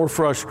even more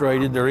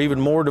frustrated. They're even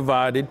more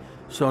divided.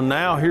 So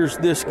now here's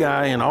this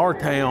guy in our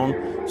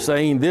town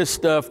saying this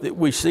stuff that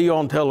we see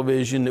on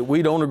television that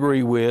we don't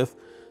agree with.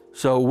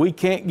 So we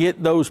can't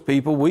get those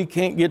people. We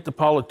can't get the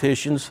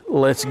politicians.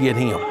 Let's get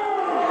him.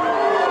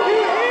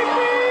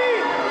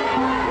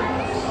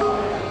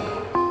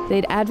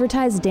 They'd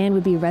advertised Dan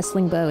would be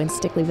wrestling Bo in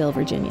Stickleyville,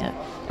 Virginia,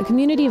 a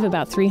community of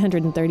about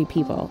 330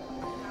 people.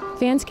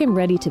 Fans came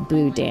ready to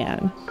boo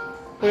Dan.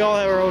 We all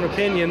have our own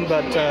opinion,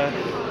 but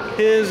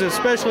his,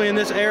 especially in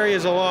this area,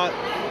 is a lot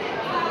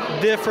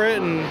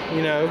different, and,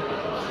 you know,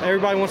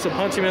 everybody wants to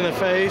punch him in the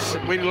face.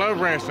 We love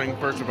wrestling,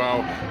 first of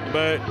all,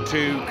 but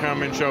to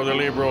come and show the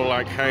liberal,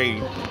 like,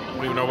 hey,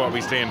 we know what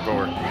we stand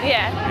for.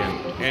 Yeah.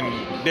 And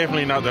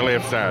definitely not the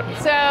left side.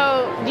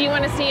 So, do you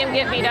want to see him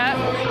get beat up?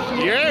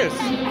 Yes.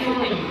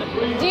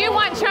 Do you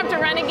want Trump to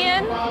run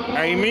again?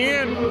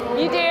 Amen.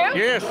 You do?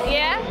 Yes.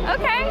 Yeah?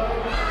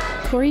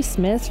 Okay. Corey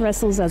Smith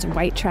wrestles as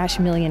White Trash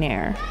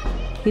Millionaire.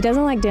 He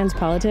doesn't like Dan's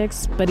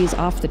politics, but he's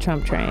off the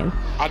Trump train.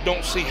 I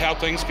don't see how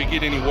things could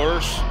get any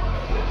worse.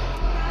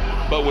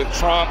 But with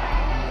Trump,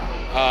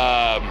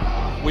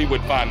 we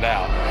would find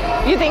out.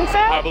 You think so?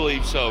 I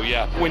believe so,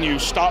 yeah. When you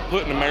stop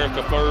putting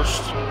America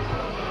first,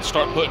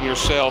 start putting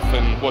yourself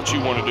and what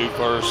you want to do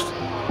first.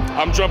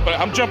 I'm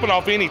jumping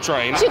off any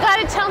train. But you got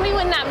to tell me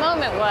when that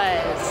moment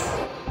was.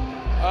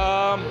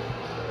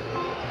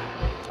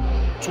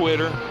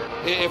 Twitter.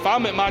 If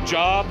I'm at my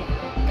job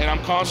and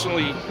I'm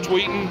constantly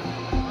tweeting,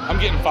 I'm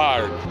getting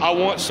fired. I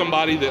want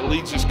somebody that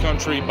leads this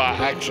country by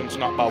actions,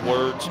 not by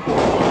words.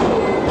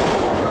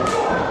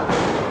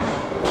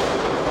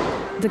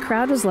 The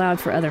crowd was loud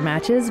for other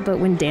matches, but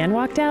when Dan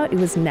walked out, it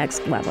was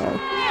next level.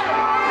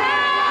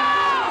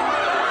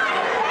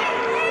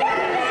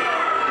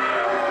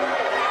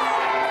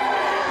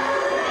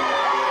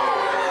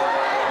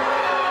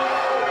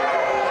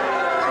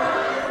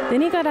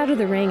 Then he got out of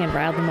the ring and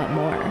riled them up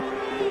more.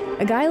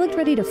 A guy looked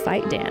ready to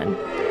fight Dan.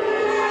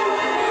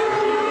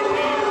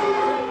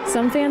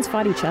 Some fans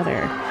fought each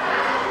other.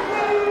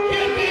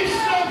 Get these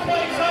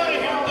snowflakes out of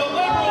here! The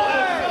liberal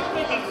has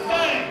something to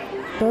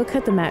say! Bo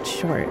cut the match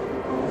short.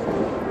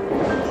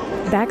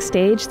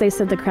 Backstage, they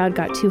said the crowd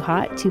got too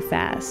hot too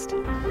fast.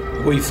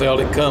 We felt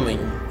it coming.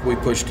 We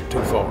pushed it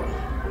too far.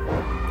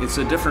 It's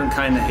a different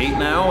kind of hate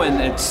now,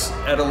 and it's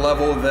at a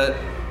level that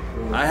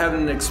I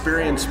haven't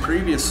experienced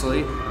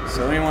previously.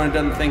 So anyone who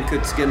doesn't think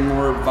it's getting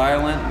more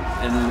violent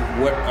and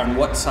on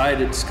what side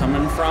it's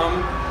coming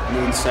from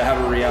needs to have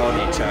a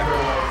reality check.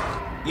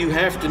 You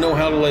have to know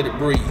how to let it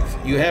breathe.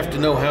 You have to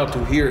know how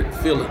to hear it,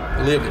 feel it,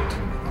 live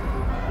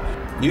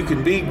it. You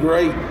can be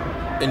great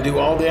and do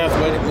all the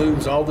athletic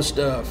moves, all the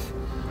stuff.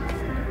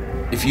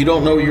 If you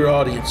don't know your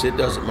audience, it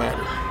doesn't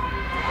matter.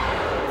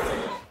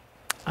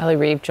 Ali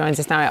Reeve joins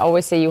us now. I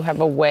always say you have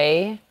a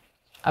way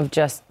of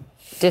just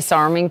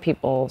disarming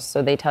people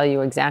so they tell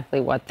you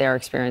exactly what they're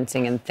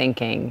experiencing and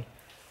thinking.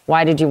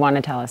 Why did you want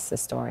to tell us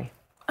this story?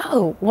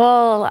 Oh,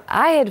 well,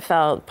 I had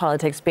felt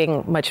politics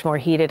being much more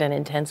heated and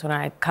intense when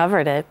I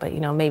covered it, but,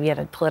 maybe at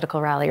a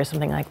political rally or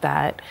something like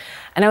that.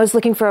 And I was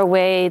looking for a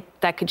way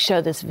that could show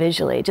this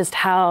visually, just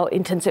how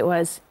intense it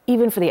was,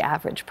 even for the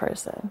average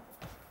person.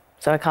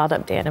 So I called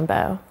up Dan and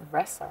Bo. The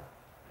wrestler.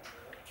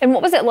 And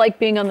what was it like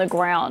being on the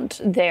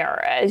ground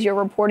there as you're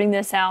reporting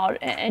this out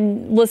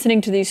and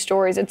listening to these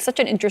stories? It's such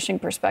an interesting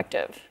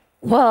perspective.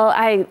 Well,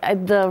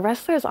 the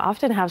wrestlers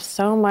often have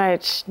so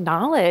much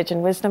knowledge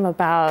and wisdom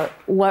about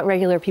what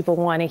regular people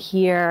want to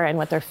hear and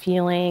what they're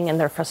feeling and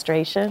their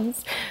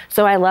frustrations.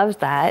 So I loved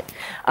that.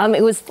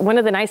 It was one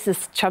of the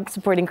nicest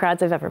Trump-supporting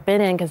crowds I've ever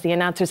been in because the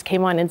announcers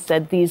came on and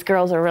said, these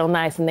girls are real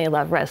nice and they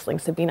love wrestling,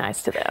 so be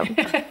nice to them.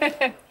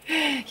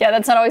 Yeah,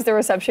 that's not always the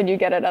reception you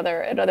get at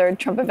other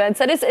Trump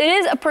events. It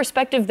is a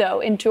perspective,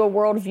 though, into a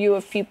worldview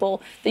of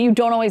people that you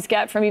don't always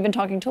get from even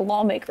talking to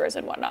lawmakers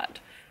and whatnot.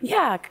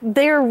 Yeah,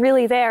 they're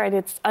really there, and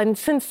it's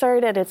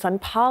uncensored, and it's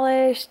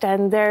unpolished,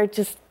 and they're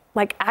just,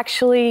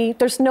 actually,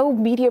 there's no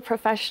media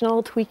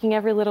professional tweaking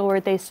every little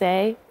word they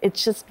say.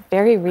 It's just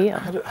very real.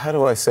 How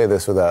do I say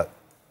this without...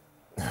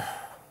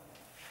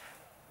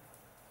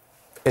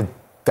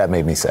 That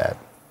made me sad.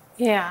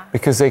 Yeah.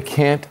 Because they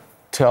can't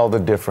tell the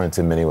difference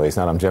in many ways,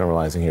 I'm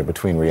generalizing here,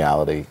 between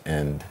reality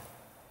and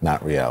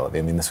not reality.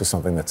 I mean, this was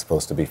something that's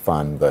supposed to be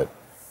fun, but...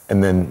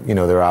 And then,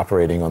 they're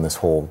operating on this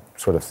whole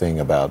sort of thing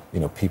about,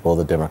 people,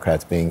 the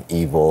Democrats being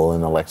evil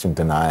and election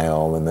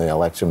denial and the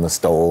election was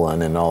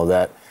stolen and all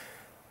that.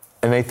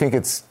 And I think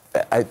it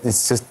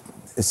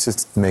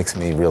just makes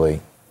me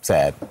really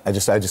sad. I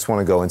just want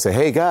to go and say,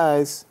 hey,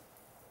 guys,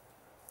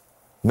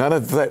 none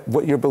of that,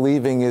 what you're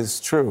believing is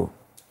true.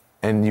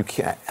 And you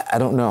can't, I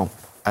don't know.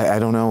 I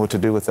don't know what to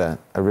do with that.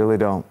 I really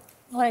don't.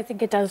 Well, I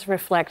think it does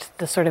reflect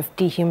the sort of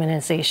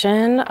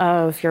dehumanization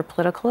of your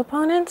political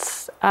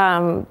opponents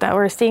that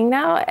we're seeing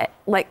now.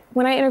 Like,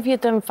 when I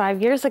interviewed them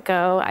 5 years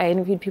ago, I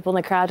interviewed people in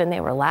the crowd and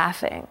they were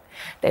laughing.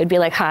 They would be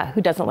like,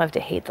 who doesn't love to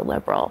hate the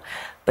liberal?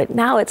 But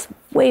now it's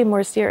way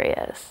more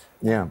serious.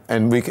 Yeah,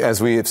 and as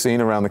we have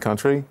seen around the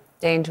country...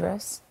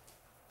 Dangerous.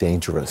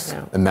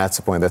 Yeah. And that's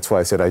the point. That's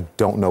why I said I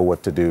don't know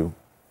what to do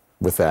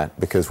with that,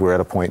 because we're at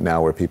a point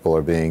now where people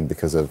are being,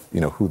 because of,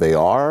 who they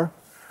are,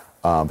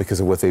 because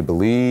of what they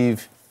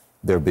believe,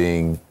 they're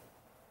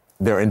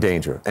in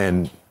danger.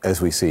 And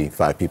as we see,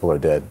 5 people are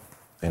dead,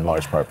 in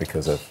large part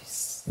because of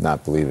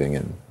not believing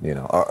in,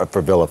 or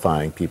for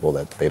vilifying people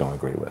that they don't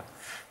agree with.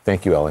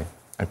 Thank you, Ellie.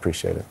 I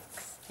appreciate it.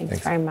 Thanks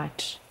very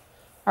much.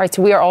 All right,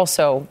 so we are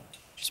also,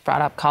 just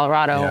brought up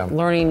Colorado,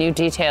 learning new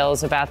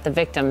details about the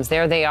victims.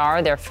 There they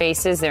are, their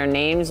faces, their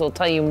names. We'll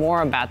tell you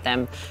more about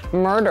them.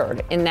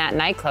 Murdered in that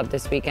nightclub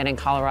this weekend in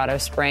Colorado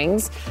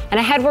Springs. And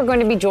ahead, we're going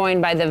to be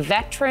joined by the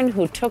veteran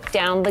who took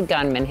down the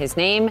gunman. His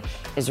name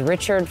is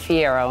Richard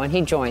Fierro, and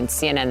he joins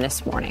CNN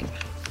This Morning.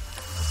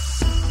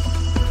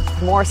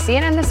 More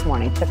CNN This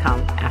Morning to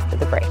come after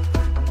the break.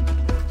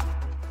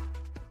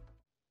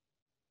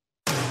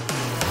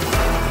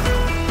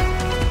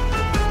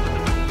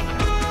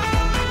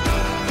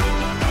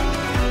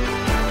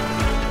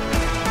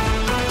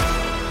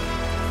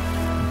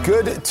 Good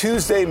Good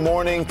Tuesday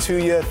morning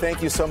to you.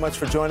 Thank you so much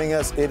for joining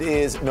us. It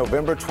is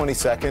November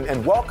 22nd,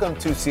 and welcome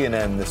to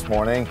CNN this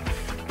morning.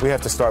 We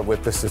have to start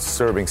with this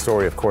disturbing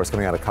story, of course,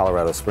 coming out of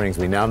Colorado Springs.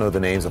 We now know the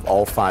names of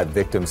all 5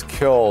 victims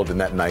killed in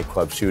that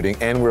nightclub shooting,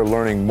 and we're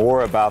learning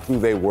more about who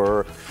they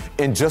were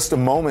in just a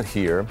moment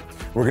here.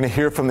 We're going to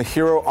hear from the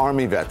hero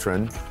Army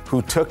veteran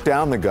who took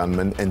down the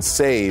gunman and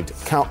saved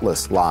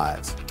countless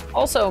lives.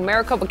 Also,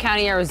 Maricopa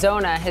County,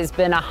 Arizona has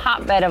been a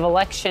hotbed of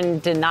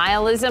election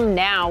denialism.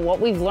 Now,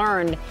 what we've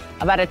learned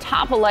about a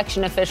top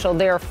election official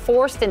there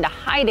forced into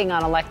hiding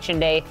on Election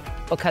Day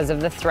because of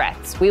the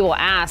threats. We will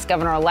ask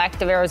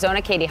Governor-elect of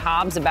Arizona, Katie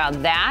Hobbs,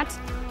 about that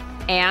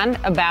and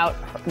about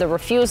the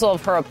refusal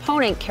of her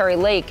opponent, Kari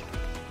Lake,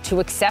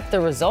 to accept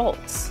the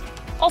results.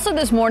 Also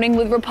this morning,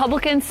 with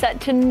Republicans set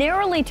to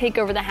narrowly take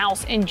over the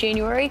House in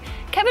January,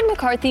 Kevin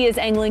McCarthy is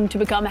angling to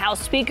become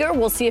House Speaker.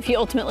 We'll see if he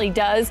ultimately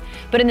does.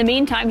 But in the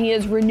meantime, he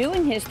is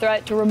renewing his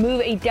threat to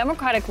remove a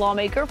Democratic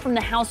lawmaker from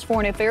the House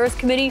Foreign Affairs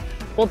Committee.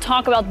 We'll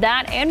talk about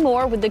that and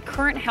more with the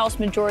current House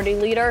Majority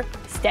Leader,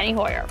 Steny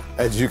Hoyer.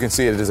 As you can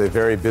see, it is a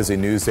very busy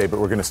news day,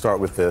 but we're going to start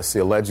with this.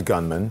 The alleged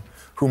gunman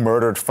who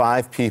murdered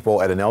 5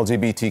 people at an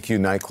LGBTQ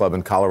nightclub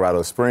in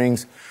Colorado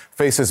Springs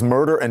faces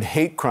murder and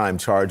hate crime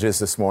charges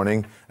this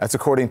morning. That's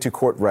according to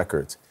court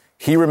records.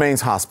 He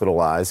remains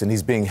hospitalized and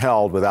he's being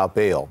held without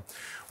bail.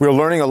 We're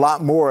learning a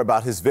lot more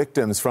about his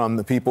victims from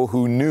the people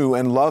who knew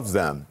and loved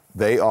them.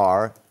 They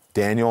are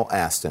Daniel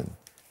Aston,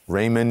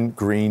 Raymond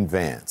Green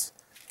Vance,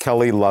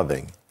 Kelly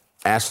Loving,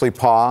 Ashley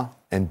Paugh,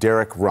 and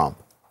Derek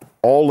Rump.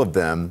 All of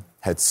them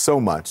had so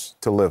much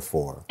to live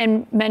for.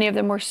 And many of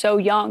them were so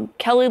young.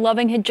 Kelly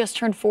Loving had just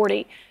turned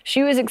 40.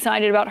 She was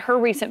excited about her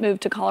recent move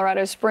to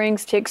Colorado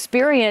Springs to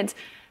experience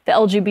the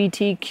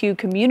LGBTQ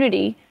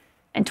community.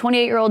 And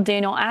 28-year-old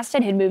Daniel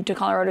Aston had moved to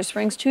Colorado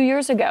Springs 2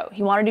 years ago.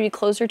 He wanted to be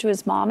closer to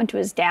his mom and to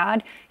his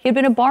dad. He had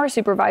been a bar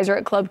supervisor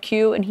at Club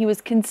Q, and he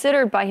was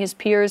considered by his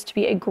peers to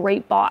be a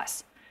great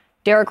boss.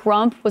 Derek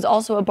Rump was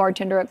also a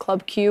bartender at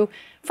Club Q.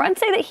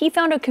 Friends say that he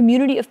found a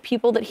community of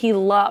people that he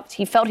loved.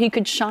 He felt he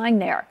could shine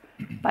there.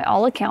 By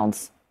all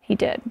accounts, he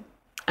did.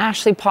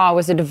 Ashley Paugh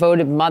was a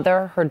devoted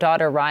mother. Her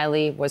daughter,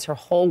 Riley, was her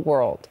whole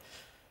world.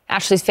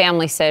 Ashley's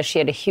family says she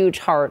had a huge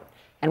heart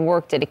and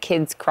worked at a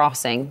Kids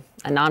Crossing,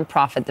 a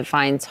nonprofit that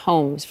finds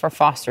homes for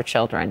foster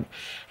children.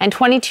 And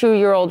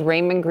 22-year-old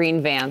Raymond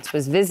Green Vance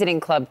was visiting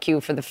Club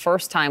Q for the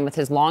first time with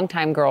his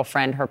longtime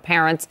girlfriend, her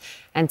parents,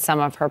 and some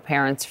of her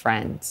parents'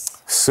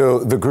 friends.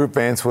 So the group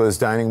Vance was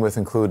dining with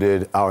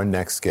included our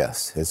next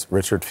guest. It's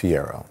Richard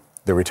Fierro,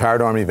 the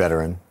retired Army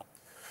veteran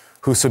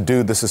who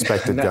subdued the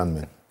suspected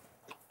gunman.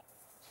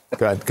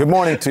 Go ahead. Good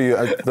morning to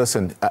you.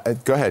 Listen,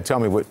 go ahead. Tell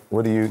me,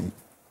 what do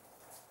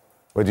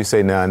you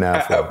say now?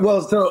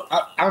 Well, so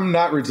I'm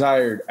not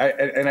retired.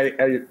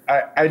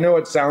 I know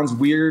it sounds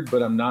weird,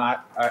 but I'm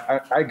not.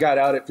 I got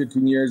out at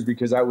 15 years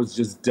because I was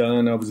just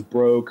done. I was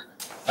broke.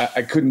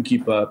 I couldn't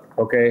keep up.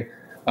 Okay.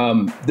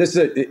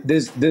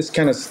 This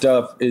kind of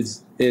stuff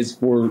is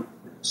for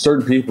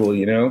certain people,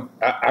 you know.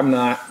 I'm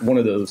not one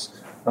of those.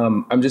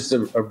 I'm just a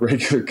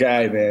regular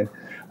guy, man.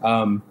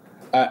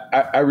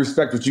 I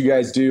respect what you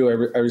guys do.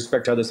 I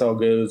respect how this all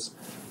goes.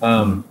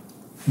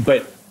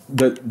 But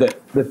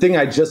the thing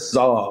I just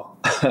saw,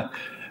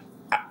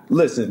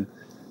 listen,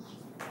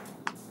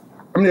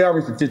 I'm in the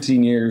Army for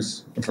 15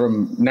 years,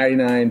 from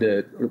 99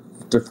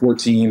 to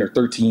 14 or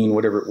 13,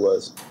 whatever it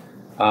was.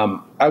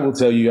 I will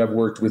tell you, I've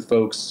worked with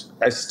folks,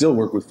 I still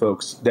work with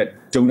folks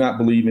that do not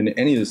believe in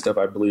any of the stuff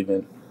I believe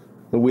in,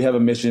 but we have a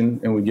mission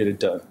and we get it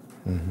done.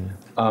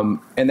 Mm-hmm.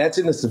 And that's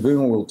in the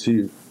civilian world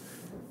too.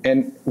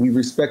 And we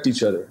respect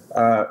each other.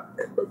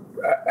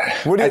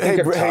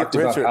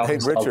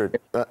 Richard,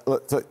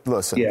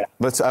 listen. Yeah.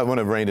 I want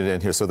to rein it in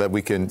here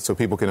so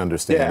people can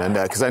understand. Yeah. And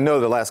because I know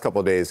the last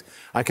couple of days,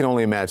 I can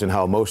only imagine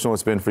how emotional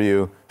it's been for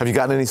you. Have you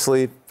gotten any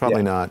sleep?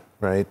 Probably not,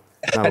 right?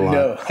 Not a lot.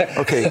 No.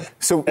 Okay.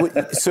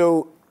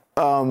 So,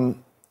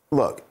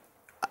 look,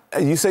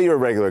 you say you're a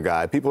regular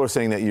guy. People are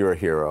saying that you're a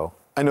hero.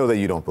 I know that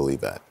you don't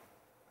believe that.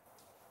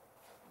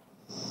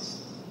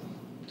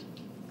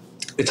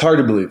 It's hard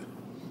to believe.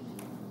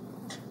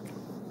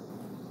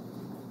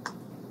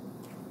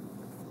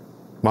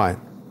 Why?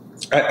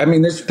 I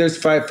mean, there's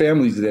 5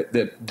 families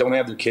that don't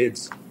have their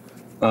kids.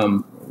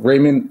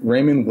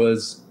 Raymond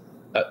was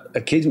a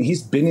kid.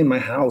 He's been in my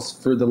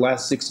house for the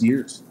last 6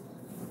 years.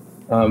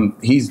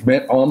 He's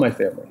met all my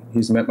family.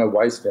 He's met my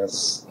wife's family.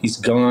 He's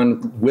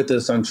gone with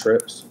us on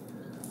trips.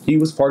 He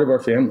was part of our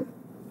family.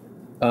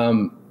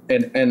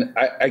 And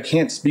I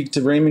can't speak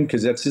to Raymond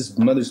because that's his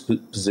mother's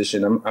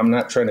position. I'm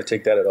not trying to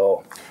take that at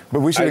all. But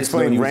we should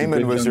explain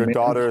Raymond was your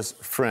daughter's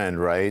friend,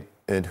 right?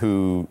 And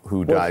who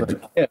died.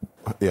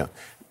 Yeah.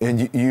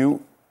 And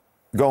you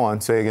go on,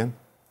 say again.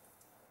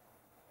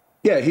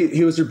 Yeah,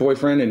 he was her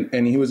boyfriend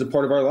and he was a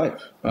part of our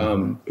life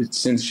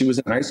since she was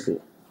in high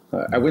school.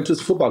 I went to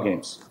his football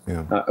games.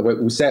 Yeah.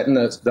 We sat in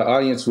the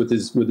audience with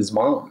his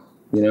mom,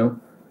 you know,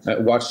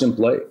 watched him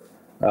play.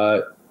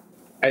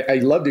 I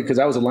loved it because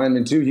I was a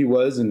lineman too. He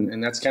was,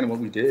 and that's kind of what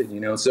we did, you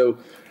know. So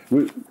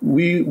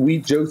We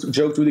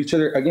joked with each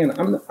other. Again,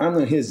 I'm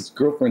his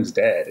girlfriend's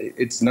dad.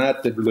 It's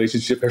not the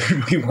relationship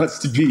everybody wants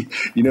to be.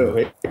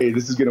 Hey,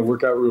 this is going to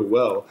work out real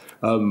well.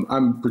 I'm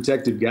a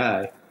protective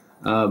guy,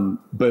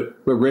 but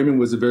Raymond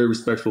was a very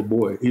respectful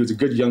boy. He was a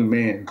good young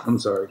man.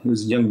 He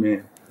was a young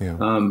man.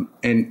 Yeah.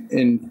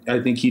 And I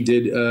think he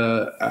did.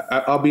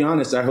 I'll be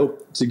honest. I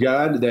hope to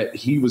God that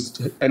he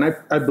was, and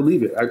I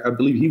believe it. I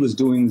believe he was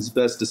doing his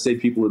best to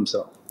save people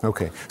himself.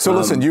 Okay. So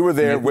listen, you were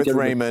there with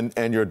Raymond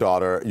and your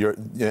daughter,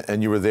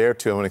 and you were there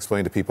too. I want to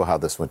explain to people how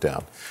this went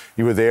down.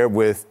 You were there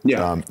with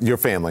your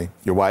family,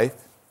 your wife,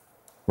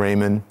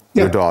 Raymond,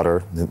 your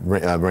daughter,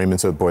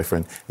 Raymond's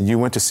boyfriend. You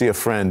went to see a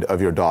friend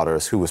of your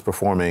daughter's who was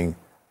performing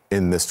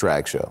in this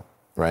drag show,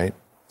 right?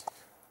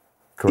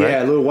 Correct?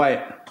 Yeah, Little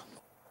White.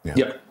 Yeah.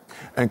 Yep.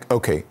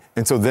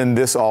 And so then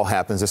this all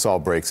happens, this all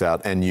breaks out,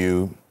 and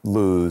you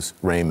lose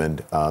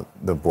Raymond,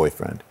 the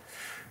boyfriend.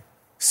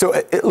 So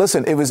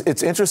listen,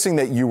 it's interesting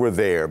that you were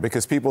there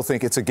because people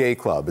think it's a gay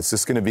club. It's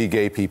just going to be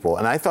gay people.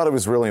 And I thought it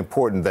was really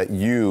important that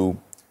you,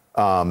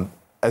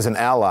 as an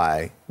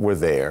ally, were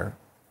there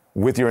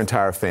with your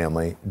entire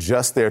family,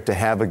 just there to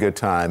have a good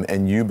time,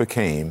 and you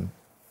became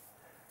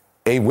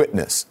a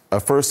witness, a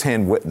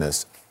firsthand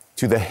witness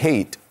to the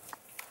hate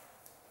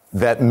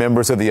that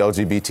members of the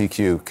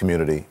LGBTQ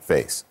community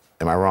face.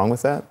 Am I wrong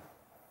with that?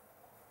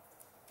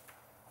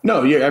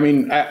 No, yeah. I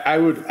mean, I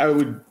would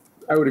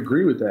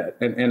agree with that,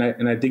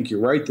 and I think you're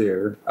right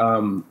there.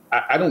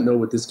 I don't know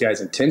what this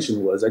guy's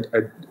intention was.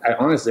 I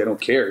honestly, I don't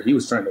care. He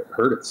was trying to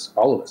hurt us,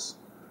 all of us.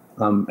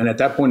 And at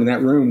that point in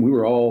that room, we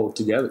were all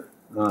together.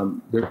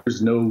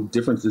 There's no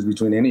differences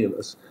between any of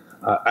us.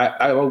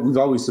 We've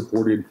always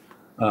supported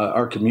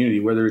our community,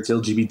 whether it's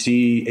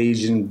LGBT,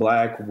 Asian,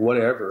 Black,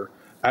 whatever.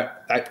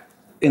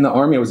 In the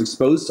Army, I was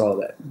exposed to all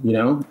that,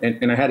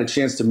 and I had a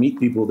chance to meet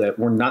people that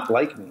were not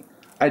like me.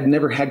 I'd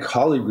never had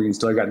collard greens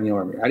till I got in the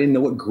Army. I didn't know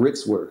what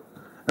grits were.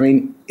 I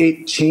mean,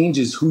 it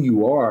changes who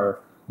you are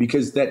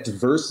because that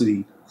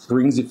diversity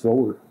brings it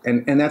forward.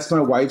 And that's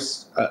my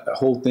wife's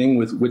whole thing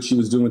with what she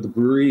was doing with the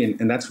brewery,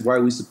 and that's why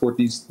we support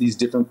these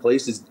different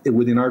places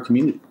within our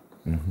community.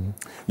 Mm-hmm.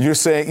 You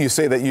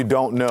say that you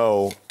don't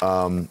know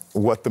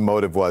what the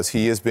motive was.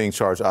 He is being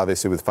charged,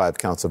 obviously, with 5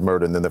 counts of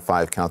murder and then the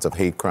 5 counts of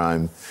hate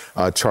crime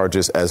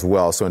charges as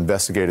well. So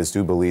investigators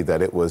do believe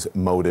that it was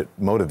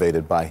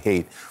motivated by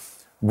hate.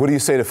 What do you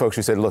say to folks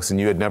who said, listen,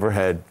 you had never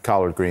had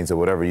collard greens or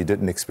whatever, you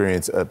didn't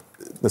experience,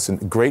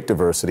 great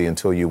diversity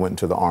until you went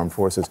into the armed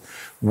forces.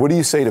 What do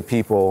you say to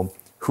people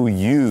who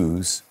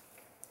use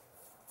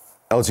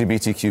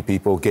LGBTQ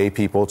people, gay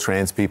people,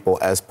 trans people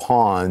as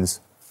pawns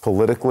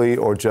politically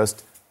or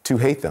just to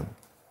hate them?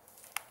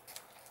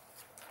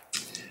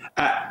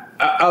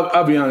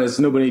 I'll be honest.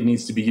 Nobody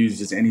needs to be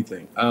used as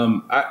anything.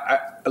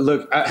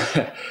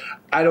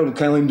 I don't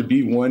claim to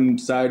be one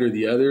side or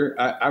the other.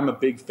 I'm a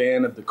big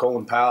fan of the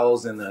Colin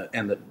Powells and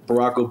the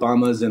Barack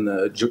Obamas and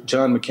the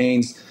John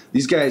McCains.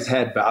 These guys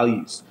had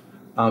values,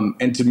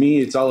 and to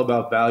me, it's all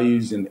about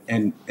values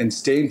and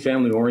staying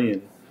family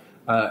oriented.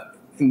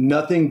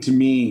 Nothing to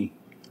me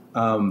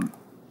from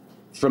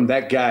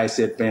that guy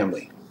said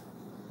family.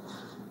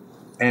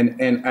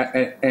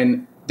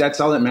 And that's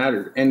all that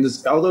mattered. And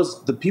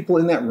the people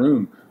in that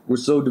room were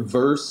so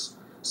diverse,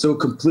 so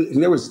complete.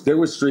 There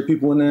was straight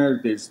people in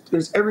there.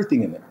 There's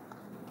everything in there.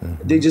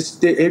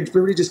 Mm-hmm.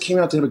 Everybody just came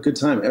out to have a good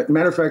time.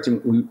 Matter of fact,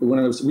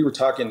 we were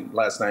talking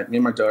last night. Me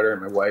and my daughter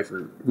and my wife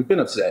we've been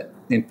upset,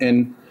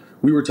 and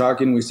we were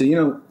talking. We said,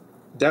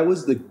 that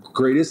was the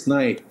greatest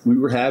night we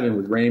were having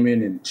with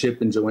Raymond and Chip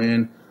and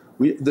Joanne.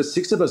 The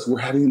 6 of us were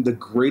having the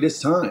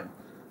greatest time.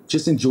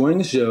 Just enjoying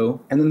the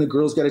show, and then the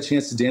girls got a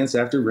chance to dance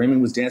after.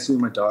 Raymond was dancing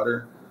with my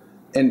daughter,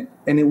 and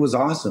it was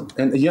awesome.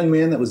 And the young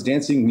man that was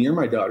dancing near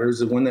my daughter is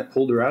the one that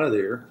pulled her out of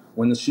there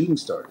when the shooting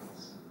started.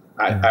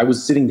 I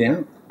was sitting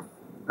down.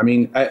 I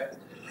mean,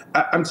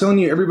 I'm telling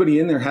you, everybody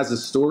in there has a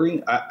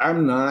story. I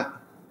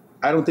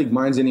don't think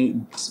mine's any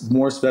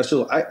more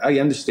special. I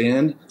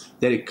understand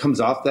that it comes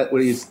off that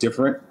way. It's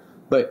different,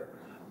 but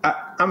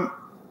I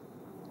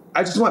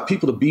just want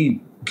people to be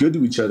good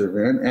to each other,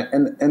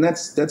 man, and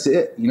that's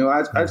it.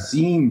 I've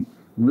seen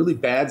really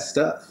bad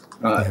stuff,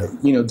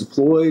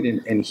 deployed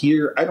and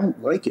here. I don't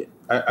like it.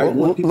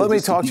 Let me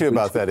talk to you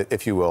about that,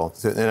 if you will.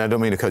 And I don't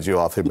mean to cut you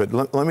off here, but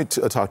let me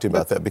talk to you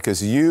about that,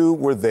 because you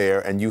were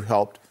there and you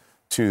helped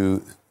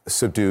to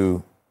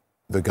subdue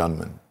the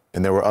gunman,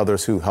 and there were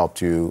others who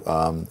helped you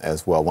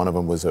as well. One of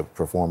them was a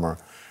performer.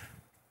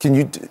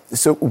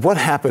 So what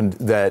happened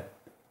that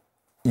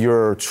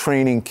your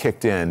training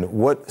kicked in?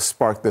 What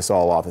sparked this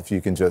all off? If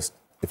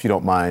you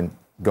don't mind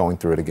going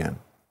through it again.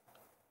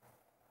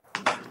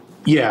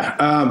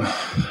 Yeah.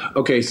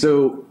 Okay.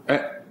 So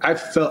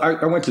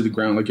I went to the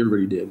ground like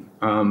everybody did.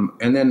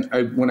 And then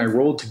when I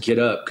rolled to get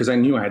up, because I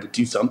knew I had to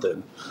do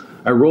something,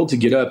 I rolled to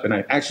get up and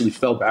I actually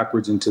fell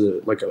backwards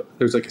into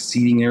there's a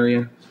seating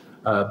area,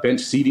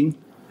 bench seating.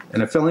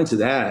 And I fell into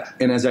that.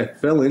 And as I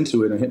fell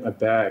into it, I hit my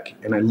back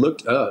and I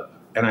looked up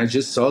and I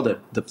just saw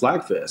the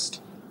Flag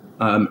Fest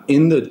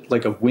in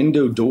a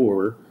window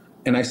door.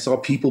 And I saw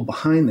people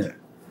behind that.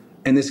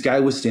 and this guy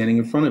was standing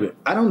in front of it.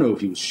 I don't know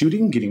if he was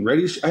shooting, getting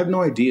ready. I have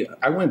no idea.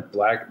 I went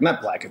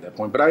not black at that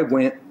point, but I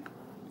went,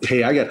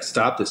 hey, I got to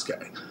stop this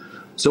guy.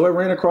 So I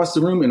ran across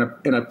the room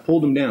and I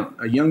pulled him down.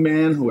 A young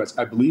man who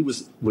I believe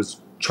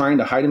was trying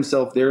to hide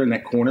himself there in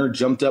that corner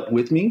jumped up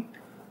with me.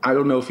 I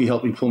don't know if he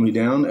helped me pull me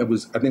down. I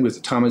think it was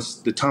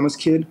the Thomas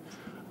kid.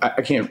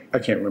 I can't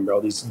remember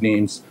all these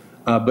names.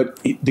 But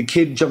the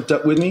kid jumped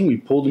up with me. We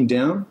pulled him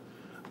down.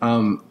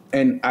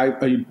 And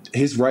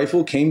his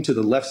rifle came to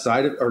the left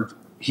side, or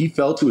he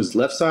fell to his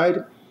left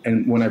side.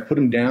 And when I put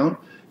him down,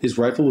 his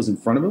rifle was in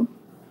front of him.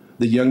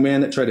 The young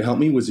man that tried to help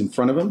me was in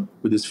front of him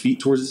with his feet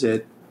towards his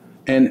head.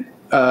 And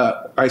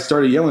I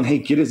started yelling, hey,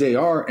 get his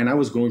AR. And I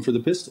was going for the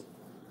pistol.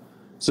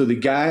 So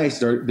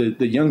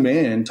the young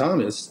man,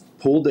 Thomas,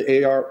 pulled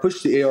the AR,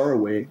 pushed the AR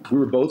away. We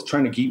were both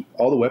trying to keep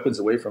all the weapons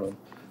away from him.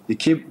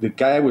 The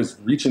guy was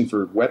reaching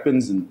for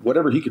weapons and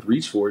whatever he could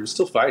reach for. He was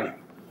still fighting.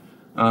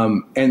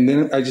 And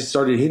then I just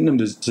started hitting him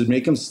to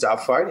make him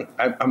stop fighting.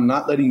 I'm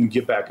not letting him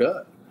get back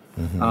up.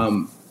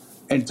 Mm-hmm.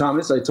 And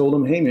Thomas, I told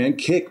him, hey, man,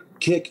 kick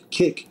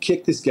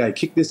this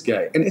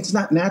guy. And it's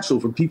not natural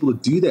for people to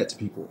do that to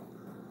people.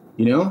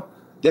 You know,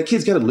 that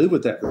kid's got to live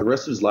with that for the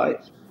rest of his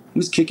life. He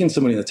was kicking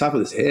somebody in the top of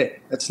his head.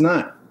 That's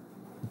not.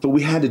 But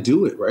we had to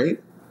do it,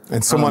 right?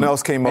 And someone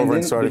else came over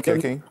and started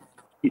kicking?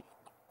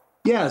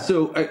 Yeah,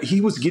 so he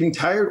was getting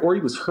tired or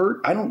he was hurt.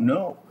 I don't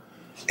know.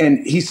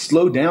 And he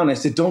slowed down. I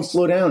said, don't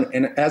slow down.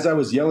 And as I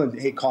was yelling,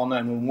 hey, call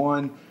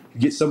 911,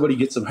 get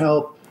some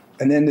help.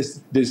 And then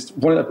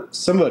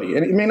somebody,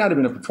 and it may not have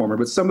been a performer,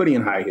 but somebody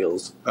in high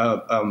heels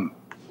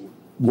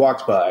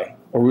walked by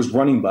or was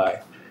running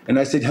by. And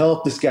I said,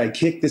 help this guy,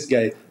 kick this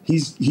guy.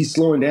 He's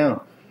slowing down.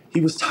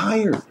 He was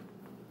tired.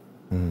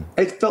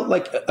 It felt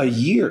like a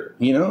year,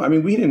 you know? I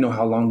mean, we didn't know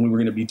how long we were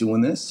going to be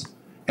doing this.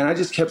 And I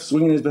just kept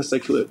swinging as best I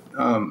could.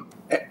 I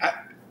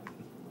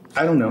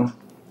don't know.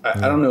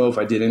 I don't know if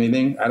I did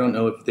anything. I don't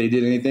know if they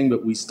did anything,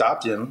 but we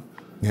stopped him.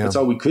 Yeah. That's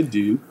all we could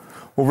do.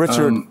 Well,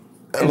 Richard,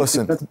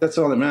 listen. That's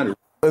all that matters.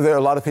 There are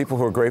a lot of people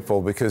who are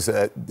grateful because,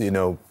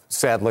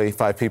 sadly,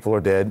 5 people are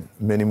dead.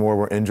 Many more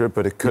were injured,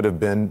 but it could have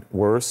been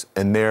worse.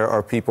 And there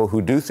are people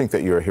who do think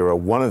that you're a hero.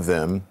 One of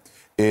them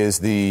is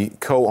the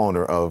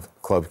co-owner of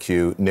Club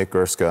Q, Nick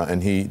Gerska,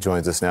 and he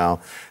joins us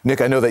now.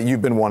 Nick, I know that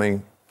you've been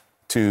wanting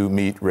to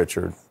meet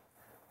Richard,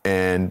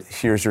 and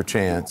here's your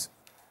chance.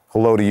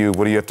 Hello to you.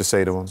 What do you have to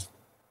say to him?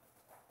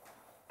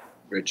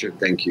 Richard,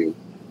 thank you.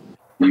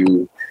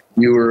 You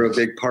were a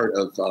big part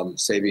of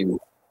saving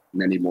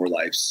many more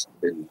lives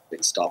in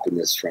stopping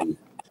this from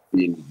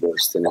being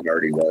worse than it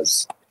already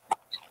was.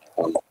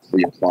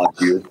 We applaud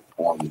you,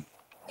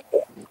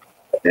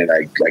 and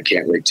I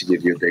can't wait to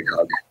give you a big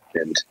hug.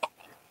 And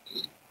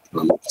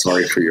I'm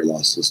sorry for your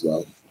loss as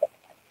well.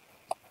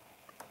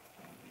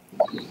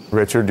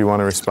 Richard, do you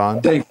want to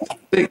respond? Thank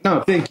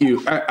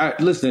you.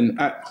 Listen,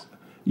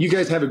 you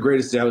guys have a great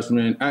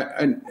establishment.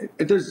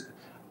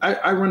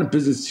 I run a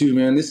business too,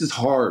 man. This is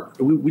hard.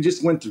 We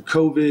just went through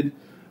COVID.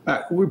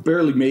 We're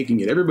barely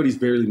making it. Everybody's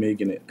barely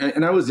making it.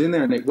 And I was in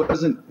there, and it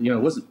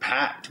wasn't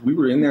packed. We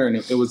were in there, and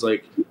it was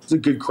like it's a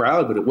good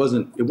crowd, but it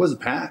wasn't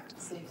packed.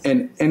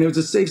 And it was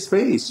a safe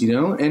space, you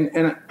know.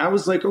 And I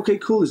was like, okay,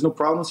 cool. There's no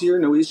problems here,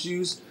 no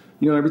issues.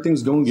 You know,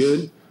 everything's going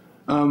good.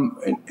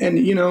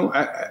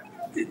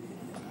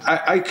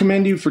 I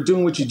commend you for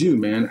doing what you do,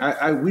 man.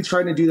 We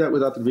try to do that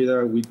with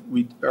Atravida.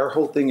 Our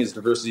whole thing is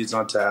diversity is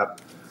on tap.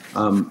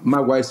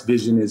 My wife's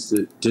vision is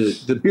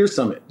the beer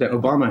summit that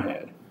Obama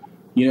had.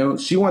 You know,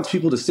 she wants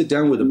people to sit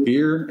down with a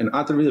beer, an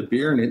Atravida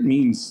beer, and it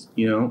means,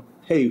 you know,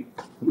 hey,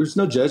 there's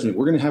no judgment.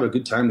 We're going to have a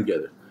good time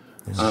together.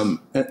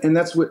 And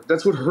that's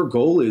what her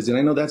goal is, and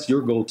I know that's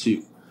your goal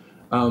too.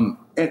 And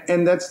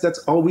that's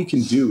all we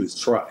can do is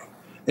try.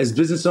 As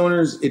business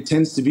owners, it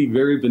tends to be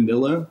very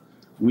vanilla.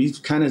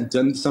 We've kind of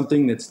done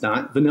something that's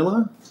not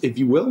vanilla, if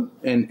you will,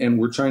 and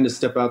we're trying to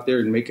step out there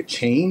and make a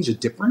change, a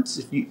difference,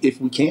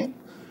 if we can.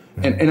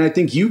 And I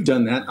think you've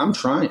done that. I'm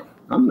trying.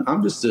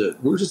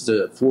 We're just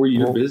a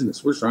 4-year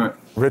business. We're trying.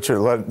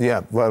 Richard, what do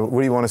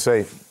you want to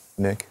say,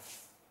 Nick?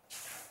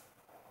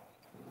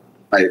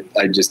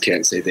 I just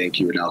can't say thank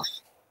you enough.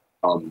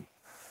 I'm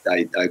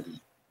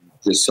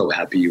just so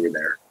happy you were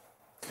there.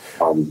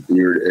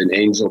 You're an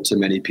angel to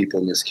many people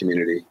in this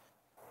community.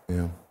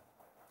 Yeah.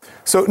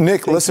 So,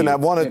 Nick, listen, I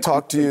want to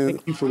talk to you.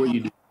 Thank you for what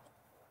you do.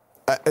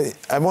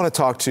 I want to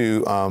talk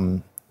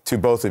to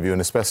both of you, and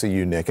especially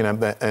you, Nick,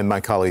 and my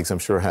colleagues, I'm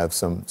sure, have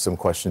some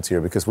questions here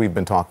because we've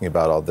been talking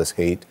about all this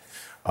hate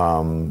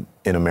in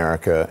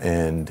America,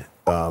 and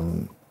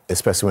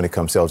especially when it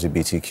comes to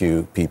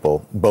LGBTQ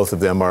people. Both of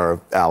them are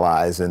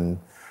allies and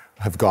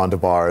have gone to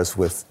bars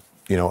with,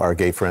 our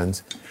gay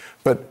friends.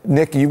 But,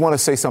 Nick, you want to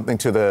say something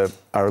to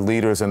our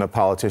leaders and the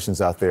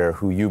politicians out there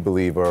who you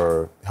believe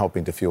are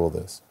helping to fuel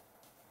this?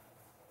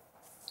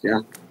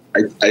 Yeah,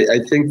 I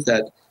think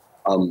that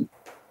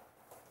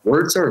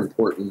words are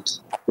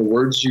important. The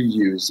words you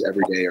use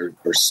every day are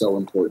so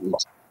important.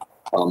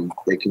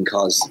 They can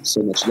cause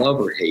so much love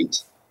or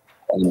hate.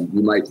 You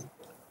might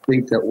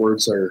think that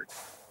words are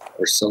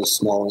so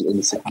small and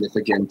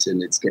insignificant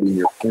and it's getting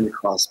your point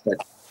across, but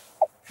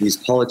these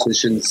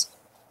politicians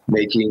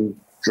making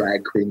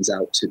drag queens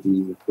out to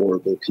be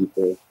horrible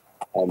people.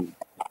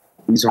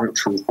 These aren't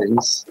true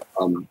things,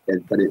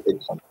 but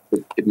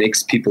it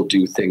makes people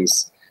do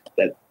things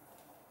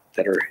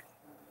that are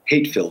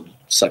hate-filled,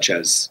 such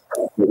as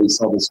what we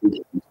saw this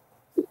weekend.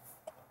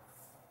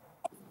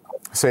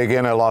 Say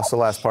again, I lost the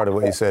last part of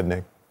what you said,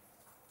 Nick.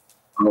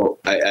 Oh,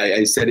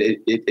 I said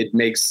it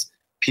makes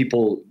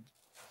people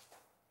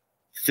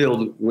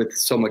filled with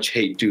so much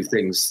hate do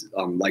things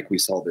like we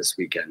saw this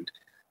weekend.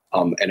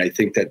 And I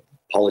think that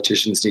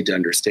politicians need to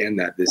understand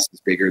that this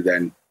is bigger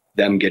than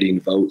them getting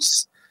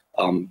votes,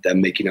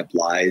 them making up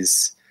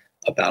lies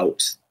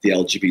about the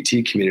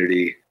LGBT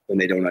community when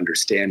they don't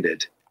understand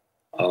it,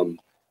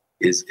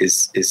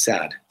 is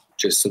sad,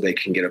 just so they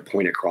can get a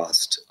point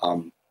across.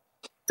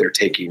 They're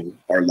taking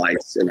our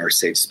lives and our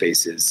safe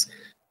spaces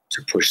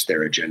to push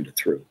their agenda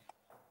through.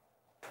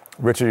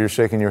 Richard, you're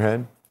shaking your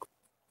head?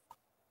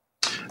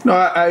 No,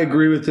 I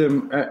agree with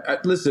him.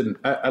 Listen,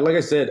 like I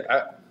said,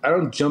 I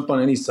don't jump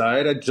on any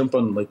side. I jump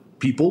on like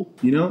people.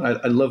 You know,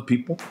 I love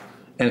people,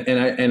 and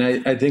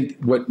I think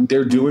what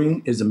they're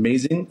doing is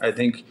amazing. I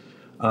think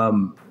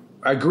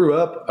I grew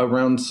up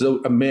around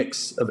a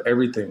mix of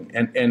everything,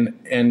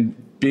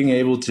 and being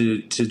able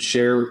to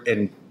share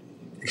and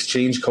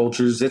exchange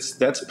cultures.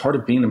 That's part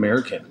of being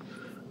American.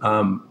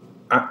 I'm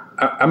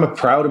a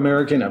proud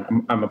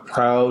American. I'm a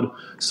proud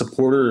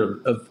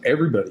supporter of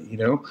everybody. You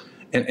know.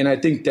 And I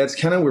think that's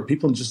kind of where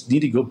people just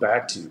need to go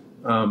back to.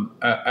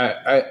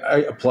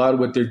 I applaud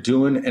what they're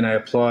doing, and I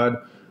applaud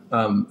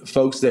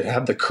folks that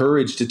have the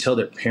courage to tell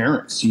their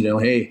parents, you know,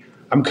 hey,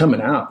 I'm coming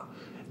out.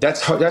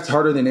 That's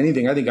harder than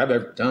anything I think I've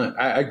ever done.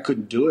 I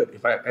couldn't do it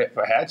if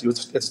I had to.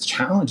 It's a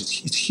challenge.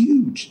 It's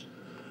huge.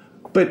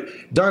 But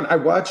Don, I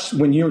watched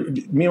when me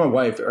and my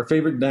wife, our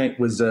favorite night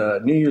was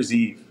New Year's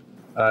Eve.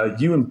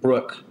 You and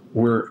Brooke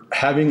were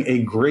having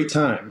a great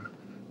time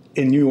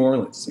in New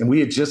Orleans, and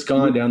we had just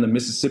gone down the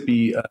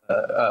Mississippi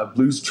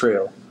Blues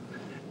Trail,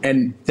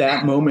 and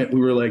that moment we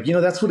were like, you know,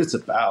 that's what it's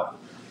about.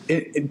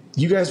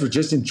 You guys were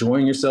just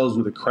enjoying yourselves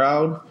with a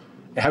crowd,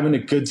 having a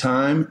good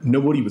time.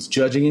 Nobody was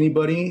judging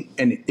anybody,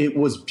 and it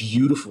was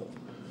beautiful.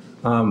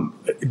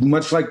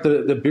 Much like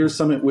the beer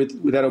summit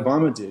that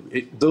Obama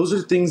did. Those are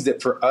things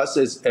that for us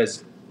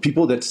as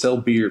people that sell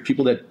beer,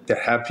 people that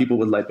have people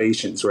with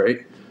libations,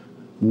 right,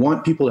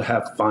 want people to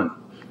have fun.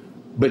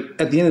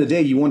 But at the end of the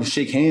day, you want to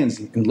shake hands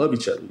and love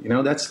each other. You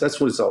know, that's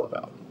what it's all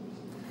about.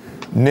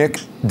 Nick,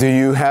 do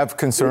you have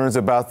concerns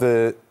about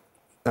I'm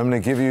going to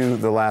give you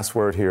the last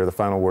word here, the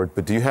final word,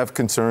 but do you have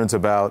concerns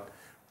about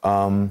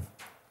the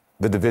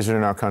division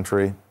in our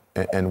country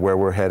and where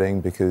we're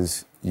heading?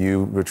 Because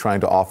you were trying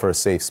to offer a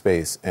safe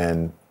space,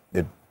 and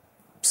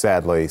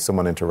sadly,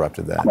 someone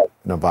interrupted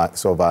that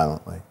so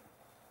violently.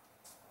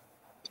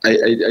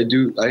 I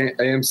do.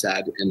 I am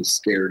sad and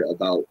scared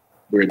about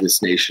where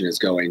this nation is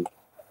going.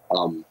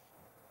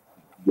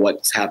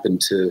 What's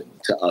happened to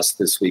us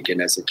this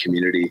weekend as a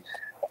community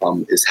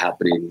is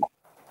happening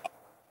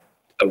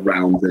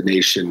around the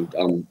nation.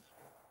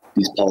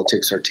 These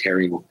politics are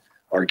tearing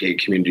our gay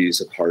communities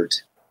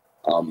apart.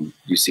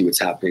 You see what's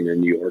happening in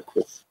New York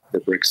with the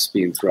bricks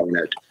being thrown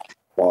at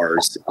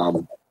bars.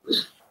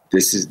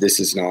 This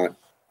is not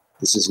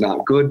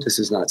good. This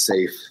is not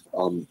safe.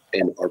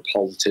 And our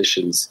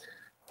politicians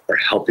are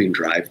helping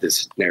drive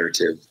this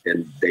narrative,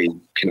 and they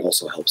can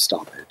also help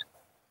stop it.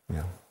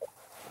 Yeah.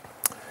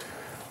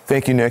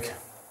 Thank you, Nick.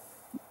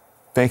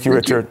 Thank you,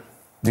 Richard.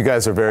 You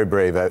guys are very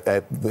brave.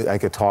 I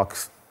could talk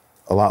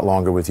a lot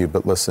longer with you,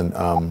 but listen,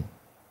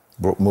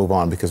 we'll move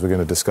on because we're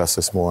going to discuss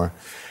this more.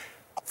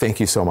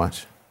 Thank you so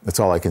much. That's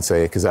all I can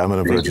say, because I'm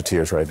on the verge of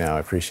tears right now. I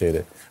appreciate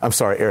it. I'm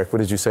sorry, Eric, what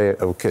did you say?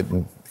 Oh,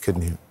 couldn't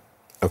you?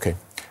 Okay.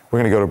 We're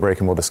going to go to break,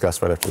 and we'll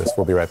discuss right after this.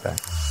 We'll be right back.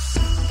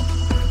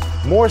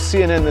 More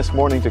CNN This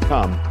Morning to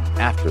come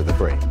after the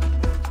break.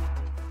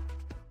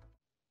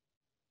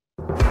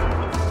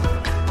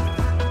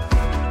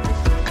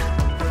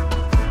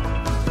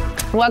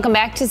 Welcome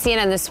back to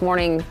CNN This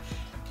Morning.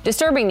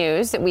 Disturbing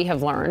news that we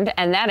have learned,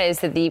 and that is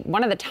that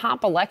one of the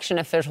top election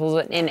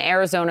officials in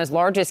Arizona's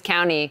largest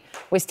county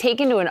was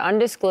taken to an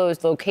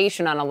undisclosed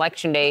location on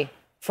Election Day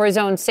for his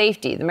own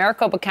safety. The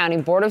Maricopa County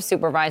Board of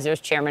Supervisors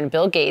Chairman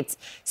Bill Gates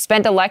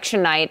spent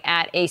election night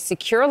at a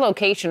secure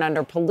location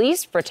under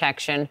police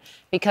protection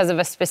because of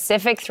a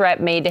specific threat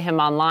made to him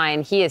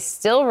online. He is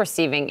still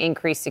receiving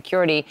increased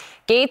security.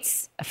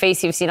 Gates, a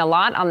face you've seen a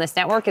lot on this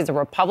network, is a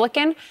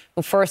Republican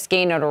who first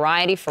gained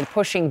notoriety for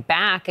pushing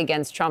back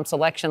against Trump's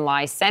election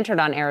lies centered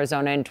on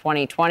Arizona in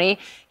 2020.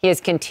 He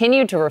has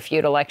continued to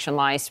refute election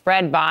lies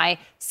spread by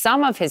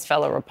some of his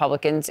fellow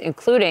Republicans,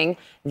 including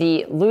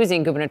the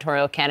losing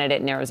gubernatorial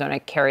candidate in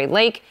Arizona, Kari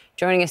Lake.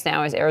 Joining us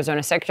now is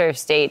Arizona Secretary of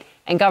State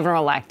and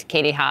Governor-elect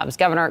Katie Hobbs.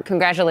 Governor,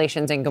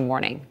 congratulations and good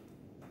morning.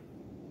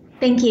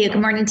 Thank you. Good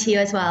morning to you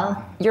as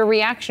well. Your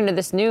reaction to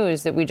this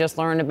news that we just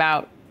learned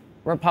about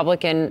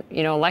Republican,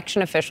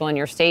 election official in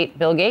your state,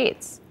 Bill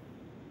Gates.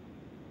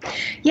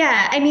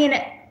 Yeah, I mean,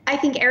 I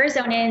think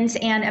Arizonans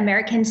and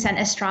Americans sent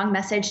a strong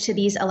message to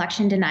these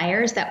election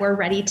deniers that we're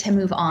ready to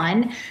move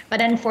on. But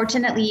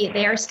unfortunately,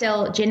 they are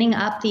still ginning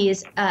up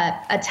these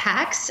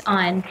attacks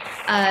on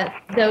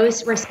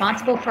those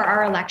responsible for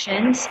our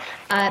elections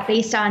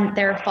based on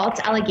their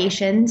false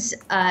allegations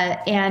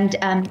and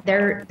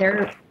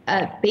they're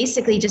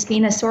basically just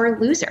being a sore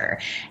loser.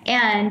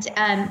 And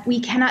we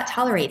cannot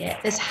tolerate it.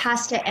 This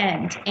has to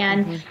end.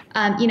 And,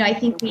 I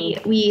think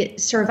we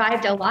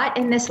survived a lot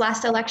in this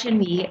last election.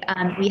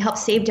 We helped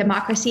save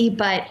democracy,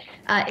 but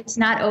it's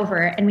not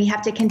over. And we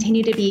have to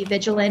continue to be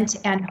vigilant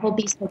and hold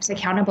these folks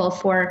accountable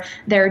for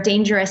their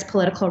dangerous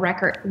political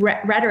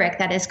rhetoric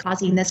that is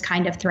causing this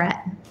kind of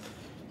threat.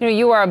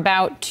 You are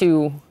about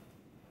to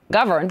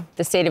govern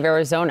the state of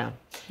Arizona.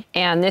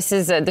 And this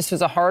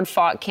was a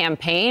hard-fought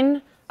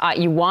campaign.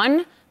 You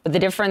won, but the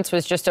difference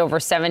was just over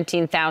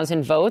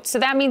 17,000 votes. So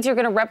that means you're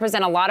going to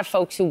represent a lot of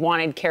folks who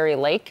wanted Kari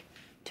Lake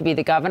to be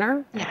the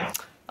governor. Yeah.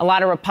 A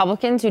lot of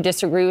Republicans who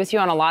disagree with you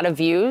on a lot of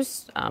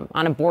views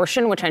on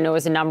abortion, which I know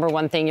is the number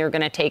one thing you're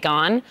going to take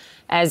on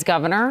as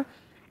governor.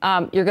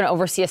 You're going to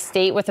oversee a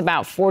state with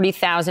about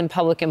 40,000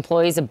 public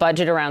employees, a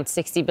budget around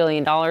 $60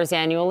 billion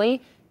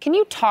annually. Can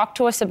you talk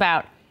to us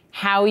about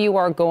how you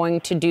are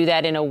going to do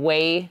that in a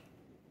way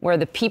where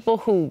the people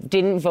who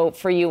didn't vote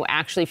for you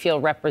actually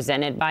feel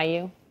represented by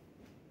you?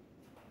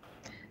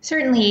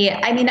 Certainly.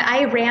 I mean,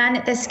 I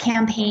ran this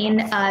campaign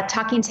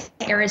talking to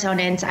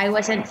Arizonans. I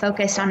wasn't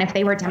focused on if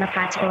they were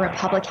Democrats or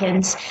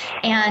Republicans.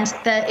 And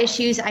the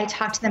issues I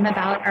talked to them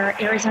about are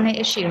Arizona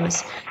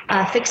issues,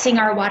 fixing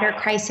our water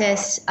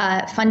crisis,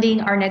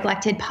 funding our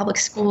neglected public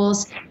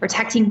schools,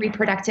 protecting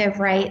reproductive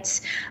rights,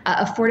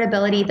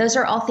 affordability. Those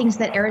are all things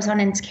that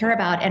Arizonans care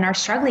about and are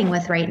struggling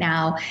with right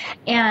now.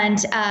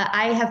 And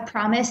I have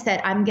promised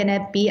that I'm going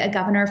to be a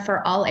governor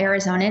for all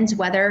Arizonans,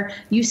 whether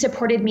you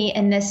supported me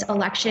in this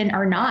election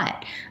or not.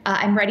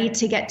 I'm ready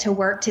to get to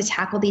work to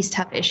tackle these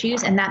tough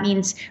issues, and that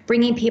means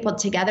bringing people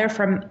together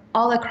from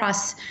all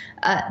across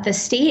the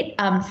state,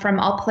 from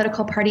all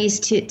political parties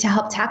to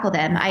help tackle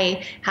them.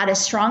 I had a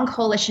strong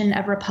coalition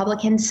of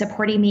Republicans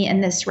supporting me in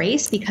this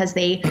race because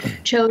they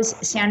chose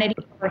sanity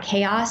over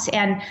chaos,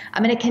 and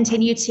I'm going to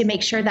continue to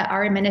make sure that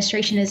our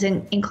administration is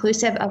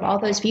inclusive of all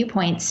those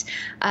viewpoints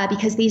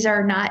because these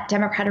are not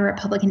Democrat or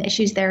Republican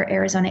issues, they're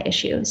Arizona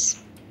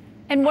issues.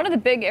 And one of the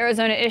big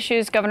Arizona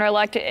issues,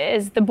 Governor-elect,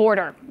 is the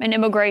border and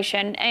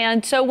immigration.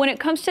 And so when it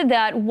comes to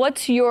that,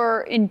 what's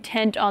your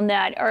intent on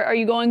that? Are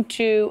you going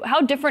to, how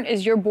different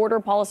is your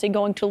border policy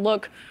going to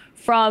look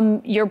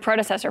from your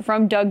predecessor,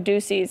 from Doug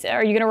Ducey's?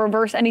 Are you going to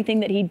reverse anything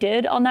that he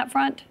did on that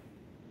front?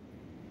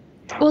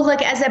 Well,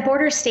 look, as a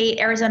border state,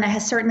 Arizona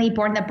has certainly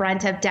borne the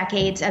brunt of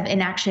decades of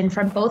inaction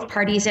from both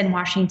parties in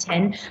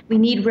Washington. We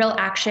need real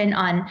action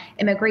on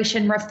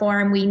immigration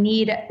reform. We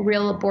need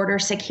real border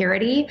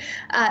security.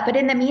 But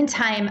in the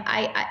meantime,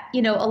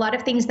 a lot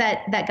of things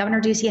that Governor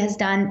Ducey has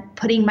done,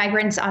 putting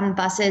migrants on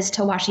buses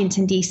to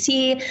Washington,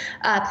 D.C.,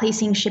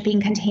 placing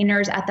shipping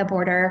containers at the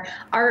border,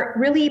 are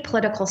really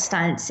political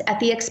stunts at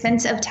the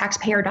expense of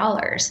taxpayer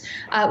dollars,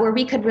 where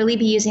we could really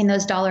be using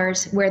those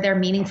dollars where they're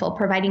meaningful,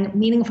 providing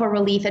meaningful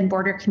relief in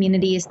border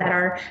communities that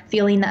are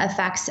feeling the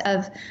effects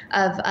of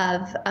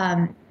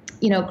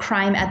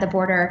crime at the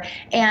border.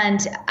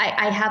 And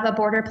I have a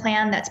border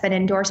plan that's been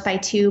endorsed by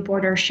 2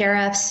 border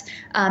sheriffs.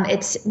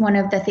 It's one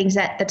of the things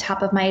at the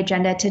top of my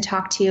agenda to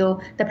talk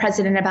to the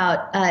president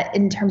about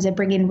in terms of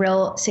bringing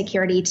real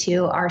security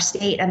to our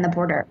state and the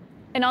border.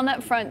 And on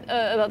that front,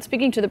 about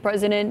speaking to the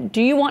president,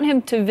 do you want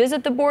him to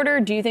visit the border?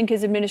 Do you think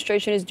his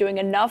administration is doing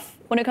enough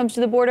when it comes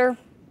to the border?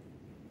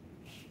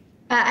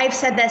 I've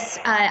said this,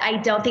 I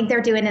don't think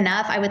they're doing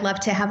enough. I would love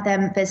to have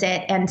them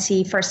visit and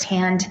see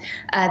firsthand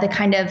the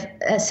kind of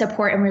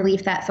support and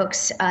relief that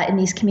folks in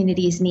these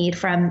communities need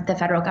from the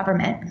federal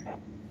government.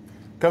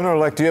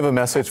 Governor-elect, do you have a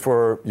message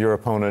for your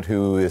opponent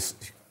who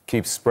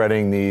keeps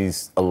spreading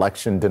these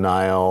election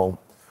denial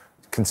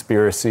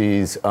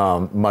conspiracies,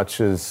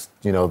 much as,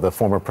 the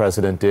former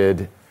president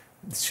did?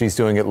 She's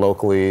doing it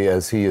locally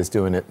as he is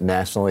doing it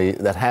nationally.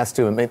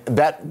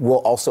 That will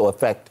also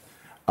affect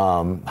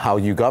how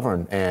you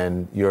govern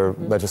and your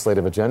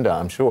legislative agenda,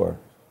 I'm sure.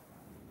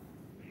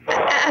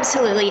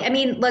 Absolutely. I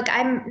mean, look,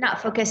 I'm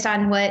not focused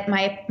on what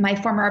my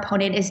former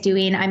opponent is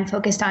doing. I'm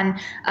focused on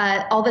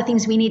all the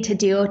things we need to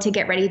do to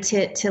get ready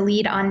to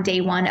lead on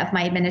day one of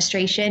my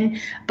administration.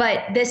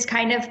 But this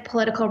kind of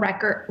political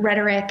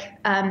rhetoric,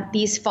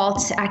 these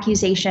false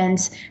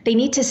accusations, they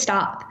need to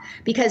stop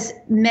because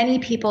many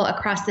people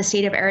across the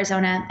state of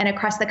Arizona and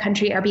across the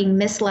country are being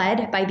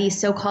misled by these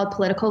so-called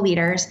political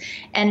leaders,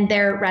 and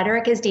their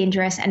rhetoric is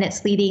dangerous and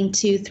it's leading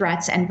to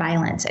threats and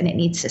violence, and it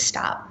needs to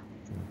stop.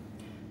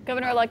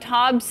 Governor-elect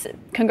Hobbs,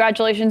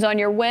 congratulations on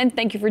your win.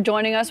 Thank you for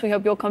joining us. We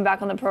hope you'll come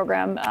back on the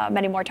program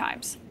many more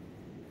times.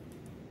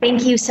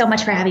 Thank you so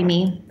much for having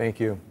me. Thank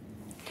you.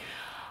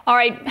 All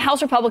right,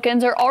 House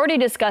Republicans are already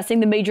discussing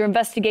the major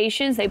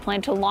investigations they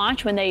plan to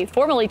launch when they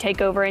formally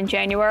take over in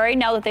January.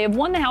 Now that they have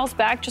won the House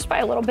back just by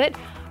a little bit,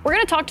 we're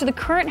going to talk to the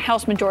current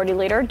House Majority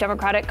Leader,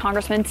 Democratic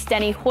Congressman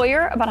Steny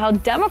Hoyer, about how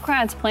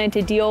Democrats plan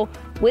to deal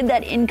with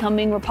that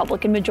incoming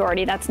Republican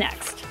majority. That's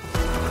next.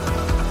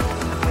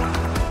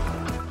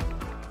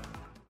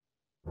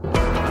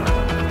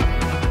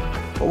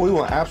 Well, we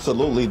will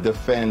absolutely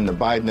defend the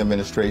Biden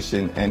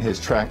administration and his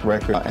track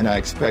record, and I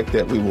expect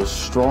that we will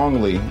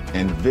strongly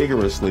and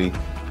vigorously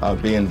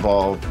be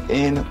involved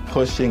in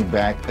pushing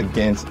back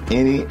against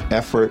any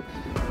effort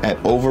at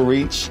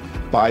overreach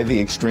by the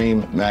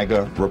extreme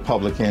MAGA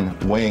Republican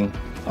wing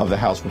of the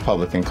House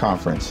Republican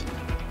Conference.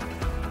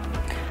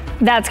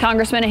 That's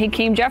Congressman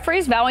Hakeem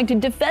Jeffries vowing to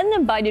defend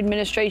the Biden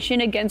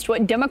administration against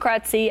what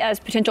Democrats see as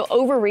potential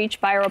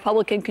overreach by a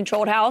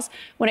Republican-controlled House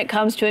when it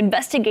comes to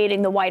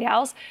investigating the White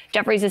House.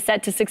 Jeffries is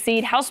set to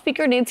succeed House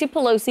Speaker Nancy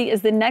Pelosi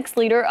as the next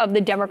leader of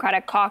the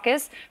Democratic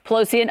caucus.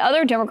 Pelosi and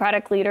other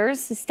Democratic leaders,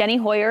 Steny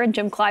Hoyer and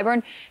Jim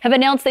Clyburn, have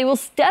announced they will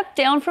step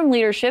down from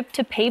leadership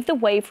to pave the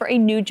way for a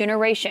new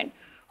generation.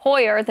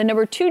 Hoyer, the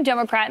number 2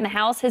 Democrat in the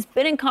House, has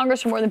been in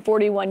Congress for more than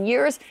 41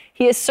 years.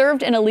 He has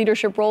served in a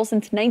leadership role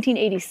since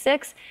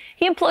 1986.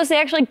 He and Pelosi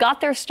actually got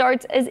their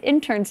starts as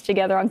interns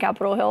together on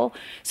Capitol Hill.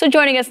 So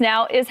joining us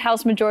now is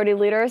House Majority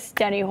Leader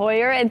Steny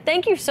Hoyer. And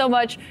thank you so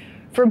much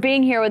for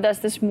being here with us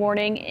this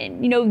morning.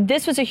 And, you know,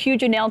 this was a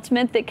huge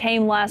announcement that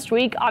came last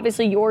week.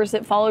 Obviously, yours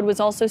that followed was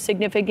also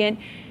significant.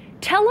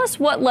 Tell us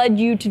what led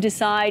you to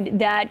decide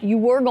that you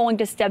were going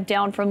to step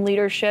down from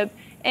leadership,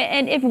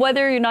 and if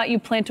whether or not you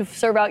plan to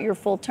serve out your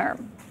full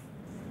term.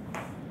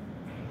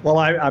 Well,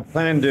 I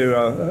plan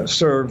to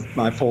serve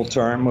my full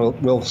term.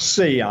 We'll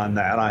see on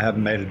that. I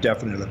haven't made a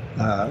definite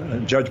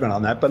judgment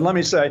on that. But let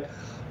me say,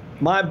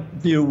 my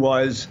view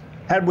was,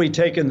 had we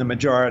taken the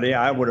majority,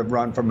 I would have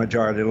run for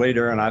majority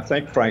leader. And I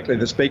think, frankly,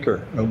 the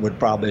speaker would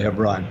probably have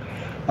run.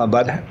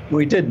 But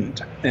we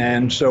didn't.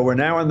 And so we're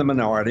now in the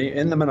minority.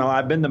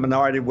 I've been the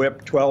minority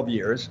whip 12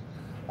 years.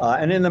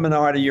 And in the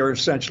minority, you're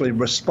essentially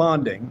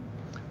responding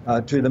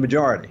to the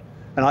majority.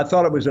 And I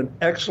thought it was an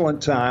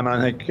excellent time.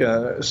 I think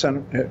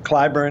Senator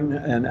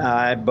Clyburn and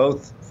I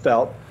both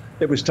felt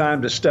it was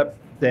time to step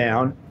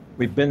down.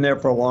 We've been there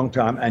for a long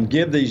time, and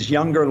give these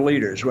younger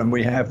leaders, when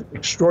we have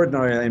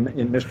extraordinary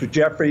in Mr.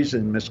 Jeffries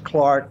and Ms.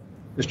 Clark,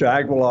 Mr.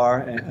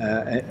 Aguilar,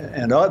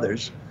 and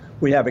others,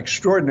 we have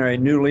extraordinary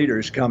new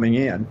leaders coming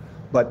in.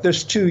 But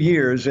this 2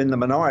 years in the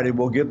minority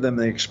will give them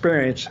the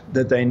experience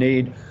that they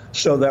need,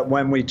 so that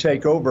when we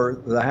take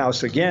over the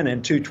House again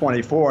in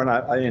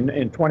 2024 and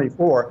in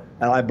 24,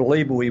 and I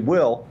believe we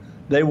will,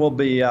 they will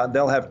be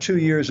they'll have 2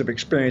 years of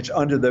experience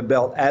under their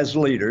belt as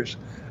leaders,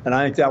 and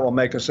I think that will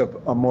make us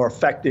a more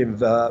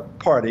effective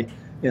party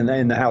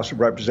in the House of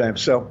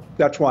Representatives. So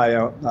that's why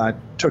I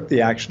took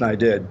the action I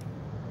did.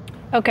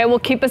 Okay, well,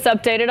 keep us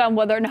updated on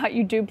whether or not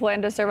you do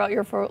plan to serve out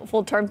your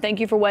full term.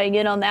 Thank you for weighing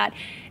in on that.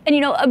 And,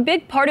 you know, a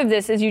big part of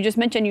this, as you just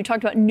mentioned, you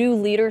talked about new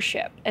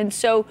leadership. And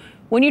so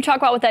when you talk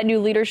about what that new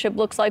leadership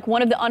looks like,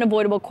 one of the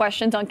unavoidable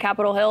questions on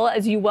Capitol Hill,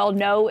 as you well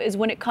know, is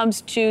when it comes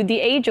to the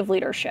age of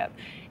leadership.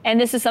 And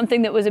this is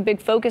something that was a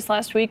big focus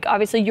last week.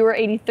 Obviously, you were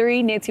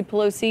 83, Nancy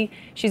Pelosi,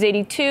 she's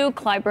 82,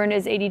 Clyburn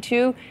is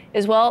 82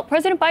 as well.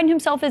 President Biden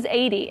himself is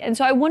 80. And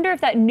so I wonder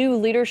if that new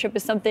leadership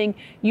is something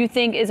you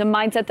think is a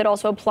mindset that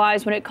also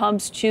applies when it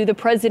comes to the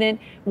president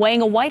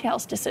weighing a White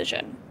House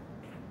decision.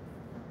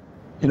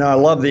 You know, I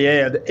love the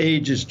ad,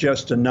 age is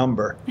just a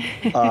number.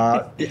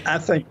 I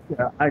think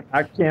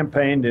I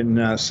campaigned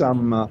in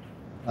some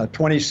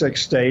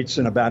 26 states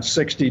and about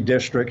 60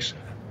 districts.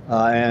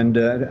 And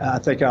I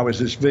think I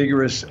was as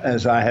vigorous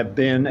as I have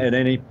been at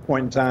any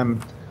point in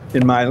time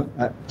in my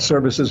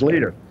service as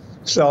leader.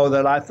 So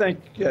that I think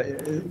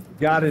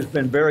God has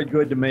been very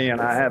good to me,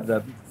 and I have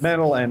the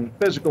mental and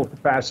physical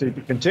capacity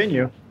to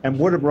continue and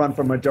would have run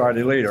for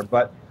majority leader.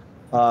 But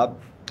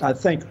I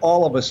think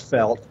all of us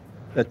felt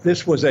that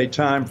this was a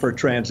time for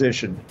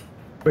transition,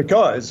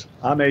 because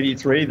I'm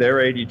 83,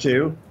 they're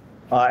 82,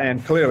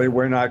 and clearly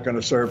we're not going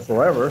to serve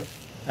forever.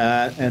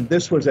 And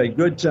this was a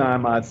good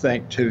time, I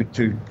think, to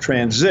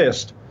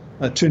transist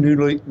to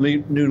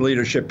new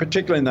leadership,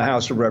 particularly in the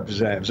House of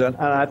Representatives. And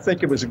I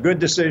think it was a good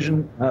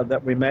decision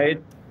that we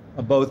made.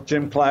 Both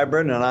Jim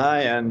Clyburn and I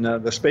and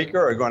the Speaker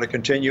are going to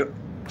continue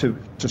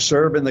to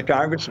serve in the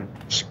Congress and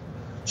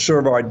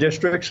serve our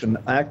districts and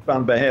act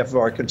on behalf of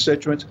our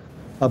constituents.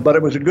 But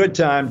it was a good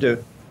time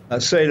to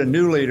say to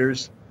new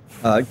leaders,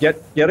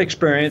 get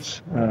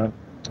experience,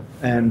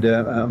 and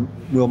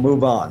we'll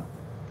move on.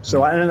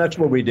 So and that's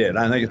what we did.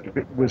 I think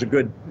it was a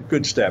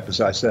good step,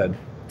 as I said.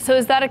 So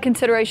is that a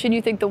consideration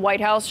you think the White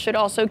House should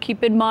also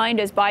keep in mind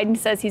as Biden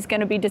says he's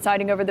going to be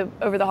deciding over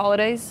the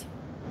holidays?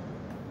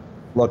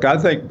 Look, I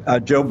think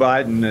Joe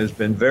Biden has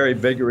been very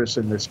vigorous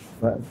in this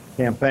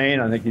campaign.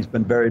 I think he's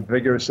been very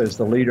vigorous as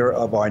the leader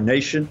of our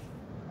nation.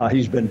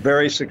 He's been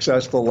very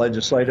successful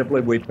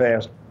legislatively. We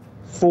passed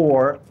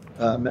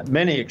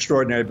many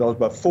extraordinary bills,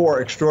 but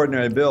 4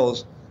 extraordinary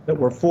bills that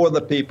were for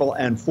the people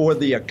and for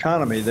the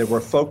economy. They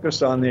were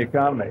focused on the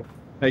economy,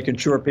 making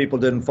sure people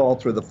didn't fall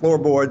through the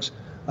floorboards,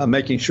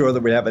 making sure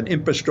that we have an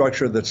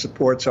infrastructure that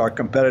supports our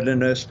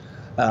competitiveness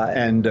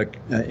and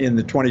in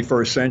the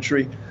 21st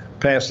century.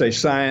 Passed a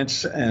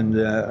science and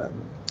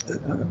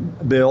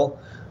bill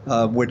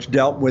which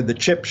dealt with the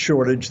chip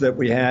shortage that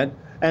we had,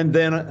 And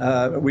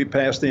then we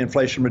passed the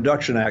Inflation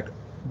Reduction Act.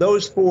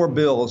 Those 4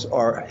 bills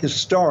are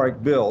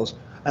historic bills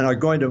and are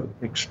going to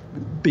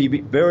be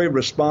very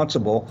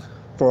responsible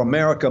for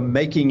America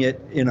making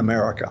it in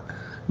America.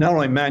 Not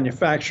only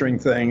manufacturing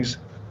things,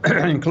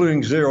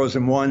 including zeros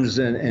and ones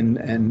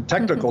and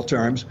technical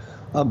terms,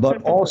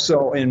 but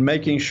also in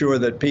making sure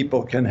that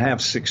people can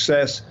have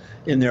success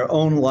in their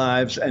own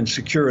lives and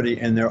security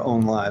in their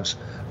own lives.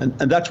 And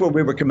that's what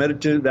we were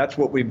committed to. That's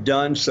what we've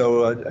done.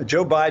 So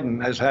Joe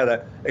Biden has had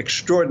an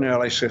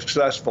extraordinarily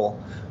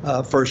successful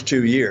first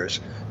 2 years.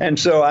 And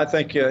so I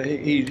think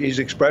he's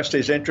expressed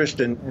his interest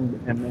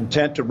and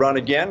intent to run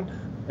again.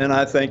 And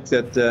I think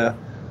that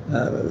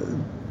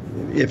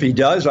if he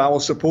does, I will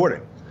support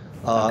him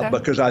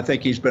because I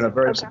think he's been a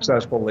very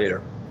successful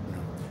leader.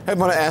 I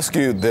want to ask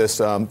you this.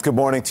 Good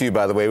morning to you,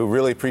 by the way. We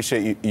really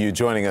appreciate you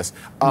joining us.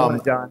 Good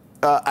morning, John.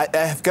 I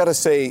have got to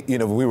say, we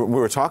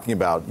were talking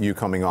about you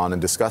coming on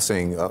and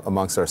discussing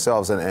amongst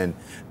ourselves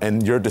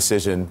and your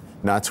decision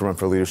not to run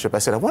for leadership. I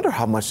said, I wonder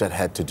how much that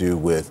had to do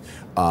with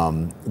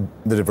the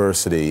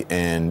diversity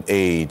and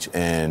age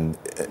and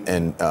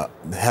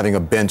having a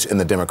bench in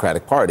the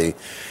Democratic Party.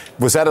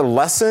 Was that a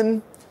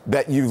lesson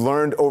that you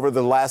learned over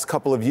the last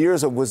couple of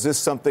years, or was this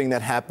something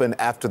that happened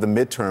after the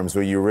midterms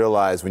where you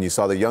realized when you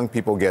saw the young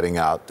people getting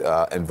out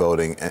and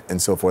voting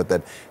and so forth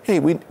that, hey,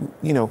 we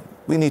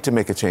need to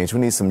make a change. We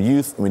need some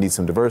youth, we need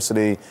some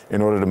diversity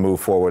in order to move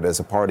forward as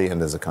a party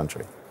and as a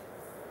country?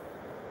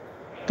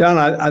 Don,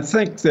 I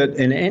think that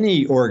in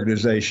any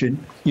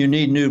organization, you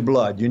need new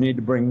blood. You need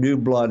to bring new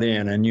blood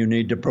in, and you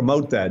need to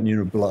promote that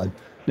new blood.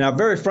 Now,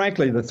 very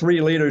frankly, the 3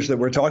 leaders that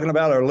we're talking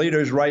about are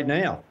leaders right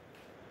now.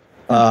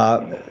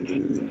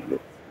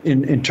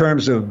 In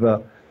terms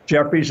of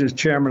Jeffries is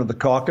chairman of the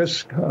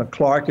caucus,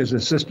 Clark is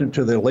assistant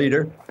to the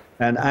leader,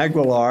 and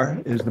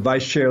Aguilar is the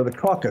vice chair of the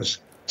caucus.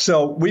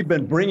 So we've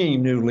been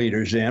bringing new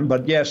leaders in.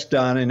 But yes,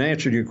 Don, in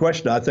answer to your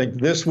question, I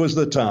think this was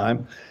the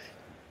time,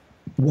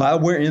 while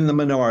we're in the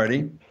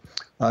minority,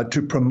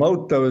 to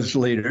promote those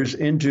leaders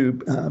into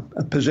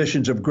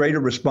positions of greater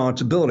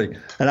responsibility.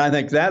 And I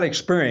think that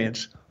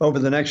experience over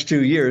the next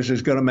 2 years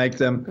is going to make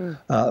them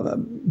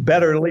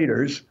better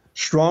leaders,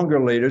 stronger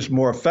leaders,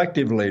 more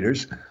effective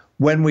leaders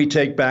when we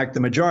take back the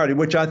majority,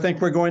 which I think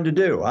we're going to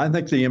do. I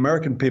think the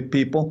American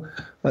people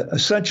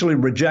essentially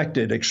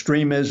rejected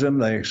extremism.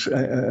 They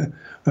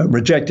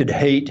rejected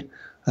hate.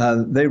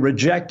 They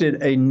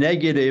rejected a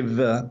negative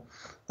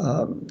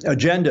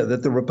agenda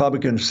that the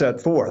Republicans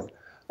set forth.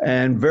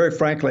 And very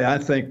frankly, I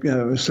think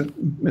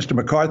Mr.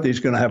 McCarthy is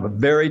going to have a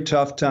very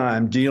tough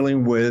time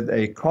dealing with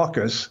a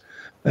caucus,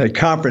 a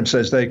conference,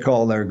 as they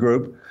call their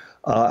group,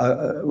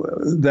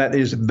 that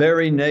is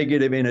very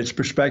negative in its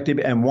perspective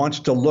and wants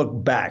to look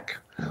back,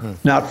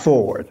 not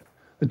forward.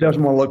 It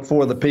doesn't want to look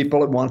for the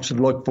people. It wants to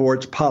look for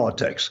its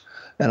politics.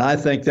 And I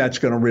think that's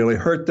going to really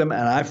hurt them.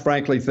 And I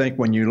frankly think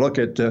when you look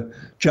at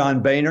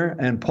John Boehner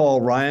and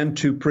Paul Ryan,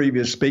 2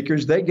 previous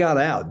speakers, they got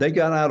out. They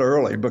got out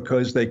early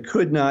because they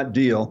could not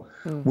deal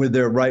with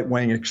their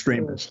right-wing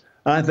extremists.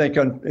 And I think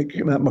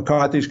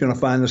McCarthy's going to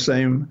find the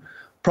same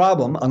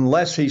problem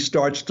unless he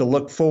starts to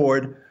look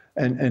forward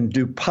and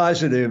do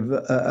positive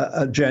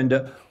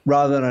agenda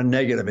rather than a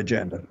negative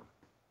agenda.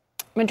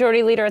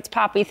 Majority Leader, it's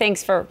Poppy.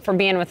 Thanks for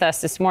being with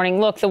us this morning.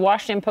 Look, the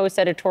Washington Post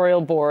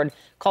editorial board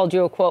called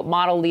you a, quote,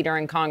 model leader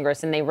in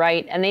Congress. And they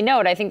write, and they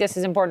note, I think this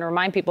is important to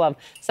remind people of,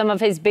 some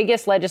of his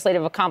biggest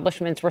legislative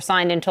accomplishments were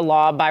signed into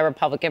law by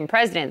Republican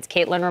presidents.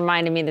 Caitlin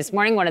reminded me this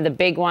morning, one of the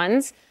big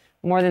ones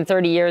more than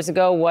 30 years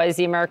ago was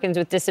the Americans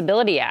with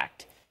Disability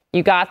Act.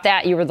 You got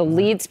that. You were the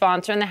lead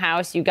sponsor in the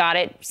House. You got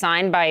it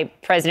signed by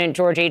President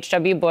George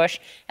H.W. Bush.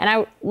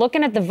 And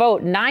looking at the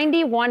vote,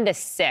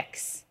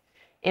 91-6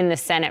 in the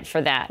Senate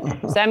for that.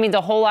 So that means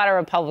a whole lot of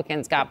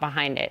Republicans got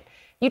behind it.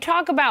 You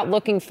talk about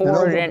looking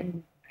forward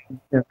and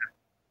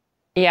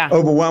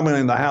overwhelming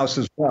in the House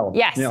as well.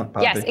 Yes,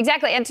 yes,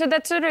 exactly. And so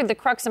that's sort of the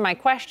crux of my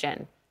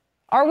question.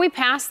 Are we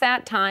past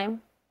that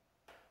time?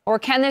 Or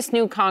can this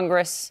new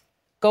Congress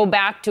go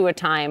back to a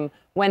time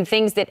when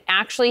things that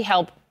actually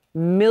help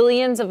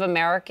millions of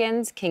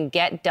Americans can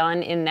get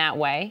done in that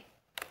way?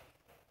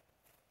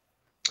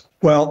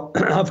 Well,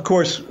 of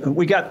course,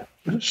 we got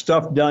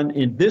stuff done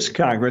in this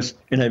Congress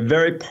in a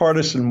very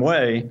partisan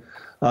way.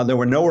 There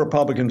were no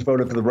Republicans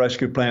voted for the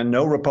rescue plan,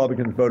 no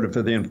Republicans voted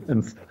for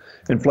the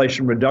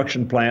Inflation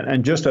Reduction Plan,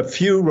 and just a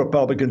few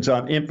Republicans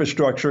on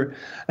infrastructure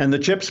and the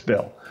CHIPS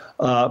bill.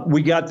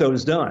 We got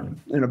those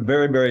done in a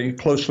very, very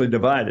closely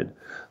divided.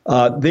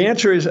 The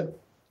answer is,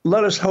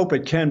 let us hope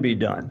it can be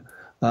done.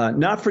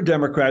 Not for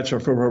Democrats or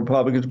for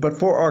Republicans, but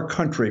for our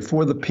country,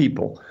 for the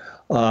people.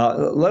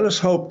 Let us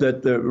hope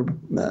that the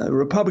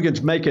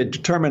Republicans make a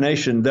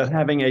determination that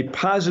having a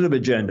positive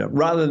agenda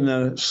rather than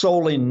a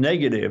solely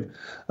negative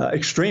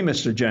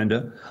extremist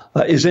agenda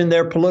is in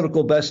their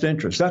political best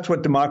interest. That's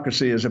what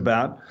democracy is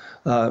about.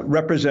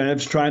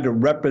 Representatives trying to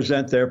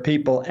represent their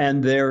people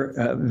and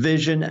their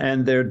vision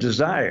and their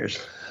desires.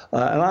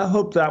 And I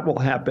hope that will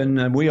happen.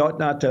 And we ought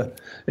not to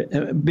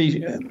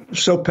be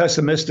so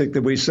pessimistic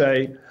that we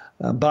say,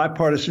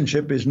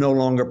 bipartisanship is no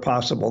longer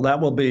possible. That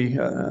will be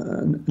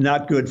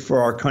not good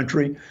for our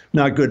country,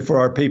 not good for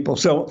our people.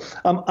 So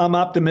I'm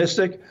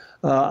optimistic.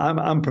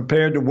 I'm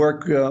prepared to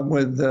work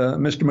with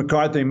Mr.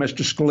 McCarthy,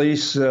 Mr.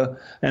 Scalise,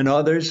 and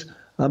others.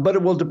 But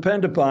it will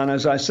depend upon,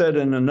 as I said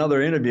in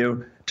another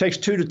interview, it takes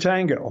two to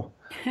tango.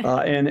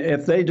 And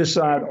if they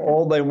decide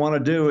all they want to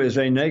do is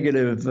a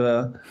negative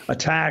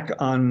attack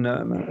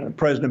on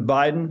President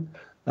Biden,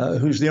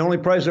 who's the only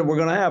president we're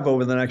going to have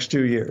over the next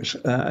 2 years,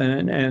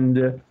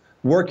 and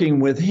working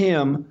with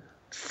him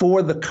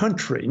for the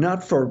country,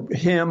 not for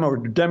him or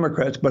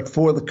Democrats, but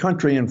for the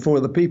country and for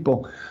the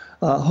people,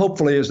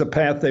 hopefully is the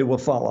path they will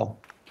follow.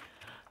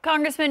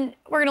 Congressman,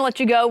 we're going to let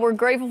you go. We're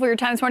grateful for your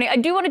time this morning. I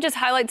do want to just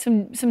highlight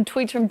some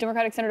tweets from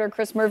Democratic Senator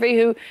Chris Murphy,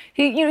 who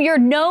you're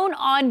known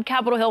on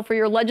Capitol Hill for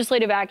your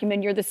legislative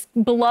acumen. You're this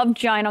beloved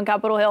giant on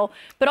Capitol Hill.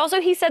 But also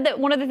he said that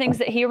one of the things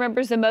that he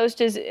remembers the most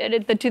is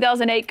at the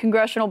 2008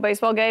 congressional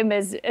baseball game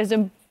is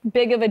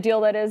big of a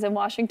deal that is in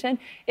Washington.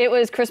 It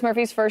was Chris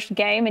Murphy's first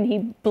game, and he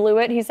blew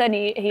it. He said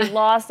he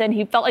lost, and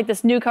he felt like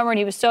this newcomer, and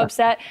he was so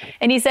upset.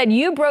 And he said,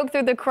 you broke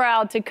through the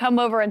crowd to come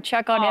over and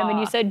check on him,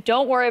 and you said,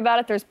 don't worry about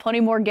it. There's plenty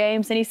more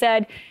games. And he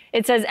said,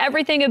 it says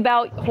everything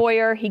about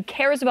Hoyer. He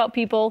cares about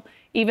people,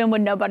 even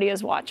when nobody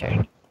is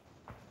watching.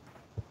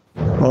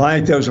 Well, I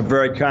think those are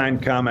very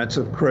kind comments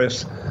of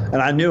Chris.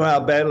 And I knew how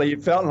badly he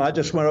felt, and I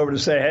just went over to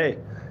say, hey,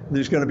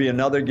 there's going to be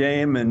another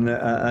game and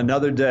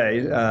another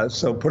day,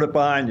 so put it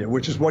behind you,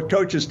 which is what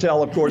coaches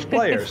tell, of course,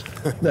 players,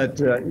 that,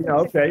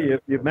 okay,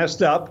 you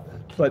messed up,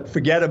 but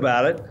forget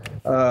about it.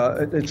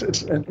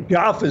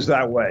 Golf is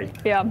that way.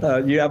 Yeah.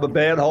 You have a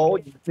bad hole,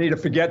 you need to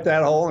forget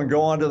that hole and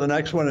go on to the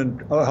next one and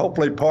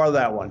hopefully par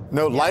that one.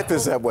 No, life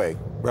is that way,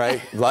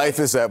 right? Life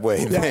is that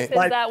way.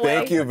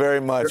 Thank you very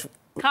much.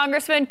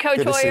 Congressman,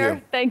 Coach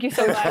Hoyer, thank you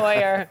so much.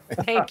 Hoyer,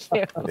 thank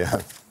you. Yeah.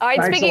 All right,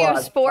 Thanks speaking of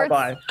sports,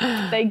 Bye-bye.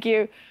 Thank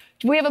you.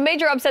 We have a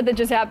major upset that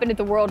just happened at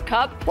the World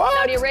Cup. What?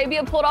 Saudi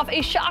Arabia pulled off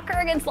a shocker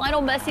against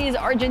Lionel Messi's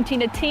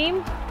Argentina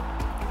team.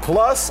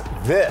 Plus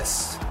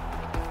this.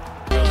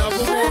 Got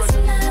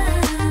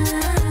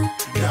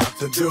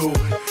to do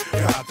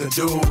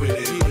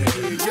it.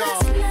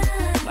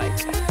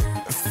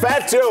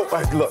 Fat Joe.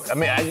 Look, I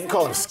mean, I can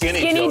call him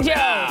Skinny Joe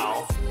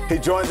now. He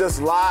joins us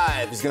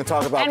live. He's going to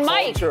talk about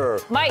culture,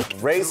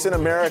 race in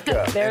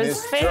America, and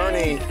his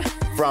journey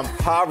from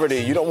poverty.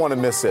 You don't want to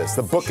miss this.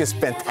 The book is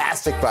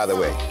fantastic, by the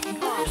way.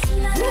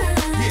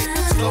 Yeah,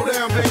 slow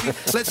down, baby.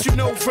 Let you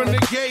know from the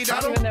gate.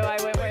 Even though I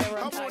went way over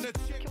on time. Can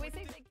we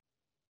say thank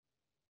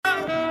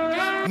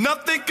you?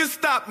 Nothing can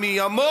stop me.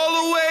 I'm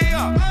all the way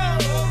up.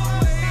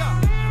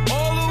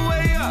 All the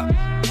way up.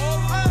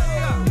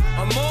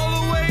 I'm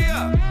all the way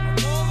up.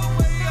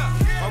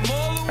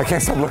 I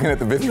can't stop looking at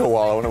the video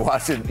wall. I want to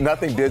watch it.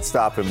 Nothing did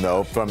stop him,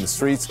 though, from the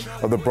streets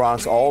of the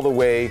Bronx all the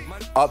way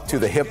up to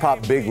the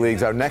hip-hop big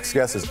leagues. Our next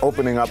guest is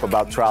opening up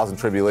about trials and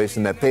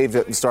tribulation that paved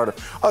it and started.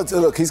 Oh,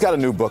 look, he's got a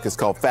new book. It's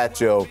called Fat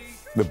Joe,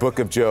 The Book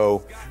of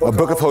Joe, The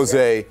Book of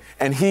Jose.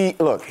 And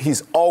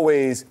he's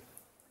always...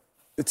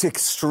 It's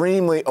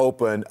extremely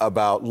open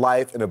about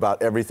life and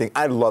about everything.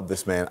 I love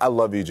this man. I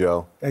love you,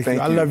 Joe. Thank you.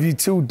 I love you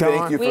too, Don.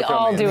 Thank you for we coming.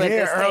 all do I'm at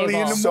here this early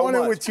table. in the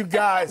morning with you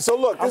guys. So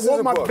look, this I is a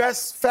want my book.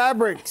 best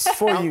fabrics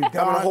for you, Don.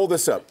 I'm going to hold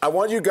this up. I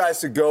want you guys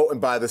to go and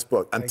buy this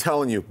book. I'm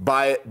telling you,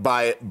 buy it,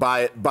 buy it,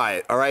 buy it, buy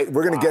it. All right?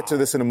 We're going to get to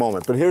this in a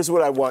moment. But here's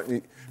what I want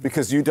you,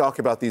 because you talk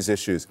about these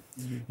issues.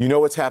 You know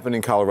what's happening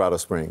in Colorado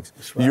Springs.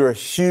 Right. You're a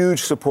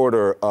huge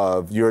supporter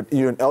of, you're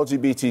an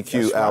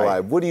LGBTQ ally. Right.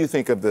 What do you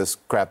think of this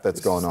crap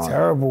that's going on?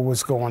 Terrible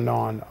what's going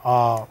on.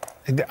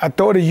 I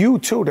thought of you,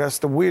 too. That's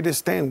the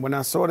weirdest thing. When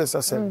I saw this,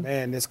 I said,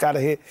 man, this got to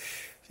hit.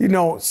 You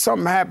know,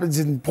 something happens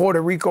in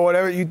Puerto Rico or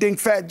whatever, you think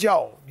Fat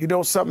Joe. You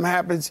know, something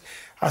happens.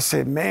 I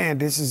said, man,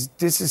 this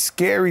is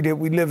scary that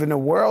we live in a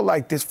world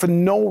like this for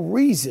no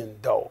reason,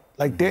 though.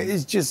 Like, there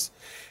is just,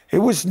 it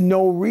was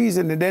no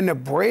reason. And then the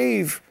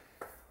brave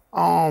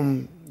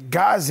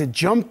guys that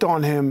jumped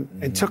on him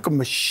and took a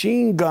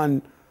machine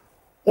gun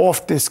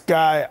off this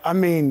guy. I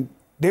mean,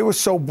 they were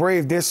so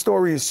brave. Their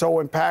story is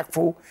so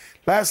impactful.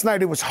 Last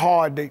night it was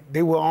hard.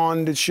 They were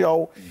on the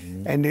show,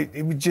 and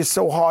it was just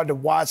so hard to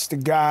watch the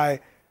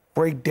guy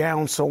break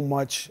down so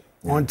much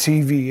on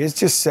TV. It's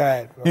just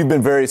sad. Bro. You've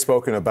been very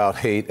spoken about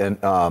hate and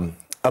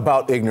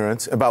about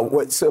ignorance, about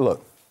what. So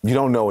look, you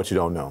don't know what you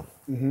don't know.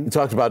 We've been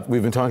talking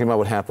about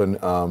what happened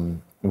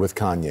with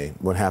Kanye,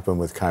 what happened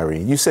with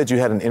Kyrie. You said you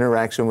had an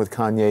interaction with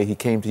Kanye. He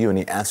came to you and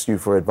he asked you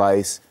for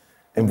advice.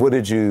 And what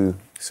did you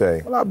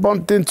say? Well, I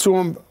bumped into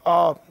him.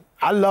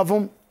 I love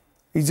him.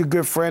 He's a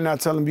good friend. I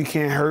tell him you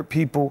can't hurt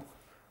people.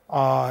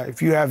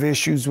 If you have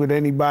issues with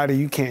anybody,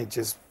 you can't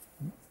just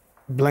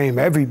blame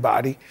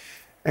everybody.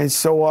 And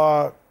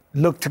so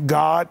look to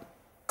God,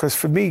 because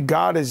for me,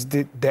 God is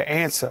the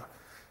answer.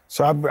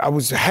 So I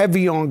was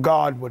heavy on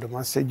God with him.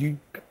 I said,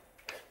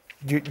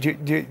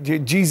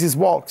 Jesus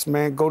walks,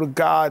 man. Go to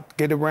God,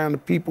 get around the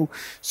people,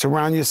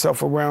 surround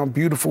yourself around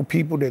beautiful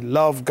people that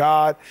love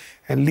God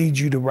and lead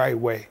you the right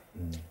way.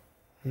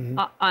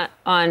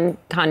 On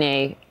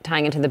Kanye,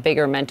 tying into the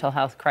bigger mental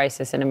health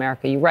crisis in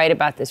America, you write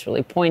about this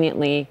really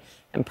poignantly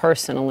and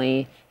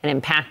personally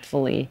and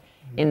impactfully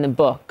in the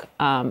book.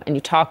 And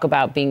you talk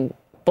about being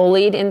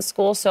bullied in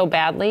school so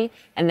badly,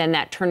 and then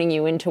that turning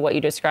you into what you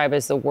describe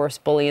as the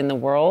worst bully in the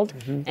world,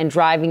 and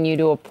driving you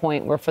to a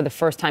point where for the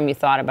first time you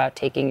thought about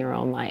taking your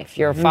own life.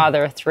 You're a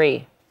father of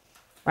 3,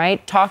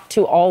 right? Talk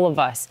to all of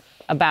us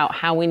about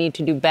how we need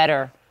to do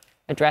better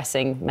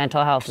addressing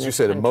mental health in this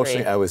country. You said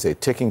emotionally I was a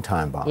ticking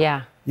time bomb.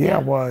 Yeah, I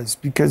was,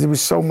 because there was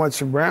so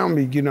much around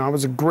me. You know, I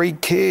was a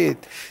great kid.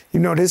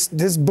 You know,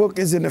 this book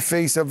is in the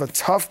face of a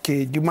tough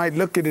kid. You might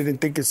look at it and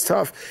think it's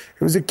tough.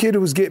 It was a kid who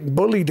was getting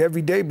bullied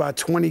every day by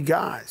 20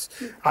 guys.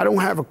 I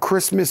don't have a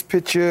Christmas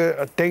picture,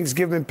 a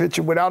Thanksgiving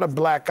picture without a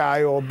black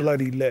eye or a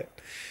bloody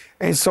lip.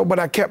 And so, but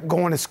I kept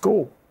going to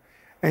school.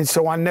 And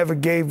so I never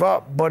gave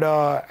up. But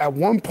at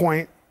one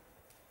point,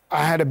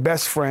 I had a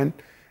best friend,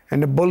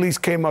 and the bullies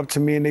came up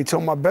to me and they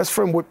told my best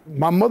friend,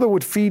 my mother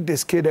would feed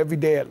this kid every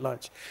day at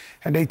lunch.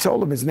 And they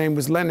told him, his name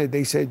was Leonard,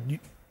 they said,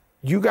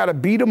 you got to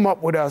beat him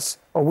up with us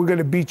or we're going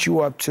to beat you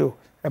up too.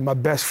 And my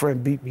best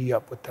friend beat me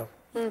up with them.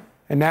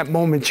 And that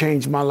moment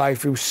changed my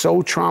life. It was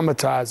so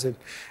traumatizing.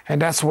 And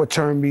that's what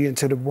turned me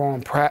into the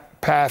wrong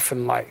path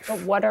in life.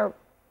 But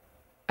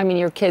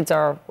your kids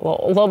are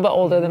a little bit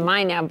older than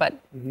mine now, but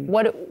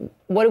what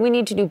do we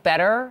need to do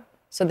better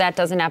so that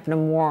doesn't happen to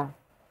more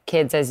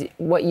kids as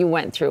what you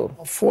went through?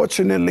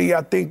 Fortunately,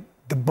 I think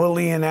the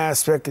bullying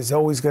aspect is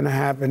always going to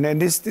happen,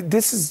 and this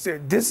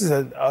is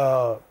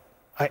an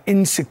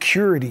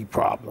insecurity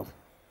problem.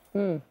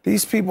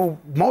 These people,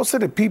 most of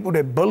the people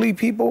that bully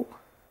people,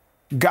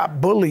 got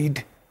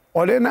bullied,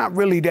 or they're not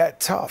really that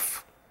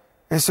tough,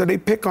 and so they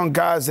pick on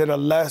guys that are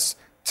less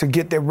to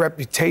get their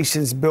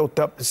reputations built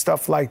up and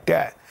stuff like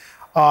that.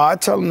 I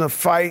tell them to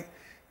fight.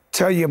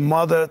 Tell your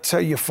mother,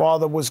 tell your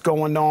father what's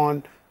going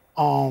on.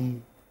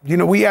 You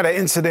know, we had an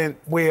incident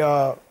where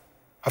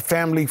a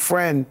family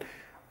friend,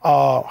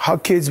 her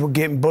kids were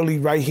getting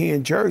bullied right here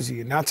in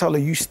Jersey. And I tell her,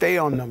 you stay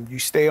on them. You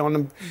stay on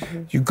them.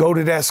 You go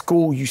to that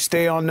school, you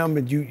stay on them,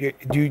 and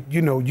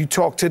you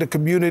talk to the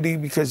community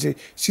because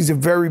she's a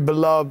very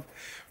beloved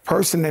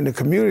person in the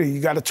community.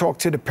 You got to talk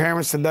to the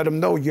parents to let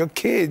them know your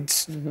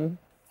kids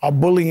are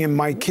bullying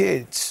my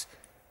kids,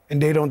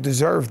 and they don't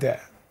deserve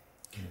that.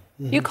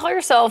 You call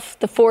yourself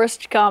the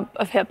Forrest Gump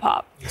of hip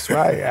hop. That's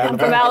right. I'm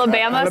from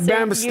Alabama,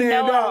 so you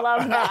know up. I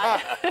love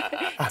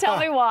that. Tell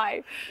me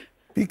why.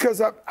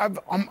 Because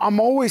I'm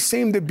always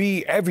seem to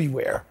be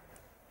everywhere.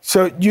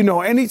 So, you know,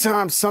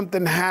 anytime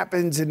something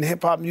happens in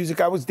hip hop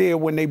music, I was there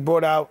when they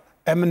brought out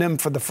Eminem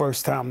for the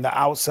first time, The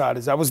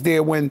Outsiders. I was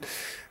there when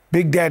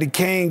Big Daddy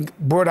Kane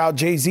brought out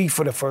Jay-Z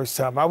for the first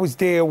time. I was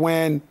there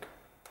when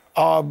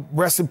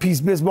rest in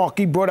peace, Biz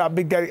Markie brought out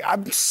Big Daddy.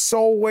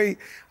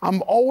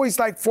 I'm always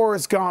like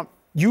Forrest Gump.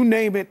 You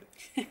name it,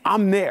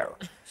 I'm there.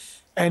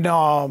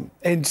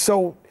 And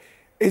so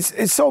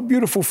it's so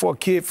beautiful for a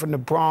kid from the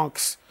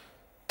Bronx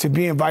to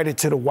be invited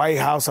to the White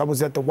House. I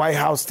was at the White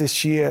House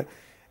this year,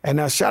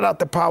 and shout out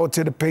the Power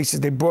to the Patients.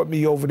 They brought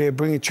me over there,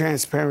 bringing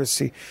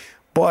transparency.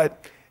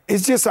 But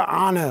it's just an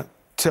honor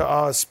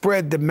to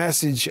spread the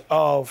message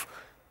of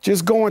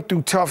just going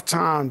through tough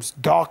times,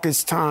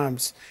 darkest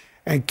times,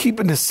 and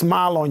keeping a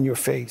smile on your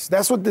face.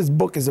 That's what this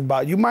book is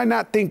about. You might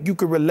not think you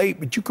could relate,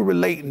 but you could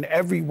relate in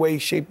every way,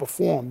 shape, or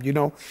form, you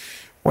know?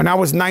 When I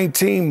was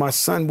 19, my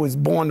son was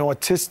born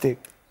autistic.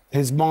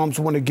 His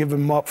moms wanted to give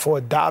him up for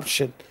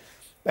adoption.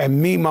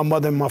 And me, my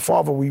mother, and my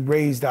father, we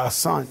raised our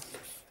son.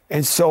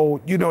 And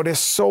so, you know, there's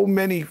so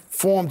many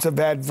forms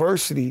of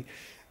adversity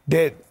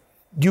that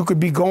you could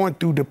be going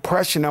through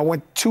depression. I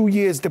went 2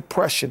 years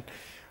depression.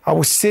 I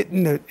was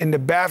sitting in the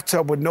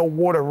bathtub with no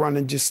water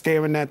running, just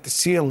staring at the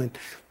ceiling.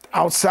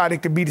 Outside,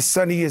 it could be the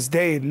sunniest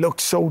day. It looked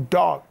so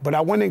dark. But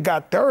I went and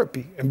got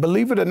therapy. And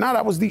believe it or not,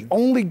 I was the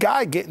only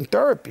guy getting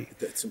therapy.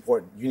 That's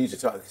important. You need to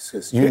talk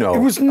because you know. It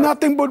was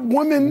nothing but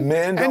women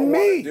men don't and me.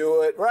 Want to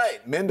do it.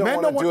 Right. Men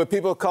don't want to do it.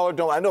 People of color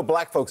don't. I know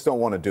black folks don't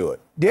want to do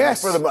it.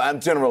 Yes. I'm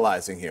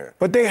generalizing here.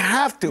 But they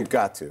have to. You've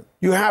got to.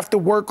 You have to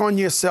work on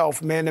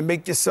yourself, man, and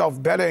make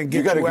yourself better and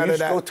get you out of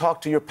that. Go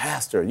talk to your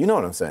pastor. You know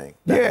what I'm saying?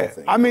 Yeah.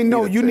 I mean,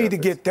 no, you need to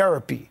get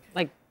therapy.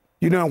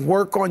 You know,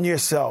 work on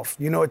yourself.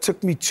 You know, it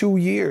took me 2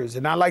 years,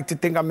 and I like to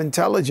think I'm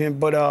intelligent,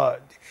 but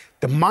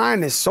the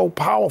mind is so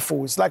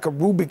powerful. It's like a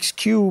Rubik's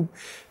Cube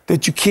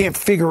that you can't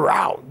figure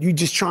out. You're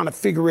just trying to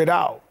figure it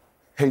out.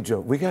 Hey, Joe,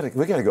 we gotta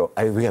go.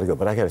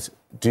 But I gotta.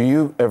 Do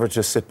you ever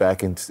just sit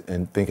back and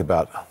think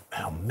about,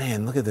 oh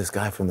man, look at this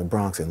guy from the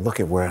Bronx, and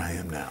look at where I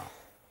am now?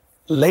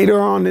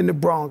 Later on in the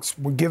Bronx,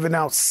 we're giving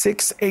out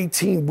 6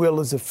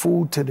 18-wheelers of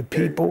food to the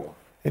people.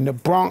 In the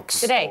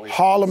Bronx, today.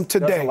 Harlem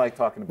today, like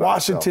talking about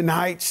Washington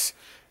Heights.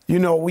 You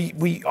know,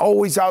 we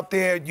always out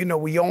there, you know,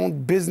 we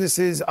own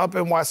businesses, up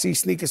NYC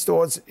sneaker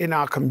stores in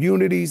our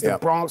communities, the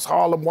Bronx,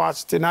 Harlem,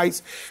 Washington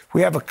Heights.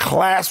 We have a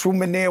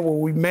classroom in there where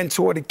we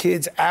mentor the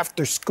kids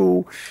after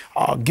school,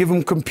 give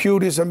them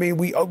computers. I mean,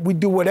 we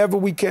do whatever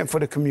we can for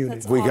the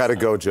community. We got to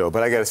go, Joe.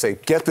 But I got to say,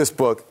 get this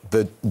book,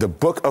 the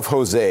Book of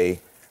Jose,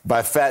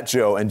 by Fat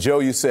Joe. And Joe,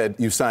 you said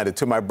you signed it.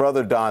 To my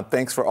brother Don,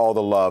 thanks for all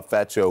the love.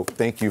 Fat Joe,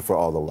 thank you for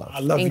all the love. I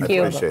love Thank you.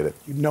 you. Appreciate it.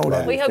 You know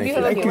that. We hope you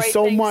have a Thank you great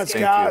so much,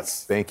 Thanksgiving.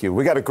 guys. Thank you.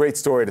 We got a great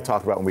story to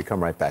talk about when we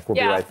come right back. We'll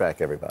be right back,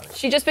 everybody.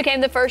 She just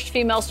became the first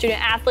female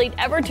student athlete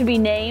ever to be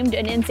named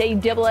an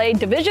NCAA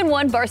Division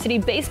I varsity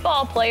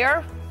baseball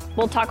player.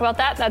 We'll talk about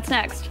that. That's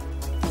next.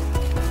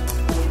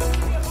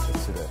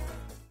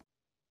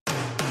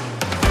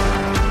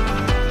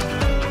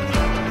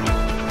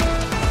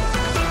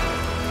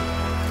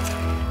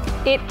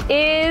 It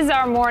is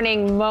our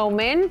morning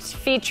moment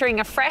featuring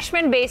a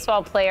freshman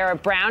baseball player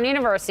at Brown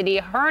University.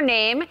 Her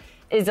name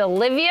is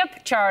Olivia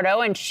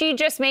Pichardo, and she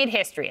just made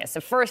history as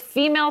the first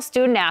female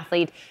student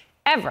athlete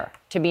ever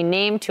to be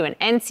named to an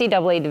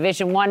NCAA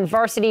Division I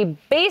varsity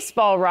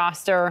baseball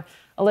roster.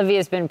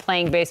 Olivia's been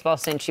playing baseball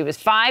since she was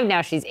 5.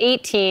 Now she's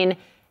 18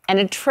 and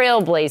a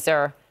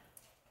trailblazer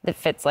that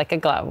fits like a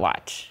glove.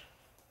 Watch.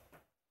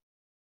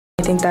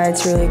 I think that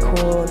it's really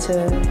cool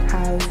to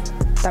have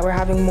that we're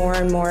having more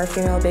and more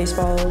female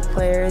baseball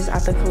players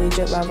at the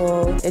collegiate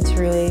level. It's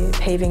really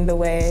paving the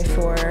way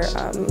for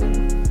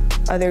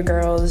other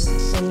girls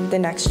in the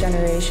next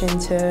generation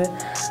to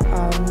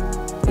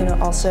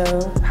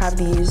also have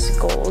these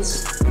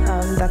goals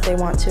that they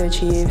want to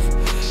achieve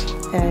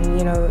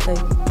and,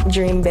 like,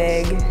 dream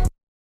big.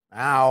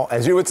 Now,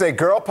 as you would say,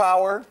 girl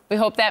power. We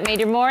hope that made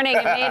your morning.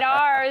 It made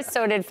ours.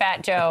 So did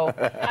Fat Joe.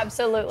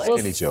 Absolutely. We'll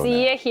Skinny Joe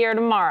see now. you here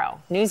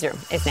tomorrow. Newsroom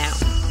is now.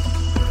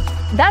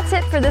 That's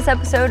it for this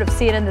episode of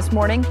CNN This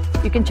Morning.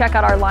 You can check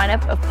out our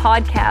lineup of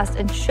podcasts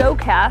and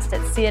showcasts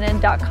at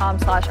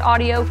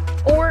cnn.com/audio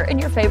or in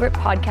your favorite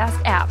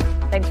podcast app.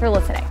 Thanks for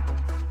listening.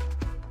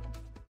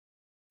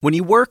 When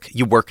you work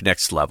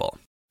next level.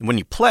 And when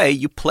you play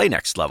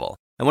next level.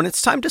 And when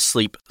it's time to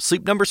sleep,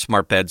 Sleep Number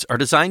smart beds are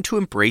designed to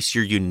embrace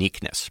your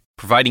uniqueness,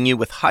 providing you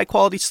with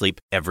high-quality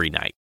sleep every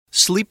night.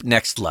 Sleep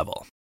next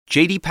level.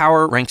 J.D.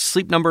 Power ranks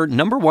Sleep Number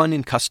 #1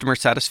 in customer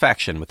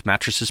satisfaction with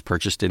mattresses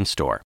purchased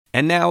in-store.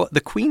 And now,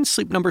 the Queen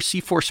Sleep Number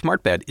C4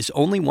 smart bed is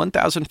only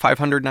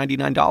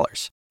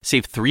 $1,599.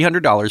 Save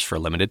 $300 for a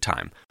limited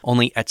time,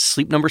 only at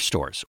Sleep Number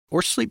stores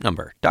or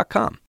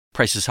sleepnumber.com.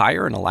 Prices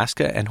higher in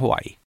Alaska and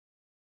Hawaii.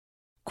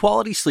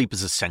 Quality sleep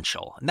is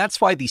essential, and that's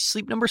why the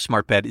Sleep Number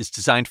smart bed is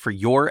designed for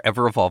your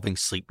ever-evolving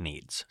sleep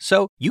needs.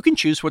 So you can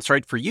choose what's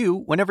right for you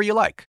whenever you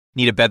like.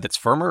 Need a bed that's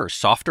firmer or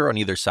softer on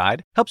either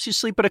side? Helps you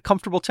sleep at a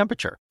comfortable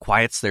temperature.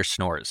 Quiets their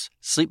snores.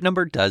 Sleep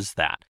Number does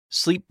that.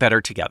 Sleep better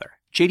together.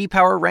 J.D.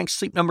 Power ranks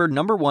Sleep Number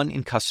 #1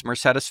 in customer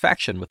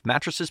satisfaction with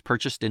mattresses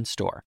purchased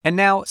in-store. And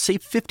now,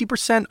 save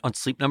 50% on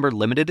Sleep Number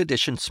limited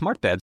edition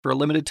smart beds for a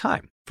limited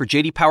time. For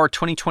J.D. Power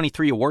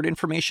 2023 award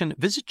information,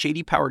 visit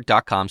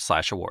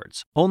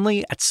jdpower.com/awards.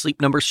 Only at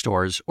Sleep Number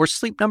stores or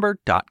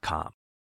sleepnumber.com.